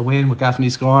 and to get the win with Gaffney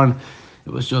scoring,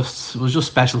 it was just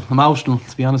special, emotional,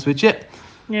 to be honest with you.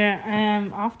 Yeah,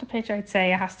 off the pitch, I'd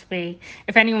say it has to be.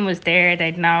 If anyone was there,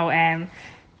 they'd know.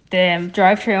 The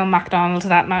drive-through on McDonald's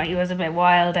that night, it was a bit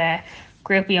wild.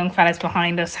 Group of young fellas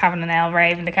behind us having an L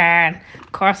rave in the car, and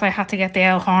of course I had to get the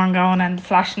L horn going and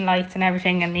flashing lights and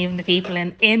everything, and even the people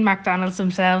in McDonald's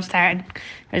themselves started.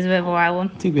 It was a bit of a wild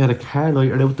one. I think we had a car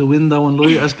lighter out the window and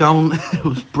lighters going. It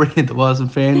was brilliant, it was, in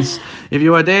fairness. If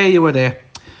you were there, you were there.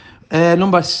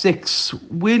 Number 6,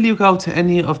 will you go to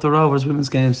any of the Rovers women's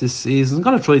games this season? I'm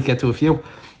going to try to get to a few.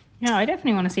 Yeah, I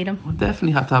definitely want to see them. We'll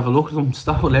definitely have to have a look at them,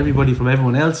 stole everybody from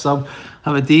everyone else, so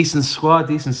have a decent squad,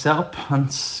 decent setup, and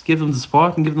give them the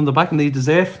support and give them the backing they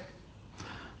deserve.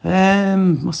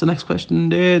 What's the next question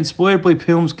there? Inspired by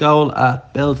Poom's goal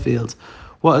at Belfield,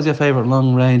 what is your favourite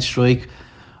long range strike?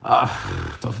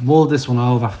 I've mulled this one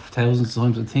over thousands of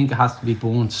times. I think it has to be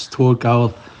Bourne's third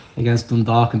goal against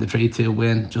Dundalk in the 3-2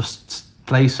 win. Just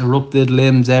place erupted,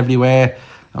 limbs everywhere,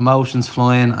 emotions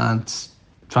flying, and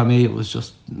for me it was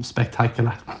just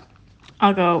spectacular.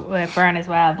 I'll go with Byrne as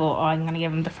well, but I'm going to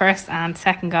give him the first and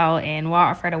second goal in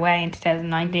Waterford away in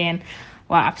 2019.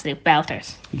 What absolute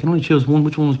belters. You can only choose one.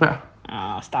 Which one was better?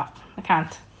 Oh, stop. I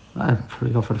can't. I'd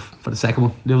probably go for the second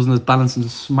one. Losing his balance and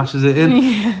smashes it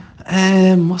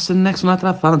in. What's the next one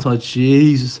after that? Valentine's.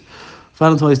 Jesus.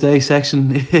 Valentine's Day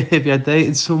section. If you're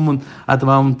dating someone at the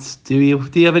moment, do you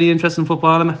have any interest in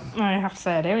football, Emma? I have to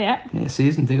say I do, yeah. Yeah,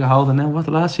 season dig a hold of now. What,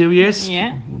 the last few years?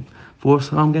 Yeah. First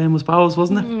home game was Bowles,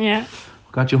 wasn't it? Yeah.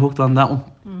 Got you hooked on that one.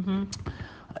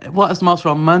 Mm-hmm. What is the most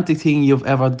romantic thing you've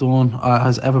ever done or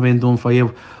has ever been done for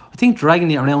you? I think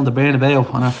dragging you around the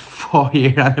Bernabeu on a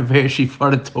 4-year anniversary for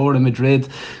the tour in Madrid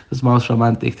was the most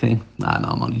romantic thing. No,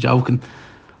 I'm only joking.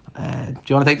 Do you want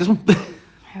to take this one?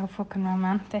 How fucking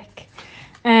romantic.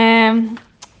 I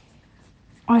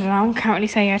don't know, can't really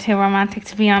say you're too romantic,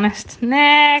 to be honest.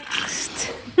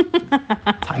 Next.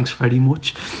 Thanks very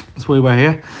much. That's why we're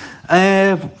here.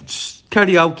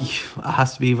 Karaoke. It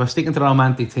has to be, if we're sticking to the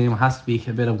romantic theme, it has to be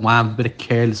a bit of wham, a bit of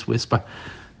careless whisper.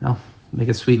 You know,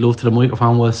 making sweet love to the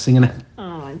microphone while singing it.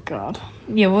 Oh my god.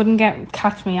 You wouldn't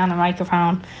catch me on a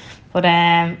microphone, but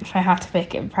if I had to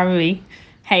pick, it would probably be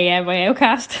Hey Yeah by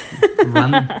Outcast.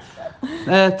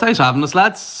 Thanks for having us,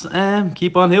 lads.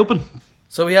 Keep on helping.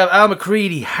 So we have Al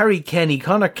McCready, Harry Kenny,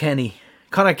 Connor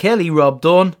Kelly, Rob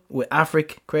Dunn with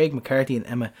Afric, Craig McCarthy and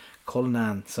Emma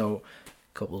Cullinan. So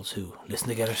couples who listen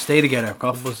together, stay together.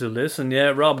 Couples who listen,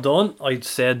 yeah. Rob Dunn, I'd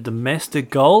said domestic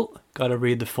goal. Gotta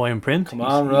read the fine print. Come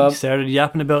on, Rob. He started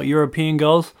yapping about European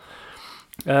goals.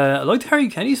 I liked Harry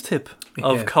Kenny's tip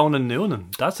of Conan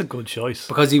Noonan. That's a good choice.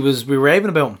 Because we were raving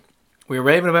about him. We were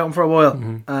raving about him for a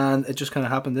while, and it just kind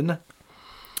of happened, didn't it?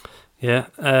 Yeah.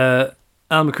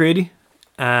 Al McCready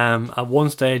at one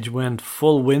stage went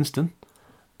full Winston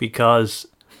because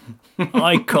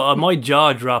my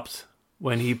jaw dropped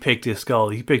when he picked this goal.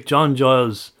 He picked John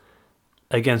Giles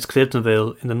against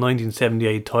Cliftonville in the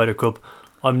 1978 Tyler Cup.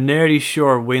 I'm nearly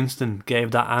sure Winston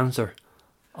gave that answer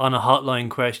on a hotline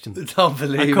question. Don't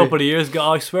believe a couple of years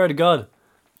ago. I swear to God.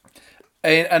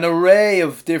 An array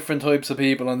of different types of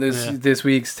people on this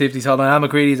week's Tiffany's Hotline. Al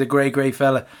McCready is a great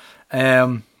fella.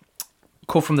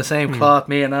 Cut from the same cloth,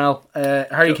 me and Al.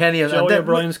 Harry Kenny. Joey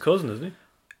O'Brien's cousin, isn't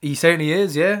he? He certainly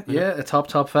is, yeah. A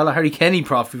top fella. Harry Kenny,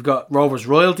 prof. We've got Rovers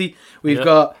Royalty. We've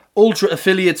got Ultra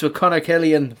affiliates with Connor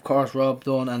Kelly and, of course, Rob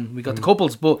Dunn. And we got the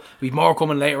couples, but we've more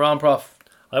coming later on, prof.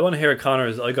 I want to hear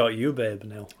Connor's I Got You, Babe,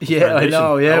 now. Yeah, I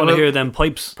know, yeah. I want to hear them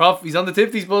pipes. Prof, he's on the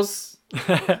Tiffany's bus.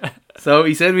 So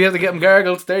he said we have to get him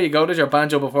gargled. There you go. There's your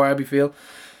banjo before Abbeyfield.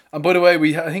 And by the way,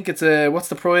 I think it's what's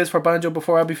the prize for banjo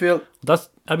before Abbeyfield? That's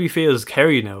Abbeyfield's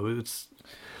Kerry now. It's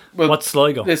what's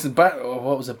Sligo? Listen,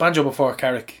 what was it? Banjo before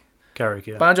Carrick. Carrick,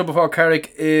 yeah. Banjo before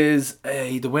Carrick is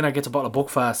the winner gets a bottle of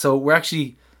Buckfast. So we're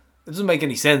actually, it doesn't make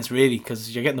any sense really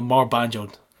because you're getting them more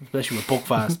banjoed, especially with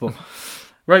Buckfast. But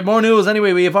right, more news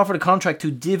anyway. We have offered a contract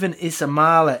to Divin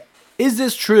Isamala. Is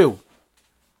this true?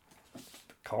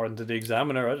 According to the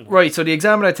Examiner, I don't know. Right, so the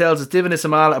Examiner tells us Divin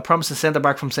Isamala, a promising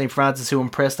centre-back from St Francis who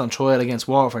impressed on trial against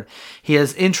Waterford. He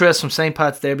has interest from St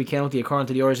Pat's Derby County, according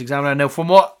to the Irish Examiner. Now, from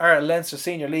what our Leinster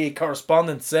Senior League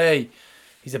correspondents say,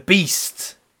 he's a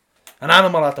beast. An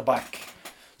animal at the back.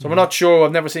 So we're not sure,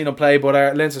 I've never seen him play, but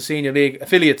our Leinster Senior League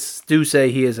affiliates do say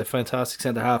he is a fantastic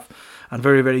centre-half and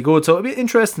very, very good. So it'll be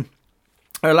interesting.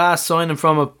 Our last signing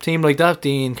from a team like that,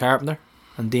 Dean Carpenter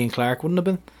and Dean Clark, wouldn't have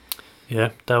been?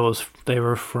 Yeah, they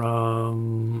were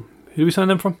from... Who did we sign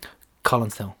them from?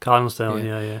 Collinstown.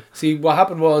 Yeah. See, what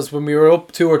happened was when we were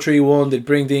up 2 or 3-1, they'd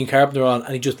bring Dean Carpenter on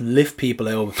and he'd just lift people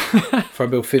out for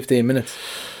about 15 minutes.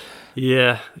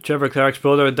 Yeah, Trevor Clark's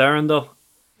brother, Darren, though.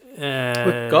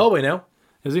 With Galway now.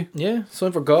 Is he? Yeah,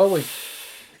 signed for Galway.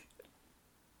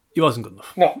 He wasn't good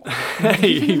enough. No.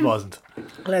 He wasn't.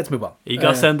 Let's move on. He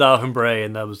got sent off in Bray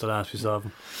and that was the last we saw of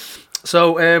him.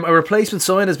 So a replacement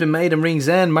sign has been made in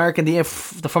Ringsend, marking the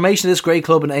formation of this great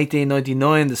club in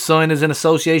 1899. The sign is in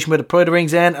association with the Pride of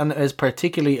Ringsend and is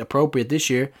particularly appropriate this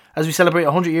year as we celebrate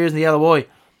 100 years in the LOI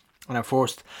and our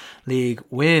first league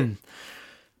win.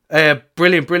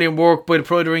 Brilliant work by the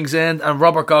Pride of Ringsend and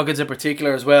Robert Goggins in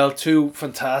particular as well. Two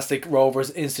fantastic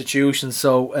Rovers institutions.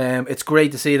 So it's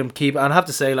great to see them keep. And I have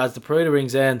to say, lads, the Pride of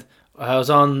Ringsend, I was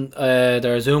on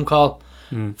their Zoom call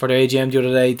for their AGM the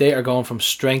other day. They are going from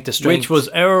strength to strength. Which was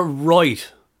our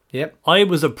right. Yep. I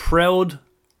was a proud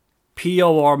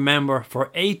POR member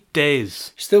for 8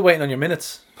 days. Still waiting on your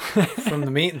minutes from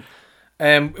the meeting.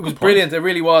 It was brilliant. It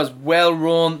really was. Well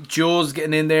run. Joe's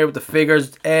getting in there with the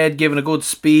figures. Ed giving a good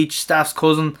speech. Staff's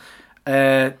cousin.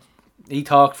 He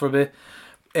talked for a bit.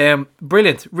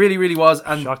 Brilliant. Really was.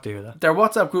 And shocked to hear that. Their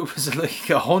WhatsApp group was like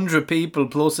 100 people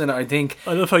plus in it, I think.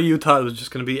 I love how you thought it was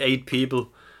just going to be 8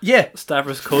 people. Yeah.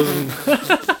 Stafford's cousin.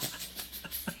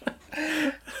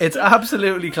 It's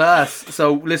absolutely class.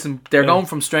 So listen, they're going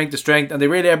from strength to strength, and they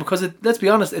really are, because let's be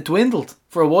honest, it dwindled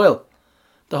for a while.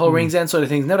 The whole Ringsend side of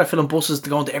things. Now they're filling buses to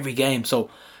go into every game. So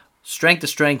strength to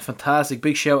strength, fantastic.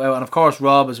 Big shout out, and of course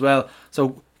Rob as well.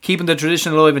 So keeping the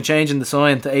tradition alive and changing the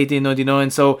sign to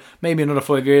 1899. So maybe another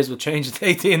 5 years we'll change it to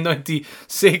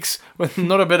 1896 when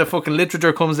another bit of fucking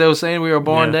literature comes out saying we were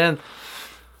born then.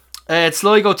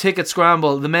 Sligo Ticket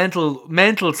Scramble, the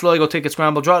mental Sligo Ticket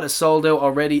Scramble draw is sold out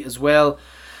already as well.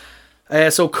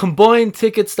 So combined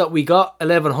tickets that we got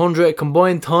 1100,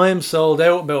 combined time sold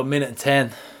out about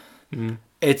 1:10.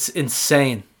 It's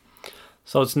insane.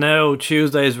 So it's now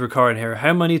Tuesday's recording here.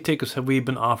 How many tickets have we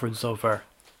been offered so far?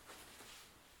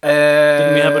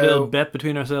 Didn't we have a little bet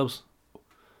between ourselves?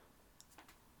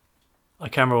 I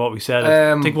can't remember what we said.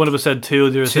 I think one of us said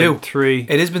 2, the other said 3.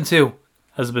 It has been 2.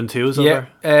 Has it been 2 so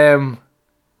far?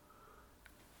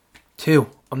 2.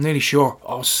 I'm nearly sure.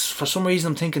 For some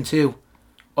reason I'm thinking 2.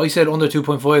 I said under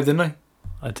 2.5, didn't I?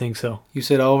 I think so. You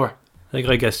said over. I think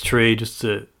I guessed 3 just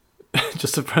to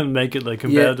try and make it like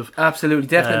competitive. Yeah, absolutely,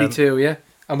 definitely 2. Yeah,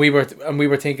 and we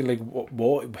were thinking like,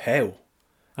 what? How?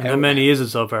 And how many is it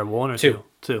so far? 1 or 2?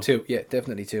 2. Yeah,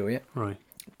 definitely 2. Yeah. Right.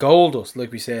 Gold dust,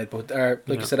 like we said, but I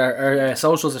said, our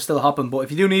socials are still hopping. But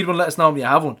if you do need one, let us know. If you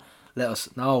have one, let us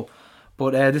know.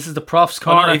 But this is the Prof's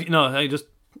Corner.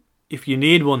 If you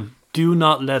need one, do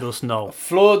not let us know.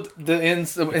 Flood the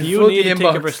inbox. If you need a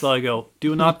ticket for Sligo,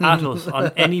 do not at us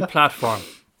on any platform.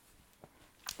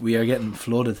 We are getting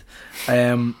flooded.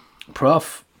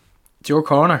 Prof, it's your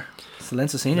corner. It's the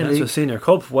Leinster Senior League. Leinster Senior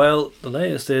Cup. Well, the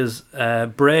latest is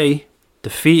Bray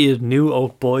defeated New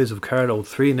Oak Boys of Carlow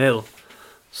 3-0.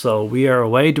 So we are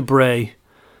away to Bray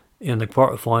in the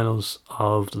quarterfinals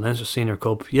of the Leinster Senior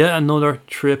Cup. Yet another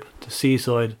trip to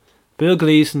Seaside. Bill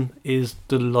Gleeson is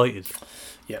delighted.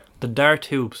 Yeah. The Dart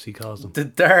Hoops, he calls them. The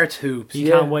Dart Hoops. He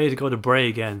can't wait to go to Bray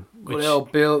again. Good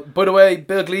old Bill. By the way,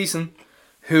 Bill Gleeson,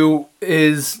 who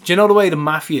is... Do you know the way the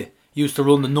Mafia used to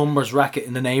run the numbers racket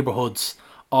in the neighbourhoods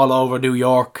all over New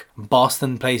York,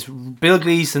 Boston place? Bill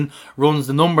Gleeson runs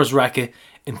the numbers racket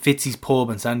in Fitzy's pub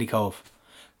in Sandy Cove.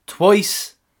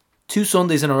 Twice, 2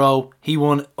 Sundays in a row, he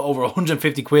won over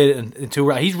 150 quid in 2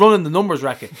 rackets. He's running the numbers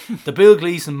racket. The Bill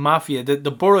Gleeson Mafia,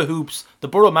 the Borough Hoops, the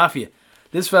Borough Mafia.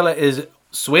 This fella is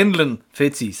swindling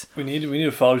Fitzy's. We need to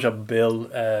Photoshop Bill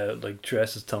like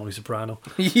dressed as Tony Soprano.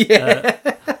 Yeah.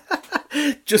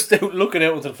 Just out looking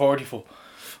out into the 44.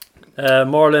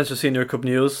 More Leinster Senior Cup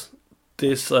news.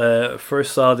 This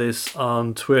first saw this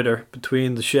on Twitter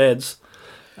between the sheds,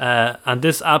 and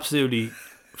this absolutely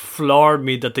floored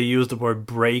me that they used the word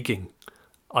breaking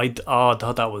I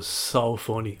thought that was so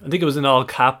funny. I think it was in all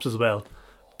caps as well.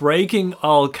 Breaking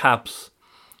all caps.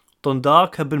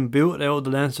 Dundalk have been booted out of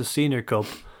the Leinster Senior Cup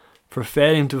for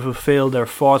failing to fulfil their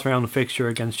 4th round fixture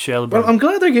against Shelburne. Well, I'm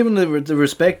glad they're given the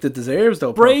respect it deserves,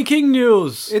 though. Prof. Breaking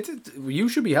news! You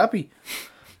should be happy.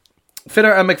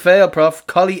 Finner and McPhail, Prof.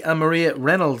 Collie and Maria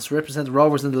Reynolds represented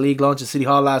Rovers in the league launch at City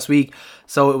Hall last week.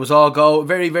 So it was all go.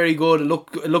 Very, very good. It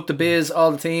looked the biz,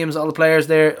 all the teams, all the players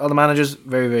there, all the managers.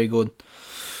 Very, very good.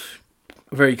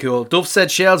 Very cool. Duff said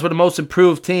Shells were the most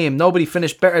improved team. Nobody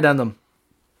finished better than them.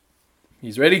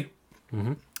 He's ready?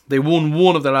 Mm-hmm. They won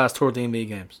one of their last 13 league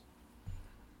games.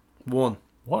 One.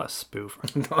 What a spoof.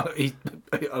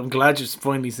 I'm glad you're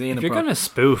finally seeing it. If you're going to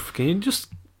spoof, can you just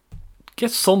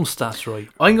get some stats right?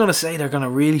 I'm going to say they're going to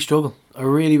really struggle. I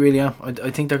really, really am.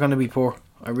 I think they're going to be poor.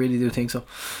 I really do think so.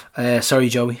 Sorry,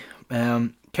 Joey.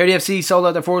 Kerry FC sold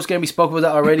out their first game. We spoke about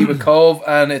that already with Cove,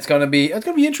 and it's going to be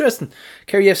interesting.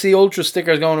 Kerry FC Ultra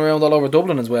stickers going around all over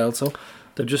Dublin as well. So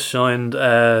they've just signed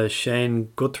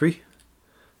Shane Guthrie.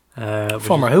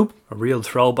 Former Hoop. A real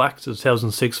throwback to the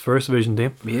 2006 First Division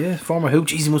team. Yeah, former Hoop.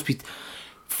 Jeez, he must be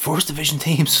First Division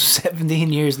team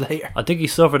 17 years later. I think he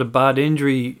suffered a bad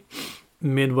injury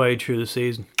midway through the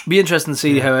season. Be interesting to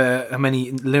see how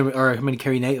many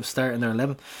Kerry natives start in their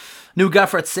 11. New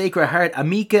gaffer at Sacred Heart,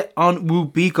 Amika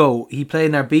Onwubiko. He played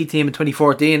in our B team in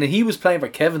 2014, and he was playing for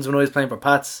Kevin's when I was playing for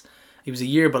Pats. He was a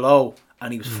year below,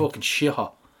 and he was fucking shit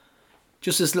hot.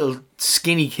 Just this little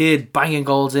skinny kid banging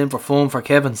goals in for fun for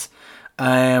Kevin's.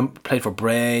 Played for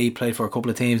Bray, played for a couple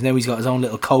of teams. Now he's got his own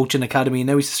little coaching academy, and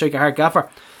now he's a Sacred Heart gaffer.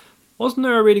 Wasn't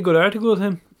there a really good article with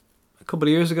him a couple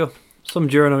of years ago? Some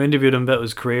journal interviewed him about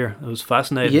his career. It was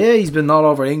fascinating. Yeah, he's been all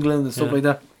over England and stuff like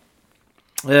that.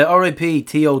 R.I.P.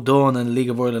 Theo Dunn and League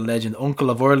of Ireland legend,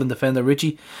 uncle of Ireland defender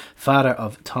Richie, father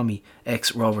of Tommy,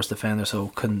 ex-Rovers defender. So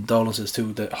condolences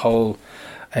to the whole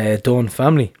Dunn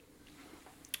family.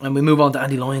 And we move on to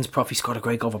Andy Lyons. Prof, he scored a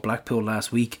great goal for Blackpool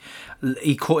last week.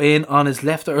 He cut in on his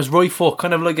left or his right foot,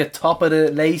 kind of like a top of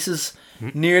the laces,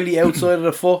 nearly outside of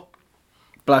the foot.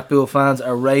 Blackpool fans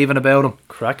are raving about him.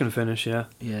 Cracking finish, yeah.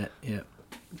 Yeah.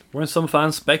 Weren't some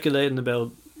fans speculating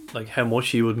about like how much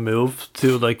he would move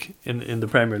to like in the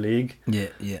Premier League?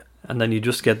 Yeah. And then you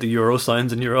just get the Euro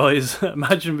signs in your eyes.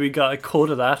 Imagine we got a cut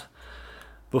of that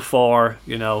before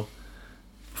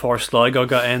Sligo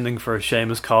got ending for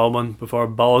Seamus Coleman, before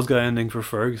Bowles got ending for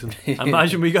Ferguson.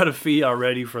 Imagine we got a fee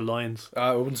already for Lions.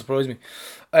 It wouldn't surprise me.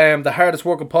 The hardest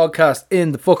working podcast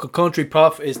in the fucking country,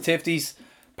 Prof, is Tifties.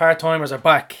 Part-timers are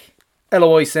back.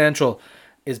 LOI Central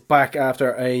is back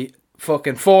after a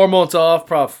fucking 4 months off,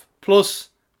 Prof. Plus,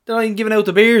 they're not even giving out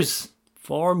the beers.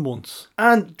 4 months.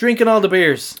 And drinking all the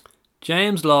beers.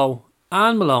 James Lowe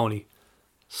and Maloney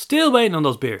still waiting on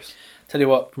those beers. Tell you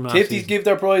what, Tifties give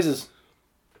their prizes.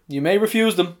 You may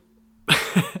refuse them,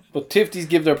 but Tifties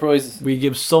give their prizes. We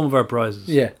give some of our prizes.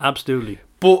 Yeah, absolutely.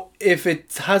 But if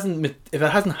it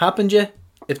hasn't happened yet,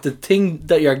 if the thing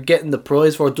that you're getting the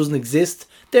prize for doesn't exist,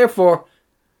 therefore,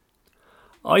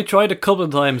 I tried a couple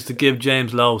of times to give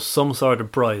James Lowe some sort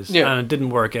of prize, yeah, and it didn't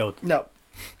work out. No,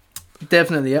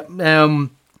 definitely. Yeah.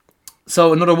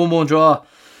 So another 1-1 draw.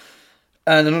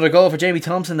 And another goal for Jamie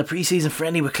Thompson, the pre-season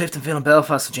friendly with Cliftonville and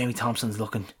Belfast. So Jamie Thompson's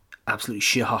looking absolutely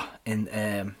shit hot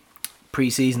in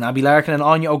pre-season. Abby Larkin and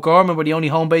Anya O'Gorman were the only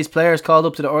home-based players called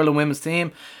up to the Ireland women's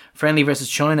team. Friendly versus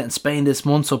China and Spain this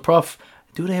month. So, Prof,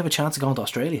 do they have a chance of going to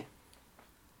Australia?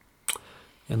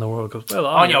 In the World Cup? Well,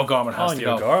 Anya O'Gorman has to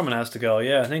go. Anya O'Gorman has to go,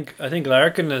 yeah. I think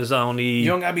Larkin is only...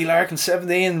 Young Abby Larkin,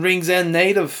 17, Ringsend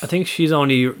native. I think she's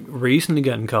only recently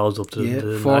getting called up to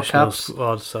the 4 national caps.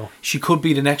 squad, so... She could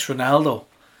be the next Ronaldo.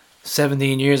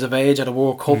 17 years of age at a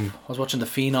World Cup. I was watching the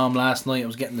Phenom last night. I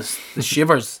was getting the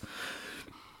shivers.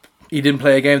 He didn't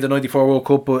play a game at the 94 World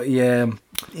Cup, but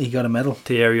he got a medal.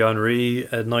 Thierry Henry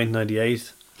at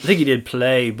 1998. I think he did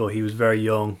play, but he was very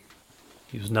young.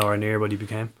 He was nowhere near what he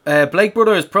became. Blake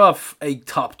Brothers, Prof, a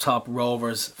top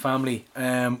Rovers family,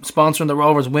 sponsoring the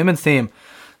Rovers women's team.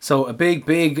 So a big,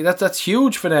 that's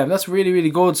huge for them. That's really,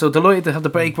 really good. So delighted to have the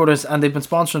Blake Brothers, and they've been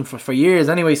sponsoring for years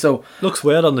anyway. So looks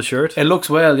well on the shirt. It looks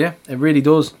well, yeah. It really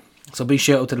does. So big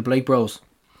shout out to the Blake Bros.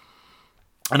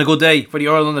 And a good day for the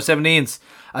Ireland under-17s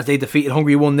as they defeated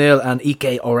Hungary 1-0 and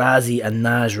Ike Orazi and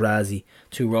Naj Razi,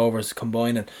 2 Rovers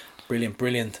combining.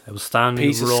 Brilliant. Outstanding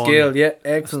piece run. of skill, yeah,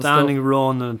 excellent outstanding stuff.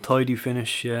 Run and a tidy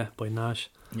finish, yeah, by Nash.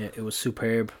 Yeah, it was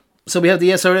superb. So we have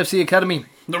the SRFC Academy,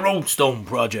 the Roadstone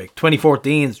Project.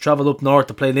 2014s travelled up north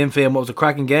to play Linfield. What was a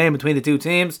cracking game between the two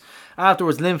teams.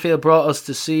 Afterwards, Linfield brought us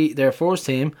to see their first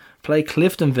team play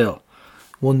Cliftonville.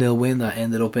 1-0 win that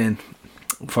ended up in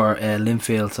for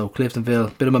Linfield. So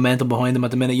Cliftonville, bit of momentum behind them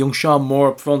at the minute. Young Sean Moore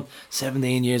up front,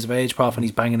 17 years of age, Prof, and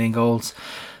he's banging in goals.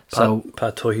 So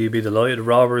Pat Tuohy be delighted.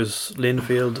 Robbers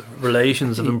Linfield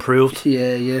relations have improved.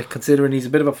 Yeah. Considering he's a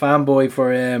bit of a fanboy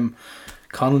for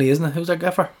Connolly, isn't it? Who's that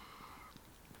gaffer?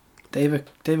 David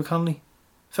Connolly.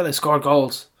 Fella who scored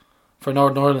goals for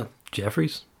Northern Ireland.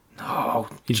 Jeffries? No,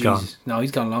 he's gone. No,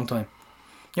 he's gone a long time.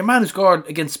 Your man who scored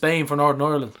against Spain for Northern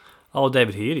Ireland. Oh,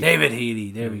 David Healy.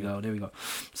 There we go.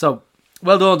 So,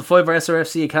 well done. The 5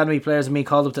 SRFC Academy players and me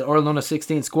called up the Ireland Under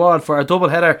 16 squad for our double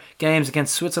header games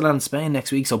against Switzerland and Spain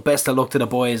next week. So best of luck to the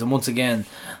boys. And once again,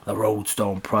 the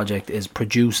Roadstone project is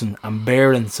producing and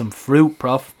bearing some fruit,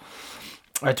 Prof.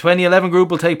 Our 2011 group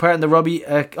will take part in the Robbie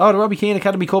Keane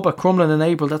Academy Cup at Crumlin in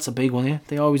April. That's a big one, yeah.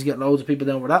 They always get loads of people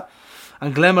down for that.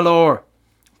 And Glenmalure,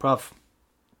 Prof.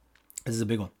 This is a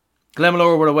big one.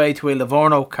 Glenmalure were away to a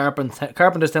Livorno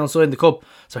Carpenterstown side in the Cup.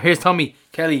 So here's Tommy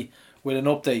Kelly with an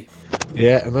update.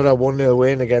 Yeah, another 1-0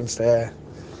 win against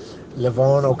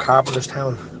Livorno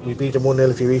Carpenterstown. We beat them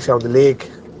 1-0 a few weeks ago in the league.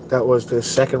 That was the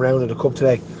second round of the Cup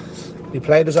today. We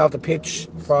played us off the pitch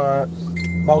for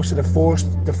most of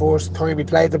the first time we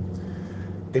played them.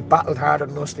 They battled harder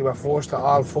than us. They were forced to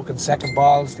all fucking second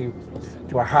balls. They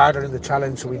were harder in the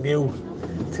challenge, so we knew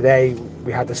today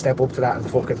we had to step up to that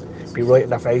and fucking be right in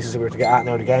their faces if we were to get out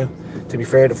now the game. To be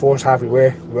fair, the first half we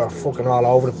were fucking all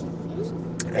over them.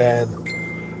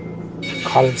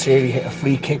 Colin Seary hit a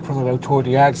free kick from about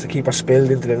 30 yards. The keeper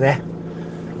spilled into the net.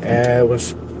 It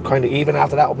was kind of even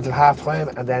after that up until half time,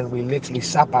 and then we literally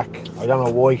sat back. I don't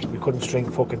know why we couldn't string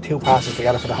fucking 2 passes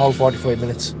together for the whole 45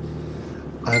 minutes,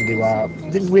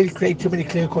 and didn't really create too many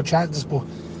clear cut chances, but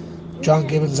John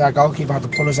Gibbons, our goalkeeper, had to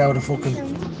pull us out of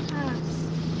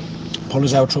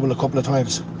trouble a couple of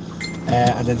times,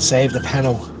 and then saved the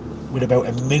penalty with about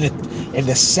a minute. In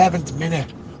the 7th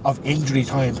minute of injury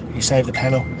time, he saved the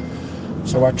penalty.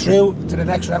 So we're through to the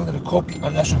next round of the Cup,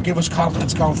 and that should give us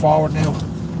confidence going forward now.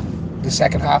 The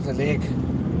second half of the league,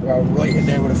 we're right in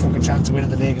there with a fucking chance of winning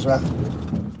the league as well.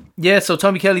 Yeah, so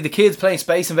Tommy Kelly, the kids playing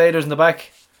Space Invaders in the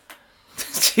back.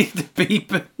 See the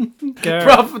beeping.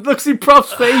 Prof, look, see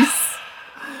Prof's face.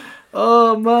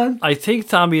 Oh man, I think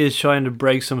Tommy is trying to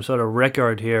break some sort of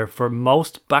record here for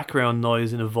most background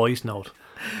noise in a voice note.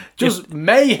 Just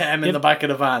mayhem in the back of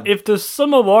the van. If there's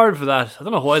some award for that, I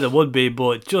don't know why there would be,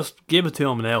 but just give it to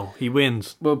him now. He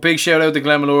wins. Well, big shout out to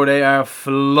Glenmalure. They are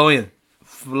flying,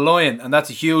 and that's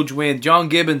a huge win. John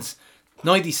Gibbons,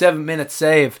 97-minute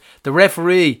save. The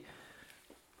referee,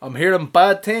 I'm hearing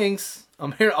bad things.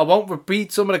 I won't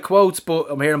repeat some of the quotes, but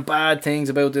I'm hearing bad things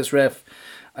about this ref.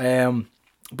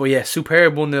 But yeah,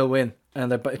 superb 1-0 win,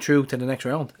 and they're through to the next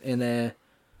round in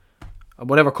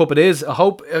whatever cup it is. I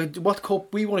hope what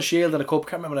cup we won a shield and a cup.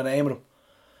 Can't remember the name of them,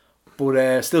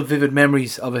 but still vivid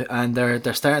memories of it, and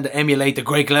they're starting to emulate the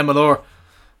great Glenmalure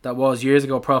that was years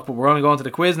ago, Prof. But we're only going to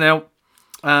the quiz now,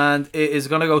 and it is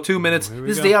going to go 2 minutes.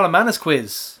 This is the Alamanis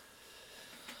quiz.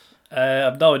 I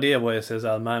have no idea why it says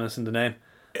Alamanis in the name.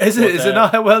 Is it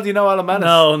not? How well do you know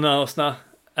Alamanis? No, it's not.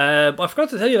 I forgot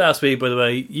to tell you last week, by the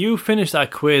way, you finished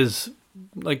that quiz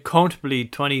like comfortably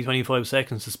 20-25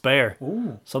 seconds to spare.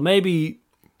 Ooh. So maybe,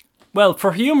 well,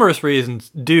 for humorous reasons,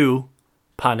 do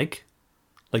panic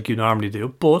like you normally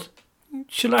do, but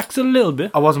chillax a little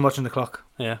bit. I wasn't watching the clock.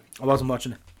 Yeah, I wasn't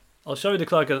watching it. I'll show you the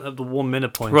clock at the 1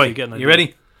 minute point. Right, so you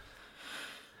ready?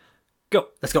 Go.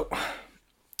 Let's go.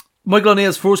 Michael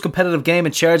O'Neill's first competitive game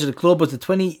in charge of the club was the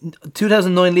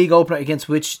 2009 league opener against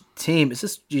which team? Is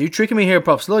this you tricking me here,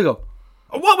 Prof? Sligo.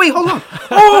 Oh, what? Wait, hold on.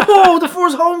 Oh, the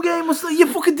first home game was you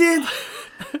fucking did.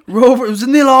 Rover, it was a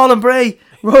 0-0 in Bray.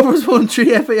 Rovers won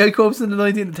 3 FAI Cups in the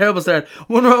 1980s. Terrible start.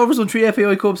 Rovers won 3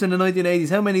 FAI Cups in the 1980s.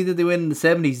 How many did they win in the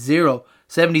 70s? 0.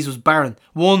 70s was barren.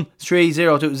 1, 3,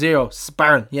 0, 2, 0.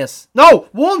 Barren, yes. No,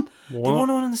 1. They won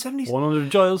one in the 70s. 100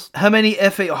 Giles. How many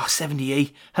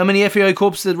 78. How many FAI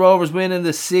Cups did Rovers win in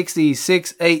the 60s?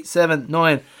 6, 8, 7,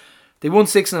 9. They won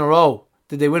 6 in a row.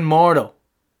 Did they win more though?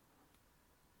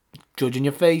 Judging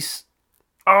your face.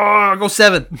 Oh, I'll go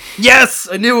 7. Yes,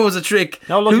 I knew it was a trick.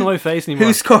 Not looking at my face anymore.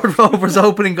 Who scored Rovers'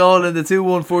 opening goal in the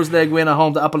 2-1 first leg win at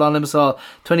home to Apollon Limassol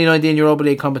 2019 Europa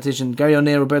League competition? Gary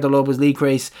O'Neill, Roberto Lopez, Lee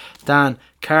Crace, Dan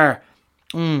Carr.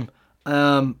 2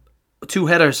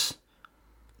 headers.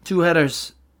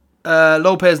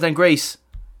 Lopez then Grace.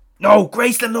 No,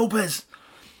 Grace then Lopez.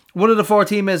 One of the 4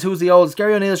 teammates who's the oldest?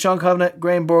 Gary O'Neill, Sean Covenant,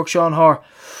 Graham Burke, Sean Hoare.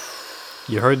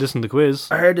 You heard this in the quiz.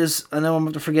 I heard this, and now I'm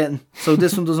after forgetting. So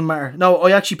this one doesn't matter. No,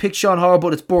 I actually picked Sean Hoare,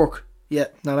 but it's Burke. Yeah,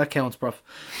 no, that counts, Prof.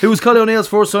 Who was Collie O'Neill's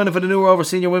first signing for the new Rovers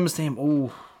senior women's team?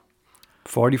 Oh,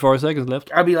 44 seconds left.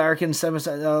 Abby Larkin, 7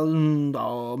 seconds.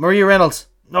 Maria Reynolds.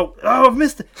 No, I've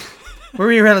missed it.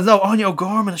 Maria Reynolds. No, Anya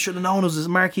O'Gorman. I should have known it was his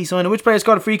marquee signing. Which player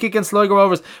scored a free kick against Sligo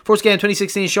Rovers? First game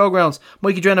 2016 Showgrounds.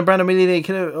 Mikey Drennan, Brandon Mealy,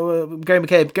 Gary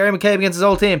McCabe. Gary McCabe against his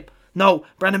old team. No,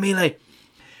 Brandon Mealy.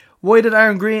 What did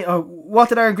Aaron Green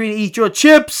eat? Your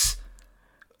chips.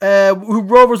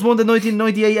 Rovers won the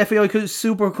 1998 FAI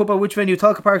Super Cup at which venue?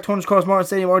 Talca Park, Turner's Cross, Martin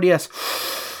Stadium, RDS.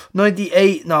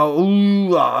 98.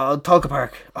 No, Talca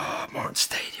Park. Martin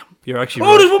Stadium. You're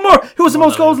actually. There's one more. Who was the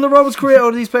most goals in the Rovers' career out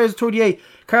of these players? 38.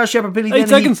 Carl Shepherd, Billy Dennehy. 8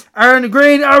 seconds. Aaron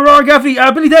Green, Ron Gaffney,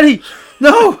 Billy Dennehy.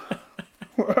 No.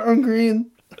 Aaron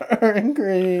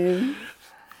Green.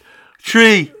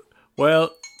 3.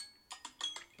 Well,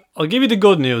 I'll give you the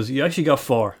good news. You actually got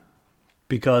 4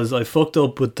 because I fucked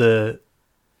up with the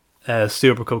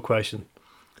Super Cup question.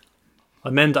 I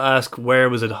meant to ask where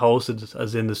was it hosted,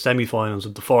 as in the semi-finals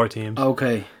of the 4 teams.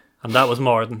 Okay. And that was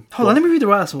Martin. Hold on, let me read the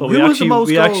last one. But Who was the most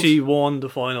we goals? actually won the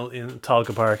final in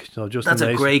Talca Park. So just That's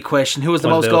a great question. Who was the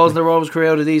most goals in the Rovers'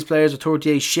 career out of these players? With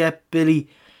 38, Shep, Billy,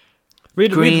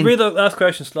 Read Green. the last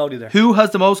question slowly there. Who has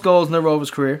the most goals in the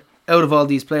Rovers' career out of all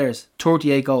these players?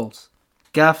 38 goals.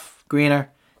 Gaff,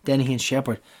 Greener, Dennehy and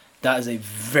Shepherd. That is a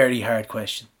very hard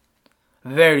question.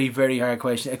 Very, very hard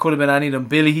question. It could have been any of them.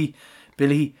 Billy,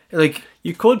 like...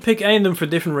 You could pick any of them for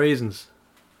different reasons.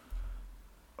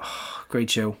 Great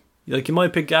show. Like, you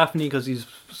might pick Gaffney because he's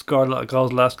scored a lot of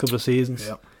goals the last couple of seasons.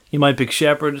 Yeah. You might pick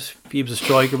Shepherd. He was a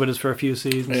striker with us for a few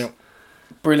seasons. Yeah.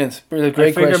 Brilliant. Great I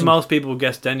figure question. most people would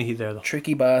guess Dennehy there, though.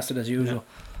 Tricky bastard as usual.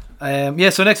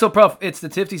 So next up, Prof, it's the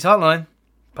Tifties Hotline,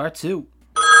 part 2.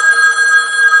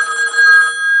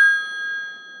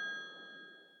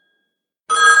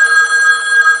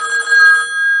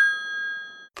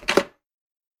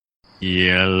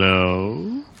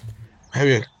 Yellow. How are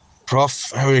you,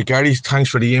 Prof? How are you, Gary?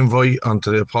 Thanks for the invite onto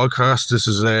the podcast. This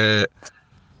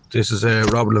is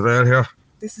Robert Lavelle here.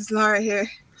 This is Laura here.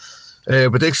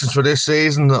 Predictions for this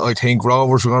season, I think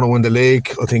Rovers are going to win the league.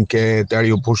 I think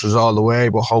Derry will push us all the way,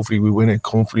 but hopefully we win it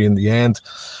comfortably in the end.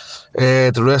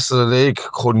 The rest of the league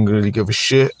couldn't really give a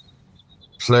shit.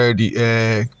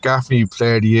 Gaffney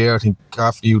player of the year. I think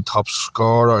Gaffney top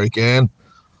scorer again.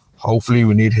 Hopefully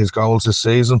we need his goals this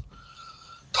season.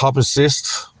 Top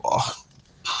assist,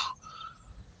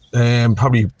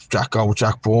 probably Jack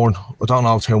Bourne. I don't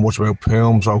know too much about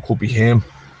Pilms, so it could be him.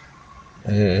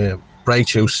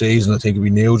 Breakthrough season, I think it'd be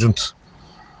Nugent.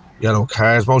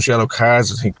 Most yellow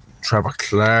cards, I think Trevor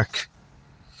Clark.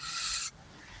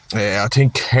 I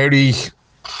think Kerry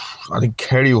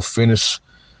will finish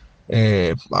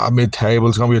mid-table.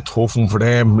 It's going to be a tough one for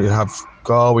them. We'll have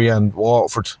Galway and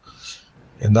Waterford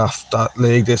in that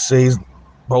league this season.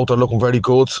 Both are looking very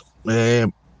good.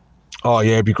 It'd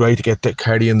be great to get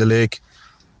Kerry in the league.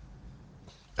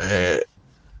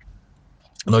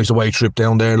 Nice away trip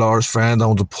down there. Laura's friend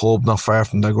down to the pub not far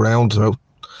from the ground,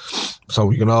 so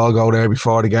we can all go there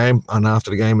before the game and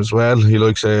after the game as well. He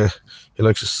likes to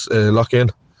lock in.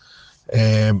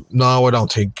 No, I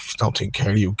don't think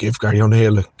Kerry will give Gary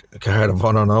O'Neill a card of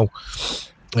honour now.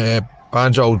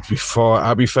 Banjo before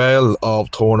Abbeyfale or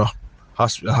Turner.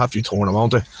 Have to be Turner,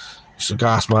 won't it? He's a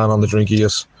gas man on the drink he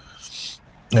is.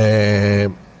 My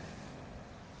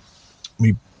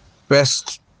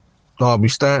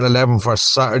starting 11 for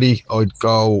Saturday, I'd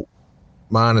go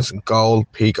Manus and goal,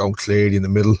 Pico and Cleary in the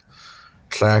middle,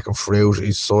 Clark and Fruit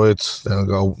each side. Then I'll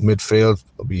go midfield,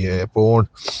 it'll be Bourne,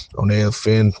 O'Neill,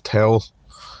 Finn, Towell,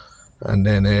 and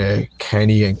then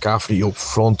Kenny and Gaffney up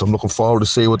front. I'm looking forward to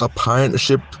see what that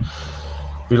partnership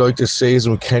be like this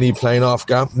season with Kenny playing off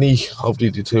Gaffney. Hopefully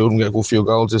the two of them get a good few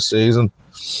goals this season.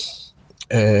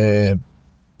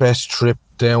 Best trip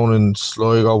down in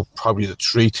Sligo, probably the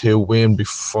 3-2 win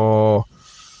before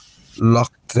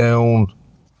lockdown.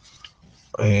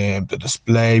 The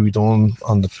display we done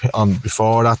on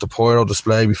before that, the Pyro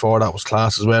display before that was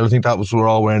class as well. I think that was we were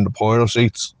all wearing the Pyro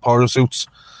suits.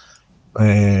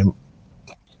 Yeah,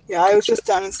 I was just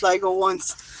down in Sligo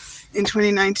once in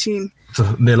 2019. It's a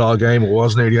 0-0 game. It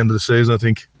was near the end of the season, I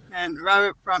think. And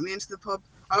Robert brought me into the pub.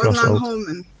 I wasn't long home,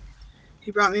 and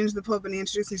he brought me into the pub and he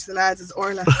introduced me to the lads as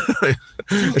Orla. I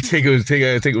think it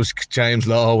was James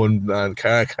Law and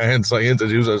Cara Kane, so I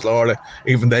introduced as Laura.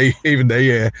 Even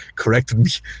they corrected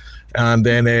me. And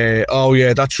then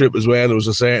that trip as well. There was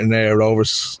a certain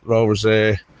Rovers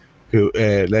lady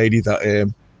that I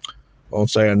won't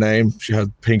say her name. She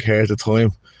had pink hair at the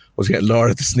time. Was getting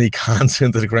Laura to sneak hands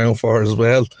into the ground for her as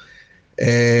well.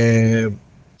 The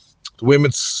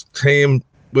women's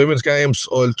games,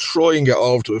 I'll try and get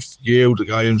over to a few the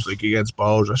games like against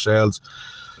Bowes ourselves.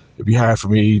 It'd be hard for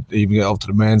me to even get over to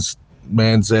the men's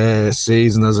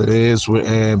season as it is with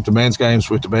the men's games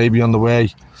with the baby on the way.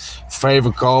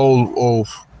 Favourite goal,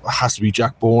 has to be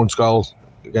Jack Bourne's goal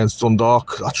against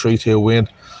Dundalk, that 3-2 win.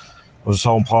 It was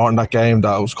so important, that game,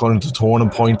 that it was kind of the turning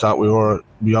point that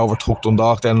we overtook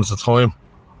Dundalk then at the time.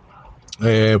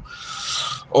 Laura,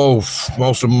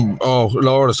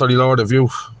 have you?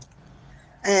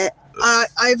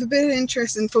 I have a bit of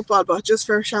interest in football, but just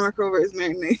for Shamrock Rovers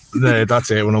mainly. Yeah,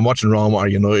 that's it. When I'm watching Roma or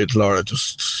United, Laura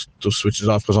just switches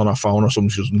off because on her phone or something.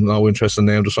 She's no interest in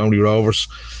them, just only Rovers.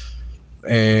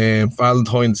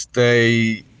 Valentine's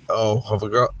Day. I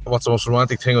forgot what's the most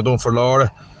romantic thing I've done for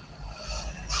Laura.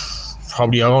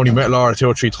 Probably I only met Laura 2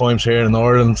 or 3 times here in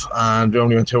Ireland, and we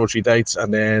only went 2 or 3 dates,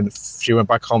 and then she went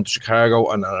back home to Chicago,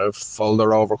 and I followed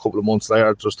her over a couple of months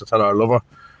later just to tell her I love her,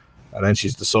 and then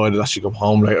she's decided that she'd come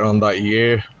home later on that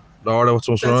year. Laura, what's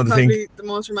the most romantic thing? That's probably the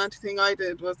most romantic thing I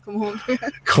did was come home.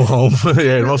 Come home.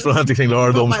 Yeah, the most romantic thing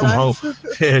Laura done was come home.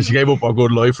 Yeah, she gave up her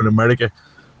good life in America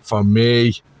for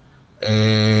me.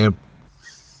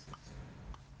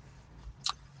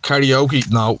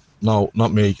 Karaoke? No,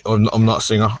 not me. I'm not a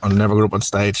singer. I'll never go up on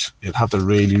stage. You'd have to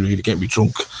really, really get me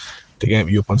drunk to get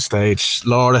me up on stage.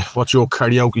 Laura, what's your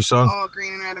karaoke song? Oh,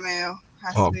 Green and Red of Mayo.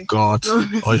 Oh, God.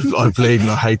 I played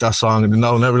and I hate that song. And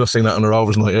I'll never sing that on the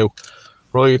Rovers Night Out.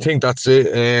 Right, I think that's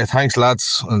it. Thanks,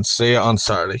 lads, and see you on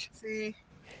Saturday. See.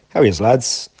 How are you,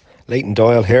 lads? Leighton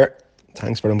Doyle here.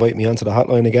 Thanks for inviting me onto the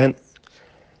hotline again.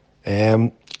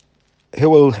 Who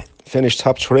will finish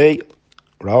top 3?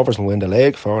 Rovers will win the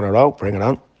league, 4 in a row. Bring it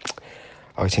on.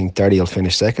 I think Derry will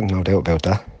finish second, no doubt about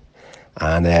that.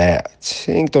 And I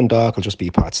think Dundalk will just be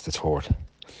Pats the third.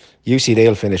 UCD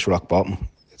will finish rock bottom.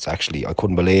 It's actually, I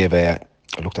couldn't believe I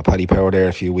looked at Paddy Power there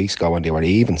a few weeks ago and they were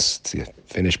evens to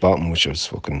finish bottom, which was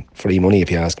fucking free money if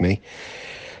you ask me.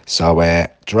 So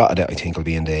Drogheda, I think, will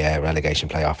be in the relegation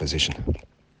playoff position.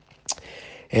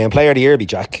 Player of the year will be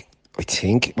Jack. I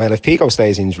think, well, if Pico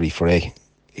stays injury free,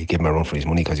 he'd give him a run for his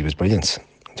money because he was brilliant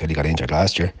until he got injured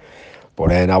last year. But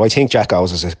now I think Jack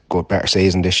Owens has a better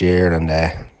season this year, and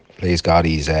please God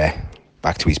he's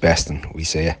back to his best, and we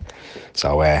see it.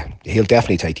 So he'll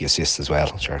definitely take the assists as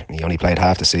well. Sure, he only played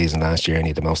half the season last year and he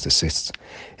had the most assists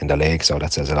in the league, so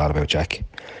that says a lot about Jack.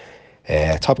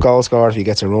 Top goal scorer, if he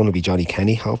gets a run, will be Johnny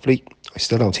Kenny, hopefully. I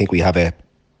still don't think we have a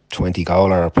 20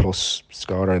 goaler or plus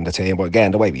scorer in the team, but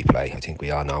again, the way we play, I think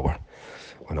we all know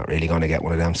we're not really going to get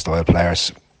one of them style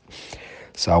players.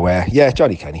 So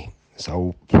Johnny Kenny.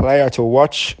 So player to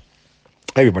watch,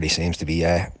 everybody seems to be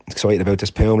excited about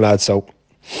this Poom lad, so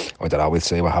I don't know, we'll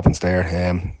see what happens there.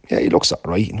 He looks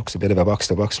alright, he looks a bit of a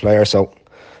box-to-box player, so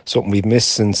something we've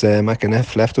missed since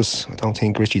McAneff left us. I don't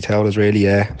think Richie Towell has really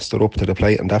stood up to the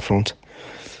plate on that front.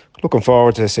 Looking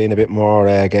forward to seeing a bit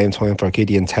more game time for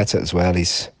Gideon Teta as well.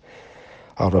 He's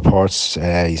all reports,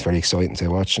 he's very exciting to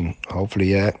watch, and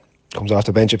hopefully comes off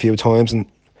the bench a few times and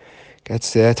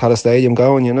gets Tallaght Stadium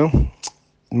going, you know.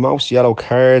 Most yellow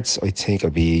cards, I think, it'll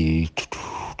be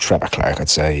Trevor Clark, I'd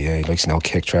say. Yeah, he likes to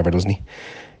kick, Trevor, doesn't he?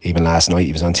 Even last night,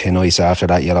 he was on thin ice after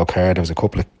that yellow card. There was a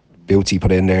couple of boots he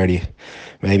put in there.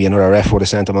 Maybe another ref would have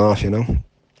sent him off, you know.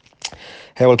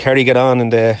 How will Kerry get on in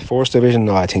the first division?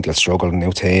 No, I think they'll struggle in the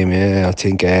new team. Yeah, I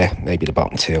think maybe the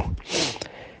bottom 2.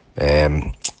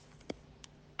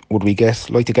 Would we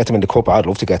like to get them in the cup? I'd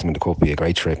love to get them in the cup. It'd be a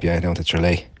great trip, down to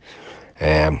Tralee.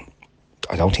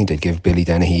 I don't think they'd give Billy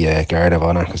Dennehy a guard of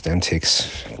honour because them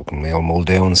ticks, fucking Mail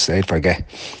Muldoons, they'd forget.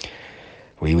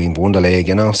 We won the league,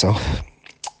 you know, so.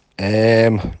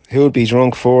 Who would be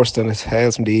drunk first on his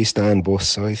Hails from the East End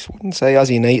bus? I wouldn't say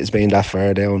Ozzy Knight has been that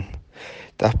far down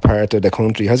that part of the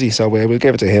country, has he? So we'll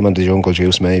give it to him and the Jungle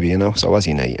Juice maybe, you know, so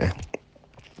Ozzy Knight,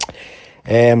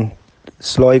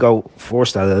 Sligo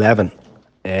first at 11.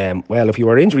 Well, if you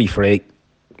were injury free,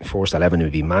 first 11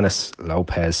 would be Manis,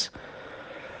 Lopez,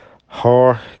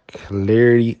 Hoare,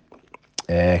 Cleary,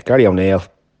 Gary O'Neill,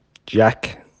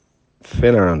 Jack,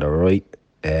 Finner on the right.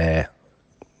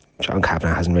 John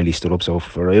Kavanagh hasn't really stood up, so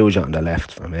Ferrugia on the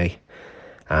left for me,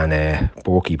 and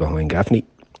Borky behind Gaffney.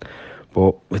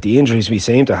 But with the injuries we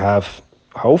seem to have,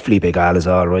 hopefully Big Al is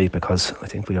all right, because I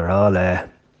think we are all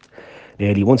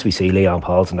nearly, once we see Leon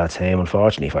Paulson that team,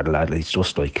 unfortunately for the lad, it's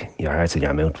just like your heart's in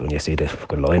your mouth when you see the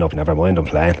fucking lineup, never mind them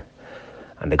playing.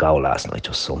 And the goal last night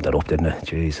just summed it up, didn't it?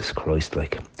 Jesus Christ,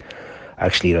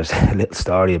 actually there's a little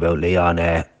story about Leon.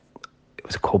 It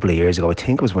was a couple of years ago, I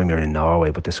think it was when we were in Norway,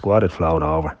 but the squad had flown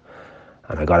over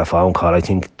and I got a phone call. I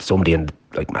think somebody in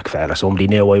McPhail or somebody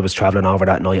knew I was travelling over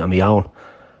that night on my own,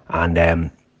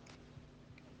 and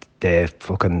the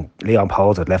fucking Leon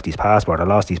Pauls had left his passport. I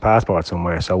lost his passport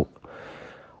somewhere, so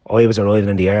I was arriving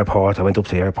in the airport. I went up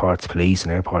to the airport police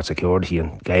and airport security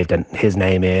and gave his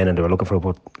name in, and they were looking for it,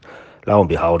 but lo and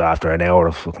behold, after an hour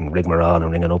of fucking rigmarole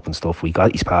and ringing up and stuff, we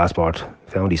got his passport,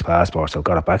 found his passport, so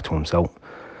got it back to him. So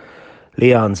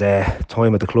Leon's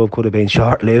time at the club could have been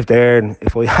short-lived there, and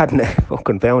if I hadn't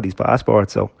fucking found his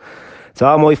passport. So it's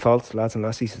all my fault, lads and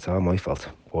lassies, it's all my fault.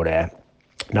 But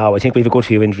no, I think we have a good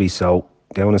few injuries. So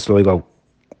down in Sligo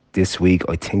this week,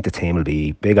 I think the team will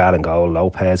be Big Al in goal,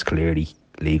 Lopez, Cleary,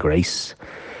 Lee Grace.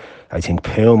 I think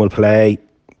Poom will play,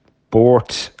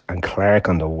 Bort and Clark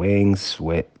on the wings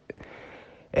with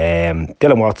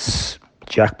Dylan Watts,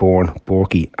 Jack Bourne,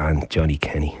 Borky and Johnny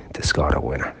Kenny to score a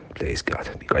winner. Please God,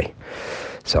 it'd be great.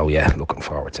 So yeah, looking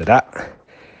forward to that.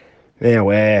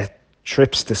 Now,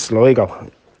 trips to Sligo.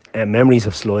 Memories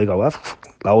of Sligo. I've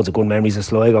loads of good memories of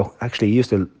Sligo. Actually,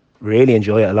 used to really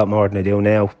enjoy it a lot more than I do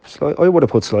now. I would have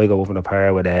put Sligo up on a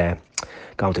par with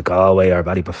going to Galway or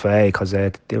Ballybuffet, because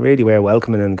they really were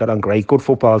welcoming and got on great. Good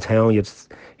football town. You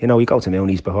go to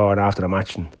Mooney's before and after the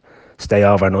match and stay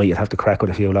overnight. You'd have to crack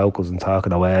with a few locals and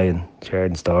talking away and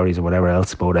sharing stories or whatever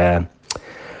else. But I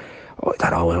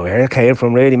don't know where it came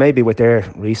from really. Maybe with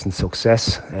their recent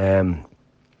success,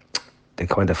 they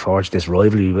kind of forged this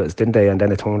rivalry, didn't they? And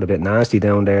then it turned a bit nasty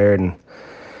down there, and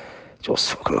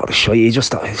just fucking a lot of shit. You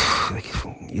just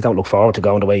you don't look forward to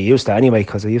going the way you used to anyway,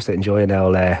 because I used to enjoy an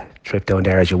old trip down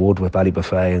there as you would with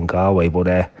Ballybuffet and Galway.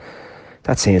 But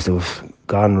that seems to have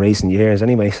gone in recent years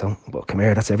anyway. So, but come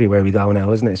here, that's everywhere we go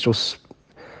now, isn't it? It's just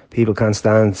people can't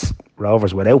stand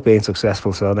Rovers without being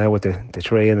successful. So now with the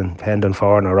 3 and pending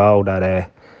 4 in a row,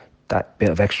 that bit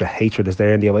of extra hatred is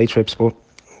there in the away trips. But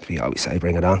we always say,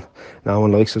 bring it on. No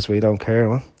one likes us, we don't care.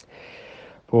 Huh?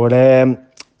 But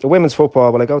the women's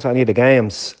football, will I go to any of the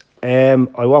games? I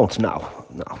won't. No.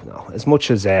 As much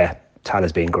as Tal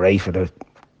has been great for the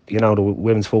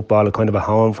women's football, kind of a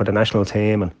home for the national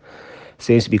team, and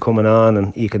seems to be coming on,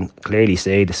 and you can clearly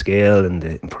see the skill and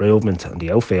the improvement on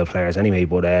the outfield players anyway.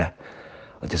 But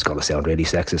I'm just going to sound really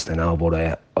sexist, I know,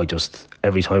 but I just,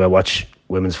 every time I watch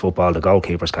women's football, the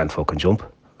goalkeepers can't fucking jump.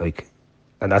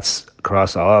 And that's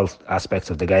across all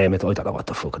aspects of the game. I don't know what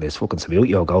the fuck it is, fucking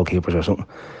Sabutio goalkeepers or something.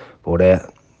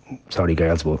 But sorry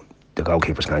girls, but the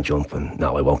goalkeepers can't jump, and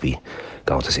no, I won't be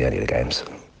going to see any of the games.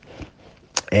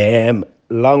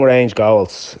 Long range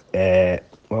goals.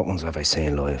 What ones have I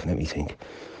seen live? Let me think.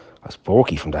 I was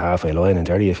Borky from the halfway line in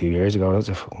Derry a few years ago. That was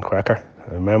a fucking cracker.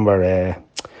 I remember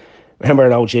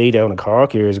an OG down in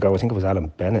Cork years ago. I think it was Alan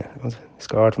Bennett. He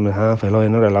scored from the halfway line,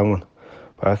 another long one.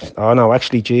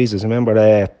 Actually, Jesus, I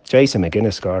remember Jason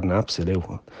McGuinness scored an absolute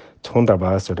thunder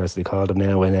bastard, as they called him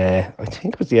now, in I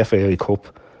think it was the FAI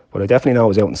Cup, but I definitely know it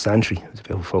was out in Santry. It was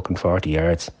about fucking 40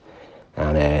 yards,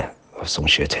 and it was some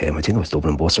shit to him. I think it was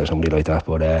Dublin Bus or somebody like that.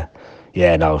 But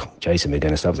Jason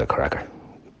McGuinness, that was a cracker,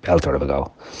 belter of a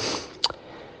goal.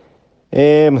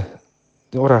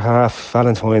 The other half,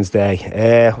 Valentine's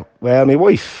Day. Well, my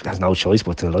wife has no choice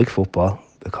but to like football,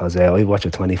 because I watch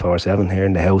it 24/7 here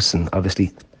in the house, and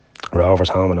obviously Rovers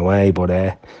home and away.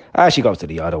 But she goes to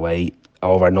the other way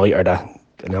overnighter,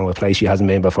 a place she hasn't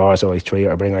been before, so I try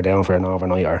to bring her down for an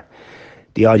overnighter.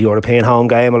 The odd European home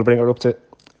game I'll bring her up to.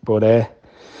 But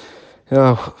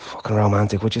fucking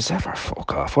romantic, would you say? For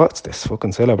fuck off. What's this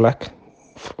fucking Cilla Black?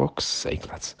 Fuck's sake,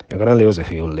 lads. You're gonna lose a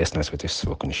few listeners with this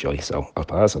fucking shite, so I'll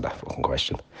pass on that fucking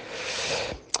question.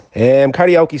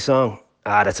 Karaoke song.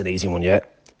 That's an easy one, yeah.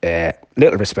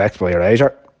 Little Respect by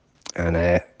Erasure,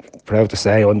 and proud to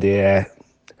say I'm the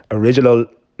original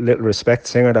Little Respect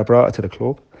singer that brought it to the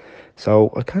club.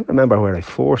 So I can't remember where I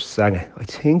first sang it. I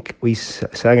think we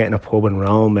sang it in a pub in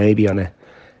Rome, maybe on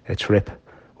a trip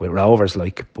with Rovers,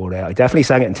 but I definitely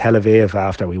sang it in Tel Aviv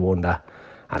after we won that,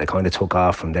 and it kind of took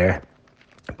off from there.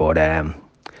 But I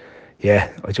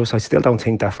still don't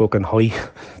think that fucking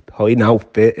high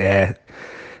note bit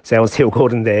sounds too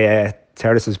good in the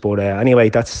terraces. But anyway,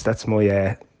 that's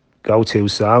my go-to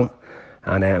song,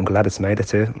 and I'm glad it's made it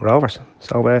to Rovers.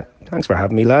 So thanks for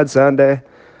having me, lads, and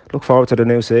look forward to the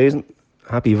new season.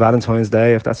 Happy Valentine's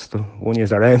Day, if that's the one you're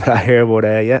around at here. But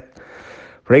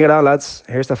bring it on, lads.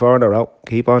 Here's the 4 in a row.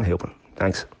 Keep on hooping.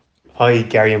 Thanks. Hi,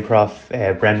 Gary and Prof.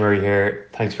 Bren Murray here.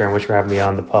 Thanks very much for having me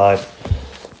on the pod.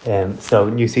 So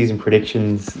new season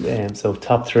predictions. So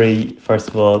top 3. First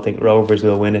of all, I think Rovers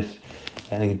will win it.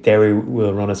 I think Derry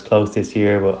will run us close this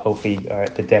year, but hopefully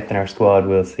the depth in our squad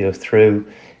will see us through.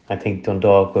 I think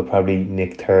Dundalk will probably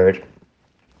nick 3rd.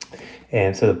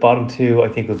 So the bottom 2, I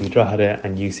think, will be Drogheda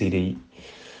and UCD.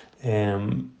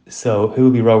 So who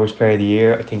will be Rovers Player of the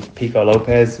Year? I think Pico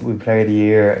Lopez will be Player of the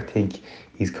Year. I think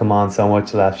he's come on so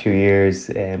much the last few years,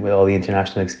 with all the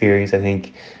international experience. I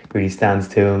think really stands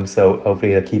to him. So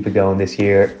hopefully he'll keep it going this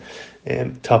year.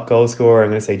 Top goal scorer, I'm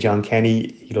going to say John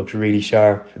Kenny. He looked really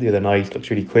sharp the other night. Looked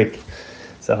really quick.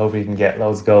 so hopefully he can get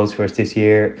loads of goals for us this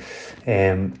year.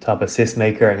 Top assist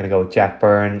maker, I'm going to go with Jack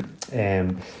Byrne.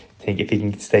 I think if he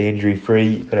can stay injury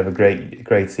free, he could have a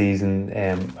great season.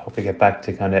 Hopefully get back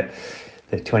to kind of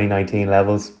the 2019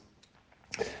 levels.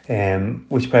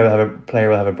 Which player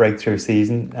will have a breakthrough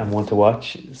season and one to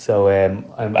watch. So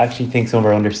I actually think some of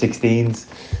our under 16s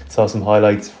saw some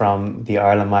highlights from the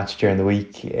Ireland match during the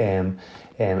week.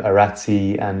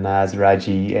 Aratzi and Naz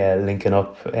Raji linking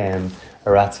up.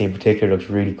 Aratzi in particular looks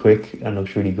really quick and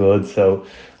looks really good. So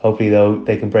hopefully though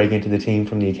they can break into the team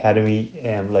from the academy,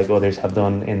 like others have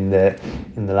done in the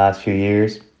last few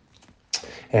years.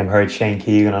 Heard Shane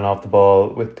Keegan on Off the Ball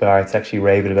with Garth actually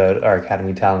raving about our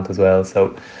academy talent as well.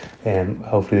 So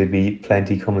hopefully there'll be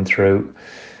plenty coming through.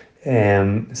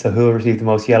 So who will receive the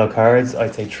most yellow cards?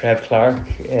 I'd say Trev Clark.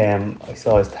 I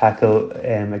saw his tackle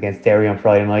against Derry on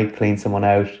Friday night, clean someone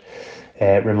out.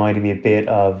 Reminded me a bit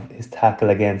of his tackle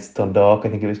against Dundalk. I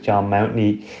think it was John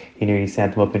Mountney. He nearly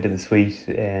sent him up into the suite.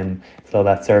 Saw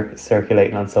that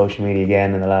circulating on social media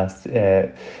again in the last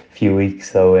few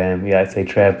weeks. So yeah, I'd say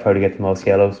Trev probably get the most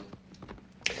yellows.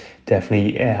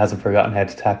 Definitely hasn't forgotten how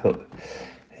to tackle.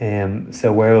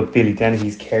 So where will Billy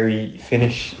Dennehy's Kerry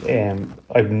finish?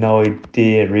 I've no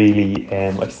idea really.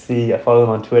 I follow them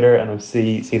on Twitter and I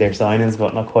see their signings,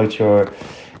 but not quite sure.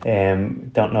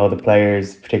 Don't know the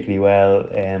players particularly well.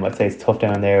 I'd say it's tough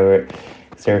down there where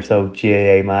they're so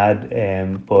GAA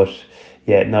mad. But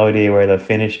yeah, no idea where they'll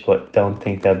finish, but don't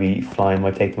think they'll be flying.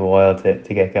 Might take them a while to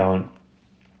get going.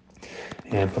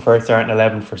 Preferred starting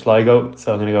 11 for Sligo,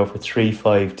 so I'm going to go for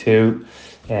 3-5-2.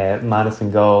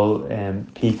 Madison goal,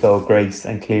 Pico, Grace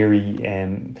and Cleary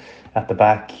at the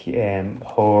back.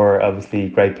 Hoare, obviously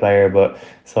great player, but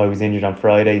so he was injured on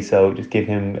Friday, so just give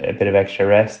him a bit of extra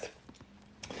rest.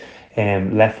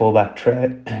 Left fullback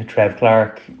Trev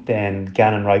Clark, then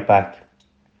Gannon right back.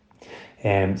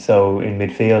 So in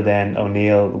midfield then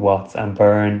O'Neill, Watts and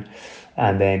Byrne,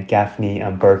 and then Gaffney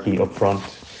and Berkey up front.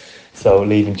 So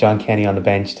leaving John Kenny on the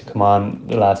bench to come on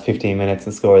the last 15 minutes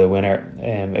and score the winner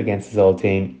against his old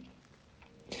team.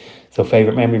 So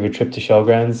favourite memory of a trip to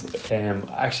Showgrounds?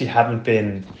 Actually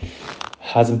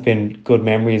hasn't been good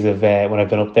memories of when I've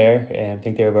been up there. I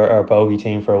think they were our bogey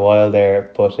team for a while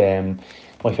there, but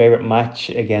my favourite match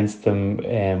against them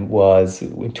was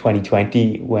in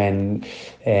 2020 when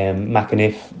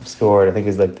McAniff scored. I think it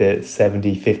was like the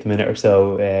 75th minute or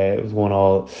so. It was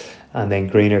 1-1. And then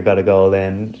Greener got a goal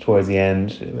then towards the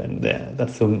end. And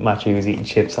that's the match he was eating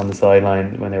chips on the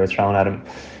sideline when they were thrown at him.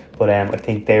 But I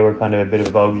think they were kind of a bit of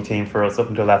a bogey team for us up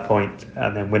until that point.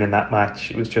 And then winning that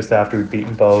match, it was just after we'd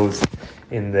beaten Bows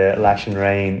in the lashing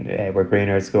rain where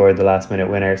Greener had scored the last minute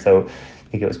winner. So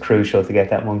I think it was crucial to get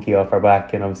that monkey off our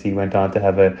back. And obviously went on to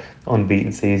have an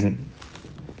unbeaten season.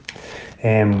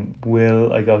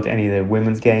 Will I go to any of the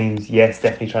women's games? Yes,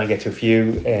 definitely try and get to a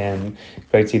few.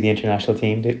 Great to see the international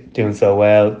team doing so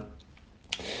well.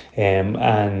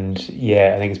 And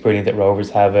yeah, I think it's brilliant that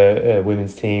Rovers have a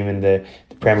women's team in the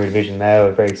Premier Division now.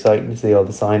 Very exciting to see all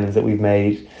the signings that we've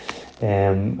made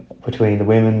between the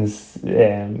women's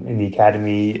in the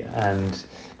academy and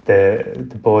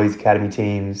the boys' academy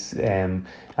teams and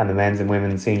the men's and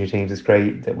women's senior teams. It's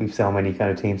great that we've so many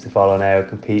kind of teams to follow now,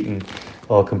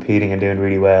 all competing and doing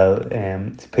really well.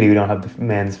 It's a pity we don't have the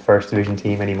men's first division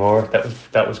team anymore.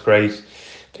 That was great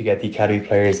to get the academy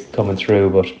players coming through,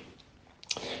 but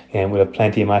we'll have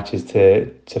plenty of matches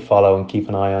to follow and keep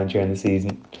an eye on during the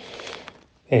season.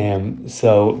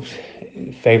 So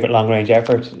favourite long range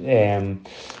effort,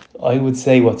 I would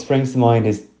say what springs to mind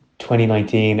is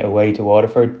 2019 away to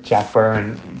Waterford. Jack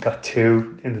Byrne got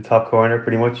 2 in the top corner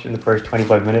pretty much in the first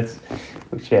 25 minutes,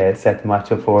 which set the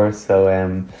match up for us. So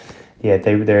yeah,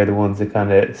 they're the ones that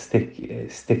kind of stick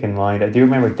in mind. I do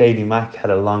remember Davy Mack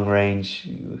had a long range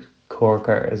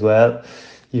corker as well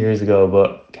years ago,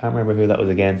 but can't remember who that was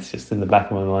against, just in the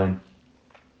back of my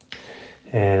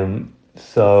mind.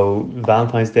 So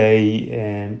Valentine's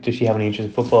Day, does she have any interest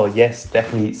in football? Yes,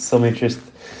 definitely some interest.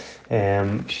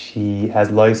 She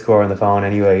has live score on the phone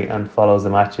anyway and follows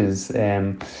the matches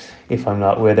if I'm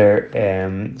not with her.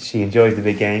 She enjoys the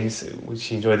big games.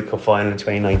 She enjoyed the cup final in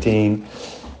 2019.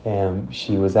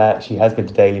 She has been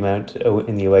to Dalymount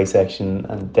in the away section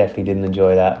and definitely didn't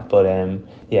enjoy that, but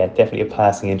yeah, definitely a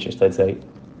passing interest, I'd say.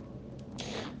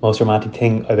 Most romantic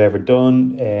thing I've ever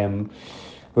done,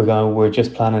 we're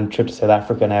just planning a trip to South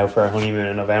Africa now for our honeymoon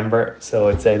in November, so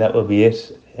I'd say that will be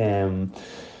it.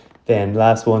 Then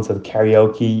last one, so the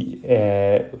karaoke,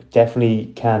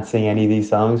 definitely can't sing any of these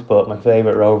songs, but my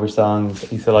favourite Rover songs, I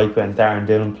used to like when Darren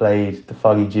Dillon played The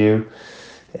Foggy Dew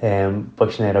by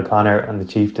Sinead O'Connor and the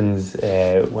Chieftains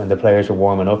when the players were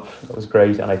warming up. That was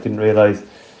great, and I didn't realise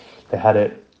they had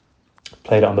it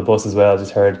played it on the bus as well. I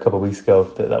just heard a couple of weeks ago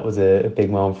that was a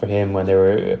big moment for him when they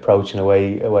were approaching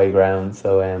away ground.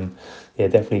 So yeah,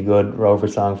 definitely good Rover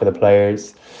song for the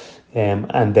players.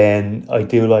 And then I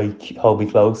do like Hold Me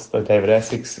Close by David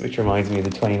Essex, which reminds me of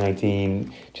the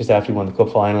 2019, just after we won the cup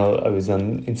final. I was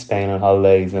in Spain on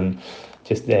holidays, and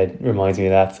just reminds me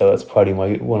of that. So it's probably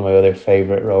one of my other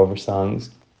favourite Rover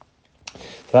songs.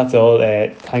 So that's all.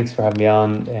 Thanks for having me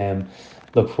on.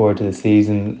 Look forward to the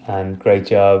season, and great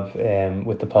job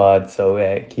with the pod. So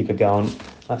keep it going.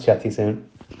 I'll chat to you soon.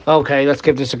 Okay, let's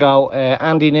give this a go.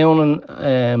 Andy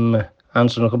Noonan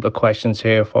answering a couple of questions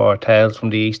here for Tales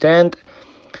from the East End.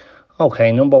 Okay,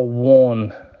 number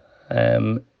one,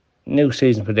 new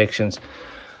season predictions.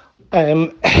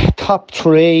 Top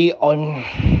three,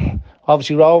 I'm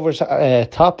obviously Rovers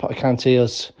top. I can't see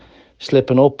us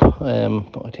slipping up.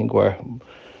 I think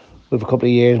we've a couple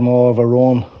of years more of a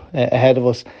run ahead of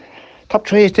us. Top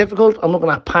three is difficult. I'm looking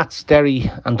at Pats,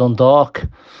 Derry and Dundalk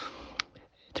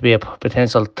to be a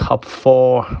potential top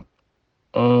four.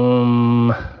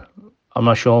 I'm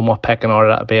not sure what pecking order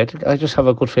that'll be. I just have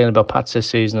a good feeling about Pats this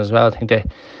season as well.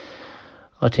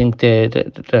 I think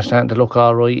they're starting to look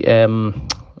all right.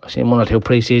 I've seen one or two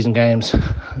pre-season games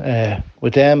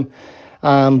with them.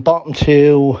 Bottom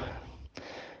two,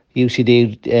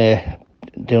 UCD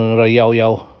doing another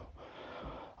yo-yo.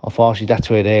 Unfortunately, that's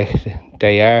where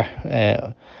they are.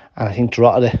 And I think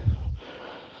Drogheda,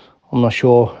 I'm not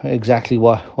sure exactly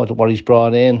what he's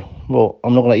brought in, but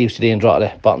I'm looking at UCD and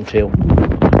Drogheda, bottom two.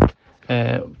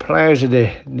 Players of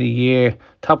the year,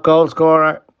 top goal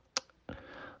scorer.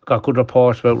 Got good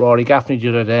reports about Rory Gaffney the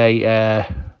other day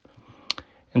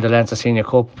in the Leinster Senior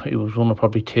Cup. He was one of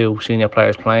probably two senior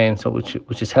players playing, so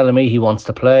which is telling me he wants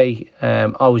to play.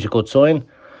 Always a good sign.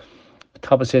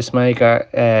 Top assist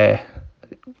maker.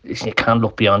 You can't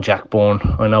look beyond Jack Byrne.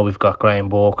 I know we've got Graham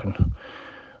Burke and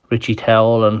Richie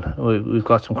Towell, and we've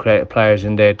got some creative players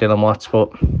in there, Dylan Watts, but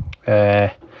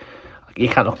you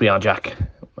can't look beyond Jack.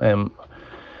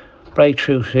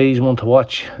 Breakthrough season, one to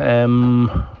watch.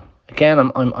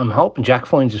 Again, I'm hoping Jack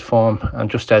finds his form and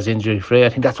just stays injury free. I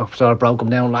think that's what sort of broke him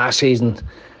down last season.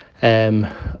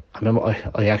 I remember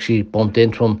I actually bumped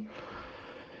into him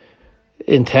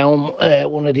in town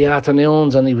one of the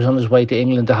afternoons, and he was on his way to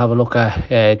England to have a look at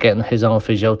getting his own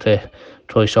physio to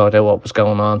try sort out what was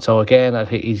going on. So again, I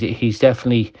think he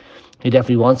definitely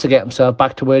wants to get himself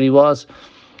back to where he was.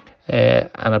 And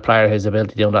a player his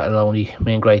ability to do that will only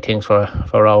mean great things for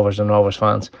Rovers and Rovers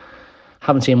fans.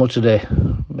 Haven't seen much of the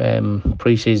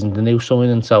pre-season, the new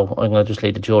signing, so I'm going to just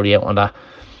leave the jury out on that.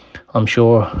 I'm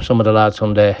sure some of the lads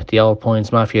from the Old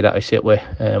Points Mafia that I sit with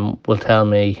will tell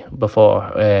me before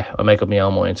I make up my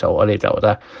own mind, so I'll leave that with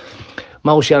that.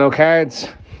 Most yellow cards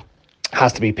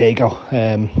has to be Pico.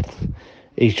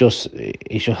 He's just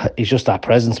that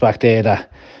presence back there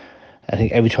that I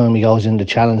think every time he goes in the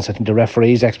challenge, I think the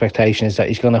referee's expectation is that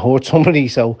he's going to hurt somebody.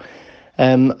 So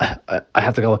I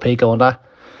have to go with Pico on that.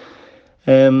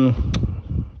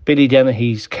 Billy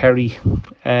Dennehy's Kerry.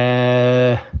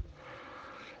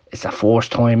 It's the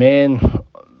first time in.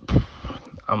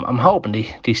 I'm hoping they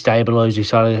stabilise. They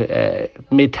sort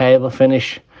of mid-table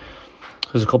finish.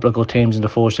 There's a couple of good teams in the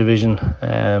first division.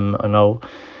 I know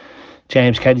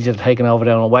James Kelly's had taken over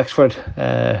down in Wexford.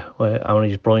 Only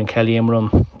just Brian Kelly in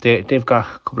with them. They've got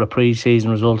a couple of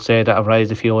pre-season results there that have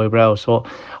raised a few eyebrows. So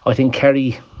I think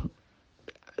Kerry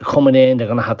coming in, they're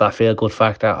going to have that feel-good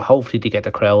factor. Hopefully they get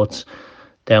the crowds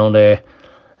down there.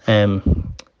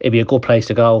 It'd be a good place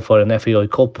to go for an FAI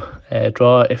Cup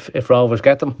draw if Rovers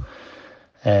get them.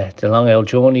 It's a long old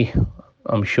journey.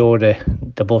 I'm sure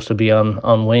the bus will be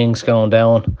on wings going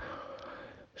down.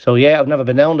 So yeah, I've never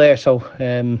been down there, so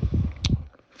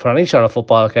for any sort of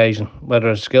football occasion, whether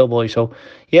it's a schoolboy. So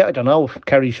yeah, I don't know.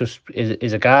 Kerry's just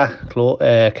is a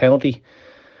county.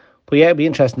 But yeah, it'd be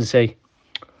interesting to see.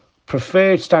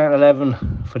 Preferred starting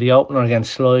 11 for the opener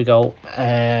against Sligo.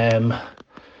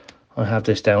 I have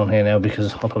this down here now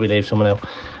because I'll probably leave someone out.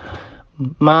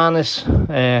 Manus,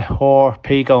 Hoare,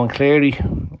 Pico and Cleary.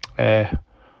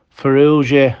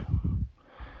 Ferrugia,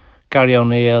 Gary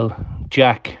O'Neill,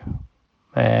 Jack,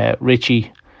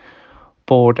 Richie,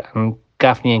 Board and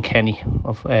Gaffney and Kenny.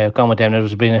 I've gone with them.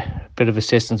 There's been a bit of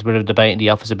assistance, a bit of debate in the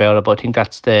office about it, but I think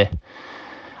that's the...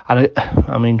 And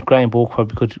I mean, Graham Burke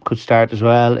probably could start as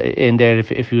well in there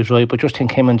if he was right, but just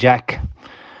think him and Jack,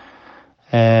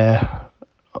 yeah,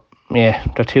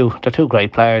 they're two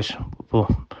great players, but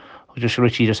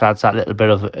Richie just adds that little bit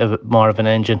of more of an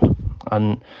engine,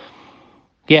 and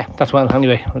yeah, that's well.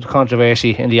 Anyway, there's a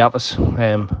controversy in the office,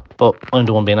 but I'm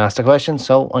the one being asked the question,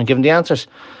 so I'm giving the answers.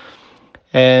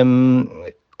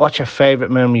 what's your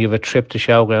favourite memory of a trip to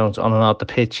Showgrounds on and off the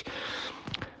pitch?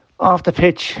 Off the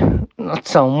pitch, not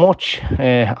so much.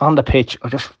 On the pitch, I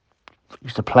just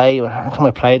used to play. I think I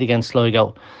played against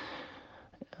Sligo.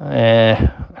 I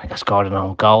think I scored an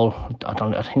own goal.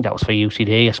 I think that was for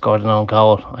UCD. I scored an own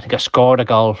goal. I think I scored a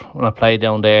goal when I played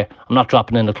down there. I'm not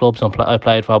dropping in the clubs I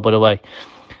played for, by the way.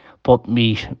 But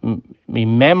me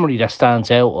memory that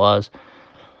stands out was,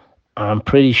 I'm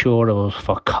pretty sure it was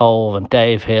for Cove and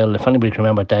Dave Hill. If anybody can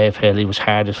remember Dave Hill, he was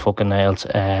hard as fucking nails.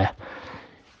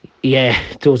 Yeah,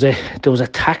 there was a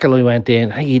tackle I went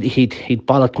in. I think he'd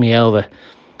bollocked me over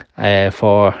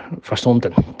for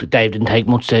something. But Dave didn't take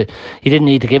much he didn't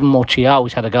need to give him much. He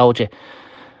always had a go at you.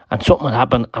 And something had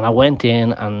happened, and I went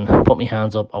in and put my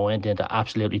hands up. I went in to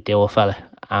absolutely do a fella.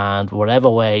 And whatever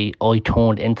way I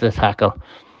turned into the tackle,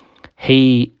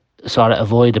 he sort of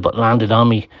avoided but landed on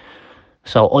me.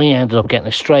 So I ended up getting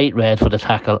a straight red for the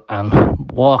tackle and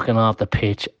walking off the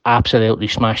pitch, absolutely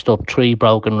smashed up, 3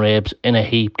 broken ribs in a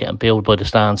heap, getting billed by the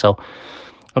stand. So I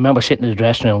remember sitting in the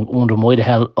dressing room wondering why the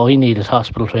hell I needed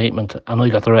hospital treatment and I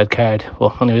got the red card.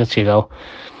 Well, anyway, there you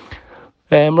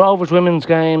go. Rovers women's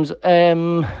games,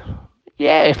 yeah,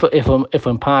 if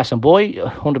I'm passing by,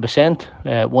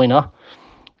 100%, why not?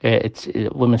 It's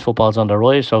women's football's on the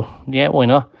rise, so yeah, why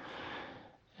not?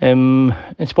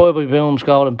 Inspired by Boom's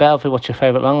goal in Belfast, what's your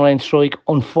favourite long range strike?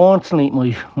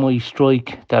 Unfortunately, my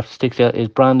strike that sticks out is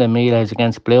Brandon Miles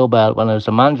against Bluebell when I was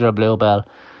the manager of Bluebell,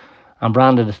 and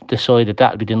Brandon decided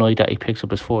that would be the night that he picks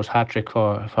up his first hat-trick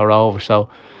for Rovers.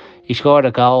 So he scored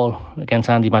a goal against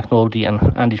Andy McNulty,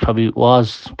 and Andy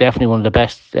was definitely one of the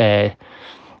best.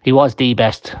 He was the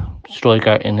best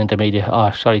striker in intermediate.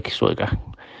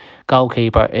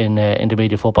 Goalkeeper in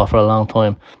intermediate football for a long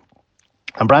time.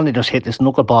 And Brandy just hit this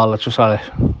knuckleball that just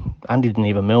Andy didn't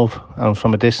even move, and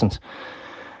from a distance.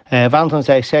 Valentine's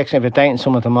Day section, if you're dating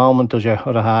someone at the moment, does your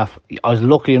other half? I was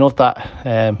lucky enough that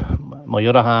my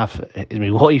other half is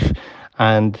my wife,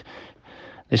 and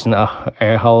listen,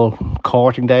 our whole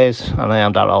courting days, and I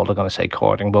am that old, I'm going to say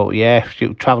courting, but yeah,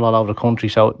 you travel all over the country,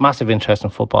 so massive interest in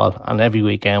football, and every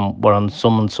weekend we're on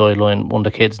someone's sideline, one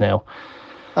of the kids now.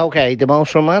 Okay, the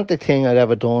most romantic thing I'd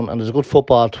ever done, and there's a good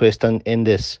football twist in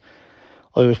this.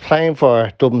 I was playing for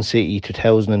Dublin City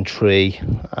 2003,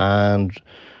 and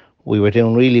we were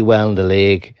doing really well in the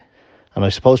league, and I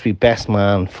was supposed to be best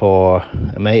man for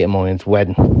a mate of mine's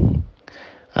wedding.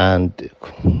 And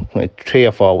 3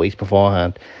 or 4 weeks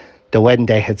beforehand, the wedding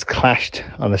day had clashed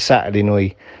on a Saturday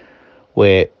night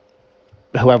with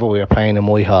whoever we were playing in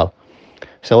my hall.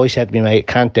 So I said to me, mate,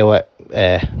 can't do it,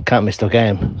 can't miss the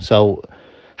game. So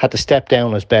had to step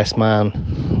down as best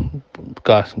man,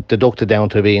 got deducted down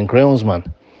to being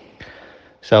groomsman.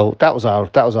 So that was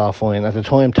all fine. At the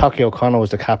time, Tocky O'Connor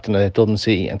was the captain of Dublin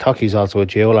City, and Tocky's also a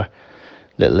jeweller.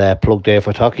 Little plug there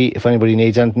for Tocky. If anybody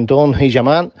needs anything done, he's your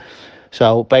man.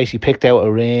 So basically picked out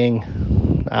a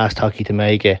ring, asked Tocky to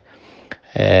make it,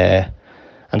 and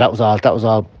that was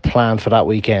all planned for that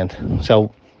weekend.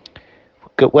 So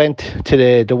went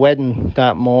to the wedding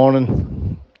that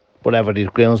morning. Whatever the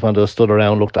groomsman just stood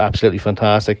around, looked absolutely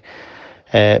fantastic.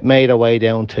 Made our way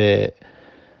down to,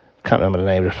 can't remember the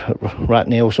name,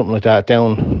 Ratnew or something like that,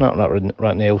 down, not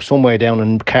Ratnew, somewhere down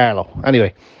in Carlow.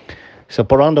 Anyway, so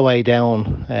but on the way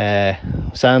down,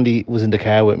 Sandy was in the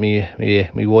car with me,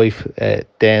 my wife,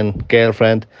 then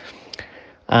girlfriend,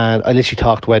 and I literally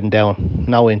talked wedding down,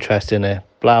 no interest in it,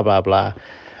 blah, blah, blah.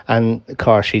 And of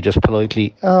course she just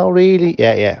politely, oh really?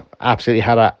 Yeah, absolutely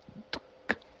had a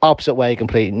opposite way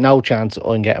completely, no chance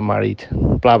on getting married,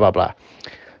 blah, blah, blah.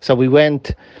 So we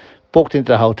went, booked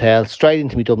into the hotel, straight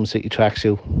into my Dublin City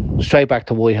tracksuit, straight back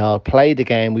to Whitehall, played the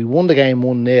game. We won the game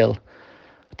 1-0.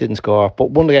 Didn't score,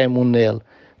 but won the game 1-0.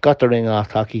 Got the ring off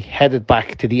Tocky, headed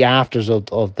back to the afters of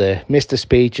the, missed the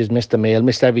speeches, missed the meal,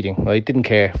 missed everything, right? Didn't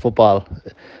care.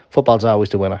 Football's always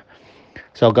the winner.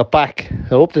 So got back,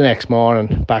 up the next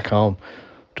morning, back home,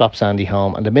 dropped Sandy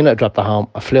home. And the minute I dropped her home,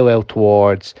 I flew out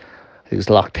towards, it was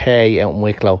Loch Tay out in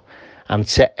Wicklow, and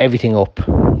set everything up,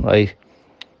 right?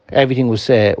 Everything was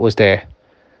there. I'll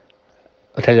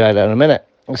tell you that in a minute.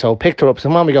 So I picked her up,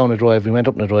 said, Mom, we go on the drive. We went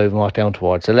up on the drive and walked down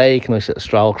towards the lake, and I sort of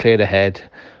strolled, cleared ahead.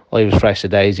 I was fresh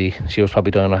as daisy. She was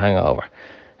probably doing a hangover.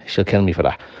 She'll kill me for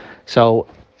that. So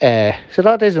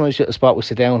that is a nice little spot. We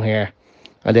sit down here,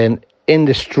 and then in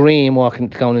the stream,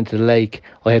 going into the lake,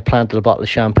 I had planted a bottle of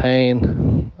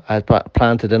champagne. I had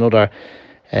planted another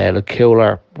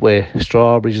cooler with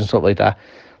strawberries and stuff like that.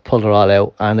 Pulled her all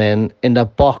out, and then in the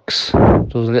box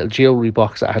there was a little jewellery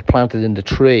box that I had planted in the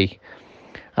tree,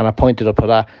 and I pointed up at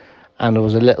that, and there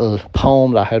was a little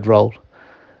poem that I had wrote,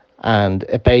 And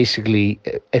it basically,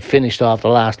 it finished off. The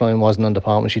last line wasn't on the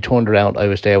palm. When she turned around, I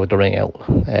was there with the ring out.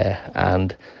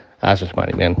 And as was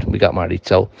married men, we got married.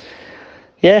 So,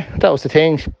 yeah, that was the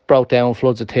thing. She broke down,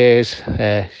 floods of tears.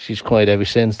 She's cried ever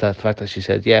since, that fact that she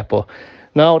said, yeah. But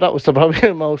no, that was probably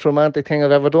the most romantic thing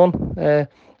I've ever done.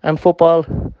 And football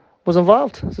was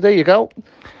involved. So there you go.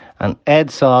 And Ed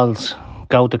Saul's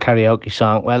Go to Karaoke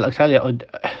song. Well, I tell you,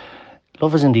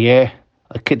 Love Is in the Air.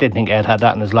 I didn't think Ed had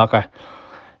that in his locker.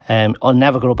 I'll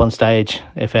never go up on stage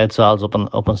if Ed Saul's up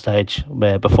on stage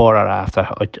before or after.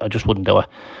 I just wouldn't do it.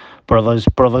 But if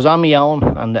I was on my own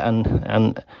and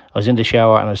I was in the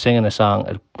shower and I was singing a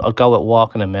song, I'll go with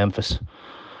Walking in Memphis.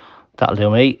 That'll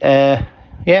do me.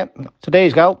 Yeah,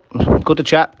 today's go. Good to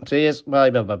chat. See you. Bye.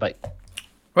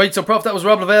 Right, so Prof, that was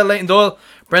Rob Lavelle, Leighton Doyle,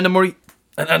 Brendan Murray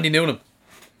and Andy Noonan.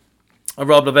 And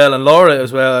Rob Lavelle and Laura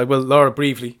as well. Well, Laura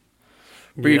briefly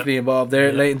involved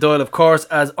there. Leighton Doyle, of course,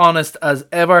 as honest as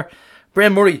ever.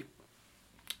 Brendan Murray,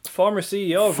 former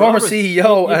CEO.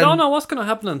 You don't know what's going to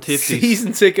happen on Tifties.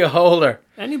 Season ticket holder.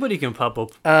 Anybody can pop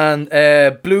up. And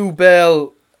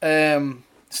Bluebell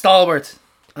stalwart,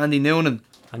 Andy Noonan.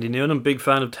 Andy Noonan, big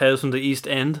fan of Tales from the East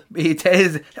End. He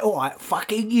tells,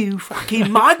 fucking you,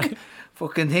 fucking mug.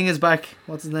 Fucking thing is back.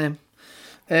 What's his name?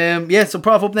 Yeah, so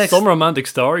Prof up next. Some romantic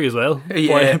story as well.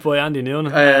 Yeah. by Andy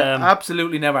Noonan.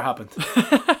 Absolutely never happened.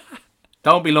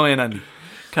 Don't be lying, Andy.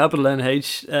 Capital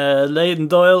NH. Leighton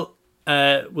Doyle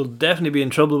will definitely be in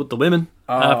trouble with the women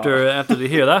after they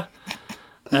hear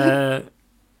that.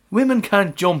 Women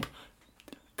can't jump.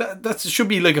 That should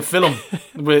be like a film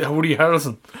with Woody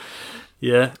Harrelson.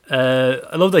 Yeah,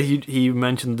 I love that he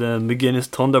mentioned the McGuinness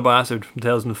Thunder Bastard from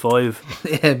 2005.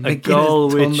 Yeah,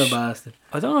 McGuinness Thunder Bastard.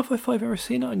 I don't know if I've ever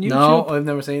seen it on YouTube. No, I've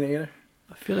never seen it either.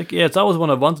 I feel like, it's always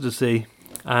one I wanted to see.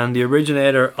 And the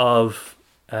originator of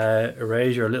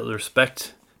Erasure, A Little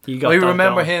Respect, he got I that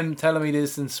remember going. him telling me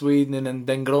this in Sweden and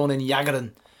then growing in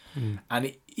Jägaren.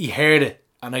 And he heard it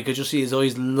and I could just see his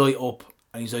eyes light up.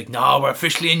 And he's like, no, we're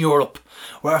officially in Europe.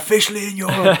 We're officially in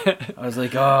Europe. I was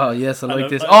like, oh, yes, I like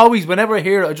this. Always, whenever I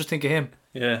hear it, I just think of him.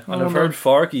 Yeah, and I've heard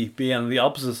Forky be on the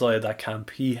opposite side of that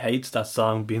camp. He hates that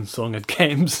song being sung at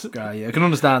games. Yeah, I can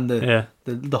understand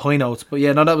the high notes. But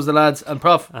yeah, no, that was the lads. And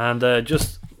Prof. And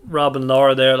just Rob and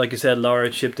Laura there. Like you said, Laura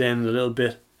chipped in a little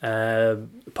bit.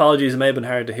 Apologies, it may have been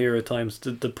hard to hear at times.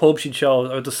 The pub she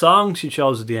chose, or the song she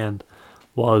chose at the end,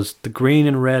 was The Green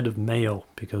and Red of Mayo,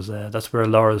 because that's where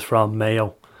Laura's from,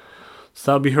 Mayo.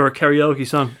 So that'll be her karaoke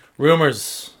song.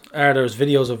 Rumours are there's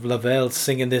videos of Lavelle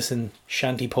singing this in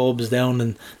shanty pubs down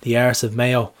in the arse of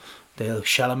Mayo. They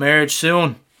shall emerge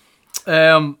soon.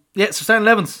 So starting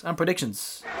 11s and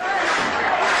predictions.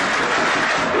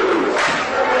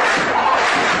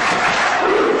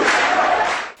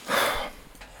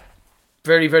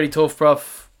 Very, very tough,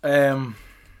 Prof. I've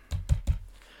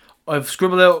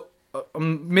scribbled out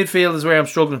midfield is where I'm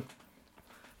struggling,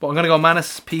 but I'm going to go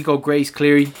Manis, Pico, Grace,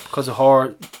 Cleary because of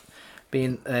her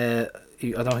being I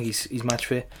don't think he's match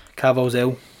fit. Cavo's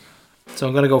out, so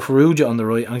I'm going to go Farrugia on the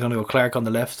right and I'm going to go Clark on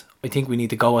the left. I think we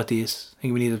need to go at this. I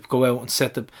think we need to go out and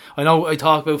set the. I know I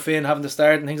talk about Finn having to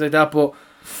start and things like that, but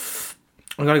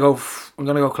I'm going to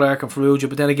go Clark and Farrugia.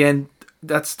 But then again,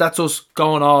 that's us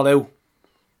going all out,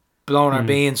 blowing our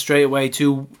beans straight away.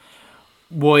 Two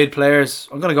wide players.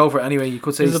 I'm going to go for it anyway. You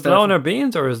could say is it blowing our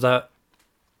beans, or is that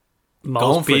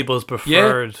most people's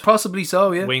preferred? Yeah, possibly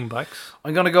so. Yeah, wing backs.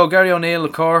 I'm going to go Gary O'Neill,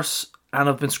 of course, and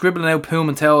I've been scribbling out Poom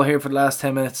and Towell here for the last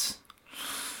 10 minutes.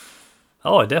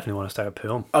 Oh, I definitely want to start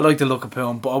Poom. I like the look of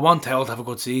Poom, but I want Towell to have a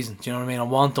good season. Do you know what I mean? I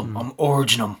want them. I'm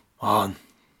urging them on,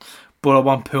 but I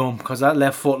want Poom because that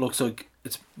left foot looks like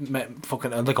it's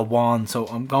fucking like a wand. So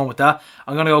I'm going with that.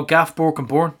 I'm going to go Gaff, Burke, and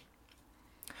Bourne.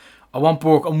 I want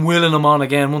Burke. I'm willing them on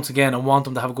again. Once again, I want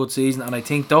them to have a good season, and I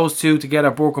think those two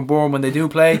together, Burke and Bourne, when they do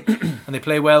play and they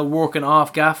play well, working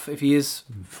off Gaff if he is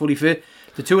fully fit,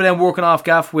 the two of them working off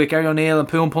Gaff with Gary O'Neill and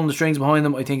Poom pulling the strings behind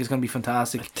them, I think it's going to be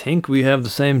fantastic. I think we have the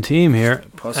same team here.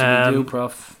 Possibly do,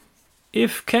 Prof.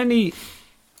 If Kenny,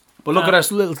 but look at our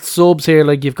little subs here.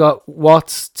 Like you've got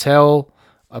Watts, Towell.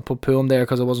 I put Poom there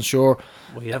because I wasn't sure.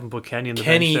 Well, you haven't put Kenny on the bench.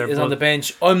 Kenny is on the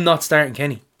bench. I'm not starting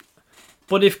Kenny.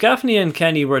 But if Gaffney and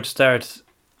Kenny were to start,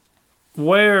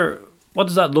 what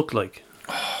does that look like?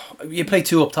 You play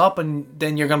two up top, and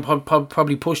then you're going to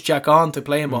probably push Jack on to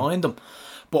play him behind them.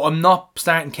 But I'm not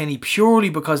starting Kenny purely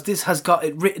because this has got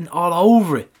it written all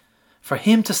over it. For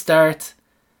him to start,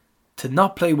 to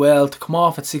not play well, to come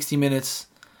off at 60 minutes,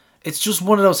 it's just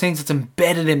one of those things that's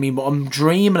embedded in me. But I'm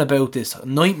dreaming about this,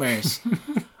 nightmares.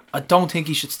 I don't think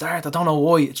he should start. I don't know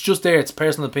why. It's just there. It's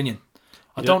personal opinion.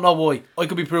 I don't know why. I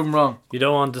could be proven wrong. You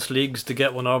don't want the Sleegs to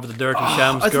get one over the Dirty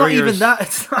Shams. It's not even that.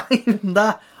 It's not even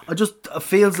that. It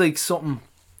feels like something.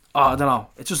 I don't know.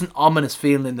 It's just an ominous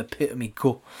feeling in the pit of me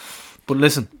gut. But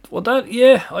listen. Well,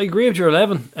 I agree with your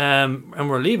 11. And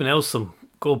we're leaving out some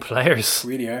good players.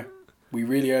 We really are. We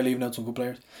really are leaving out some good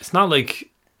players. It's not like...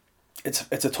 It's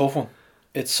a tough one.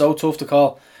 It's so tough to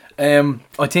call.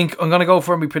 I think I'm going to go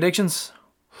for my predictions.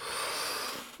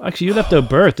 Actually, you left out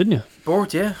Burt, didn't you?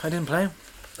 Burt, yeah. I didn't play him.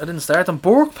 I didn't start him.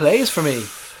 Burke plays for me.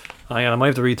 Hang on, I might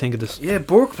have to rethink of this. Yeah,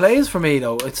 Burke plays for me,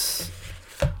 though.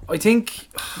 I think...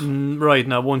 right,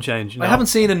 now one change. No. I haven't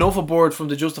seen enough of Burt from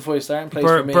the justified starting place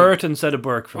for me. Burt instead of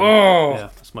Burke for me. Oh! Yeah,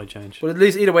 that's my change. But at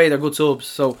least either way, they're good subs.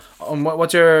 So,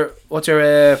 what's your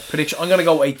prediction? I'm going to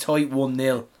go a tight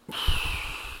 1-0.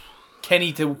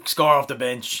 Kenny to score off the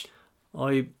bench.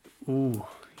 I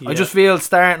just feel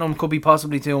starting him could be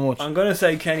possibly too much. I'm going to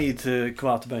say Kenny to come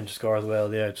off the bench and score as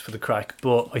well, yeah, just for the crack.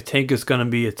 But I think it's going to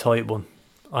be a tight one.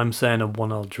 I'm saying a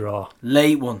 1-0 draw.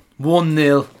 Late one.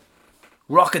 1-0.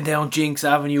 Rocking down Jinx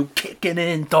Avenue, kicking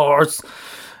in doors.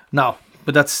 No,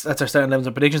 but that's our starting 11s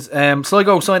and predictions.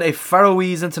 Sligo signed a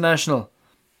Faroese international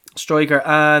striker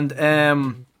and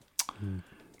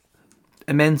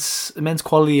immense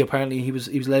quality. Apparently, he was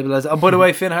labelled as. And by the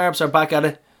way, Finn Harps are back at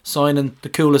it, signing the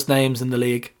coolest names in the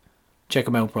league. Check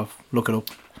them out, Prof. Look it up.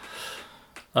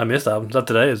 I missed that. Is that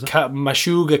today? Is it?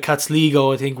 Mashuga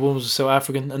Katsligo, I think one was South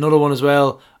African. Another one as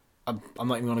well. I'm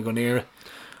not even going to go near it.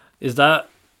 Is that?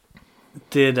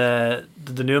 Did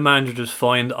the new manager just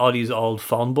find Oddie's old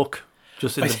phone book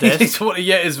just in the desk?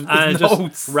 His and notes.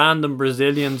 Just random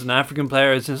Brazilians and African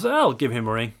players and says, I'll give him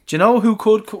a ring. Do you know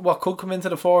what could come into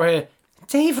the fore here?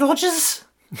 Dave Rogers.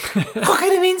 Look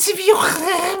at an interview.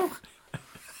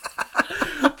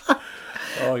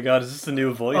 Oh my god, is this the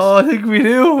new voice? Oh, I think we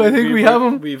do. I think we have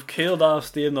him. We've killed off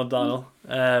Stephen O'Donnell.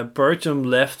 Bircham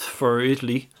left for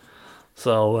Italy.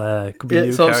 So, could be a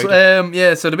new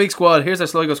character. So the big squad. Here's our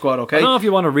Sligo squad, okay? I don't know if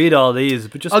you want to read all these,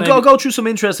 but just I'll go through some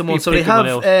interesting ones. So they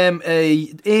have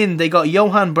they got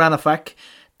Johan Branafak,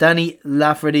 Danny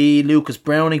Lafferty, Lucas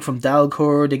Browning from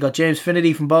Dalcourt. They got James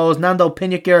Finity from Bowes. Nando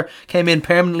Piniker came in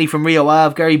permanently from Rio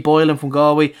Ave. Gary Boylan from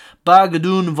Galway.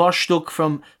 Bagadun Vostok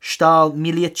from Stal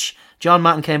Milic. John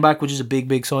Matton came back, which is a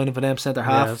big signing for them, centre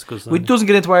half. Yeah, that's good. Which doesn't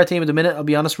get into our team at the minute, I'll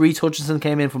be honest. Reece Hutchinson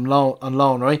came in from on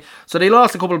loan, right? So they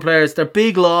lost a couple of players. Their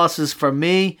big losses for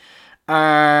me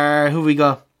are... Who we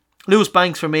got? Lewis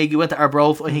Banks for me. He went to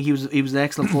Arbroath. I think he was an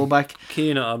excellent fullback.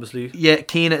 Keena, obviously. Yeah,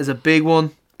 Keena is a big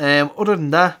one. Other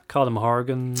than that... Colin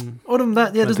Horgan. Other than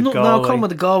that, yeah, there's nothing... No, Colin with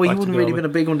the Galway. He wouldn't really been a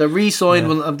big one. They re-signed...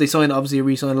 Yeah. Well, they signed a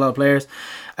lot of players.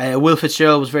 Will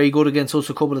Fitzgerald was very good against us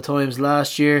a couple of times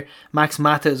last year. Max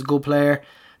Mata is a good player.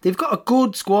 They've got a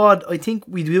good squad. I think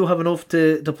we do have enough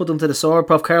to put them to the sword.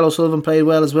 Prof. Carlo Sullivan played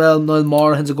well as well. Niall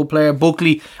Morahan's a good player.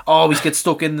 Buckley always gets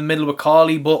stuck in the middle with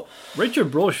Cawley, but...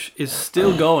 Richard Brush is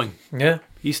still going. Yeah.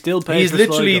 He still pays. He's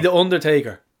literally the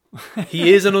Undertaker.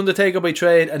 He is an Undertaker by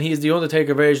trade, and he is the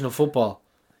Undertaker version of football.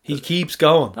 He keeps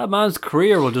going. That man's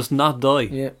career will just not die.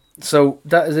 Yeah. So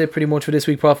that is it pretty much for this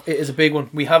week, Prof. It is a big one.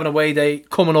 We have an away day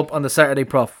coming up on the Saturday,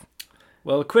 Prof.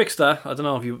 Well, quick stat. I don't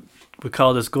know if you would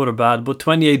call this good or bad, but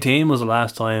 2018 was the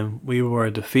last time we were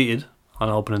defeated on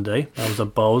opening day. That was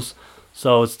at Bowes.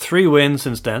 So it's 3 wins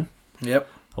since then. Yep.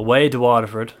 Away to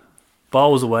Waterford.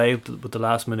 Bowes away with the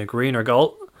last minute Greener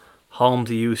goal. Home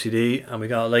to UCD. And we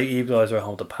got a late equaliser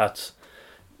home to Pats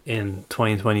in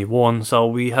 2021. So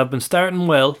we have been starting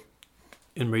well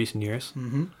in recent years.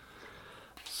 Mm-hmm.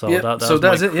 So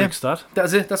that's it. Quick stat.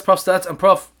 That's it. That's Prof stats. And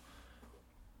Prof,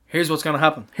 here's what's going to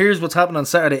happen. Here's what's happening on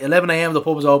Saturday. 11 a.m. the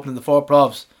pub is open in the 4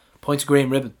 Profs. Points of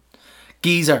Green Ribbon.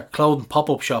 Geezer Clothing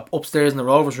pop-up shop upstairs in the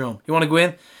Rovers room. You want to go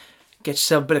in? Get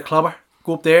yourself a bit of clobber.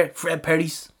 Go up there. Fred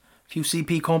Perry's. A few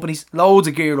CP companies. Loads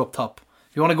of gear up top.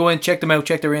 If you want to go in, check them out.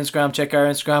 Check their Instagram. Check our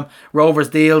Instagram. Rovers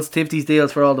deals. Tifty's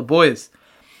deals for all the boys.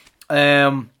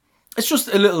 It's just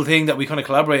a little thing that we kind of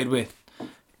collaborated with.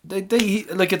 They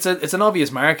like it's an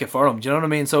obvious market for them. Do you know what I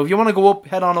mean? So if you want to go up,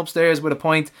 head on upstairs with a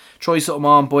pint, try something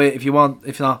on, buy it if you want.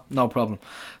 If not, no problem.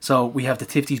 So we have the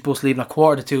Tifty's bus leaving at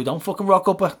 2:45. Don't fucking rock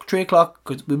up at 3 o'clock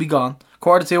because we'll be gone.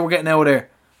 2:45, we're getting out of there,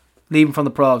 leaving from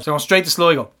the Provs. So going straight to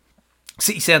Sligo,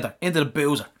 city centre, into the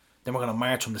Boozer. Then we're going to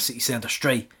march from the city centre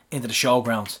straight into the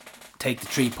showgrounds. Take the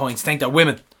 3 points. Thank their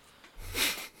women.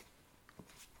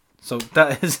 So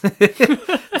that is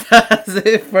that's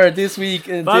it for this week.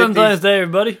 Valentine's Day,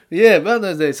 everybody. Yeah,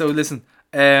 Valentine's Day. So listen,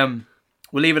 we'll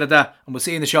leave it at that, and we'll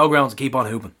see you in the showgrounds and keep on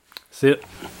hooping. See you.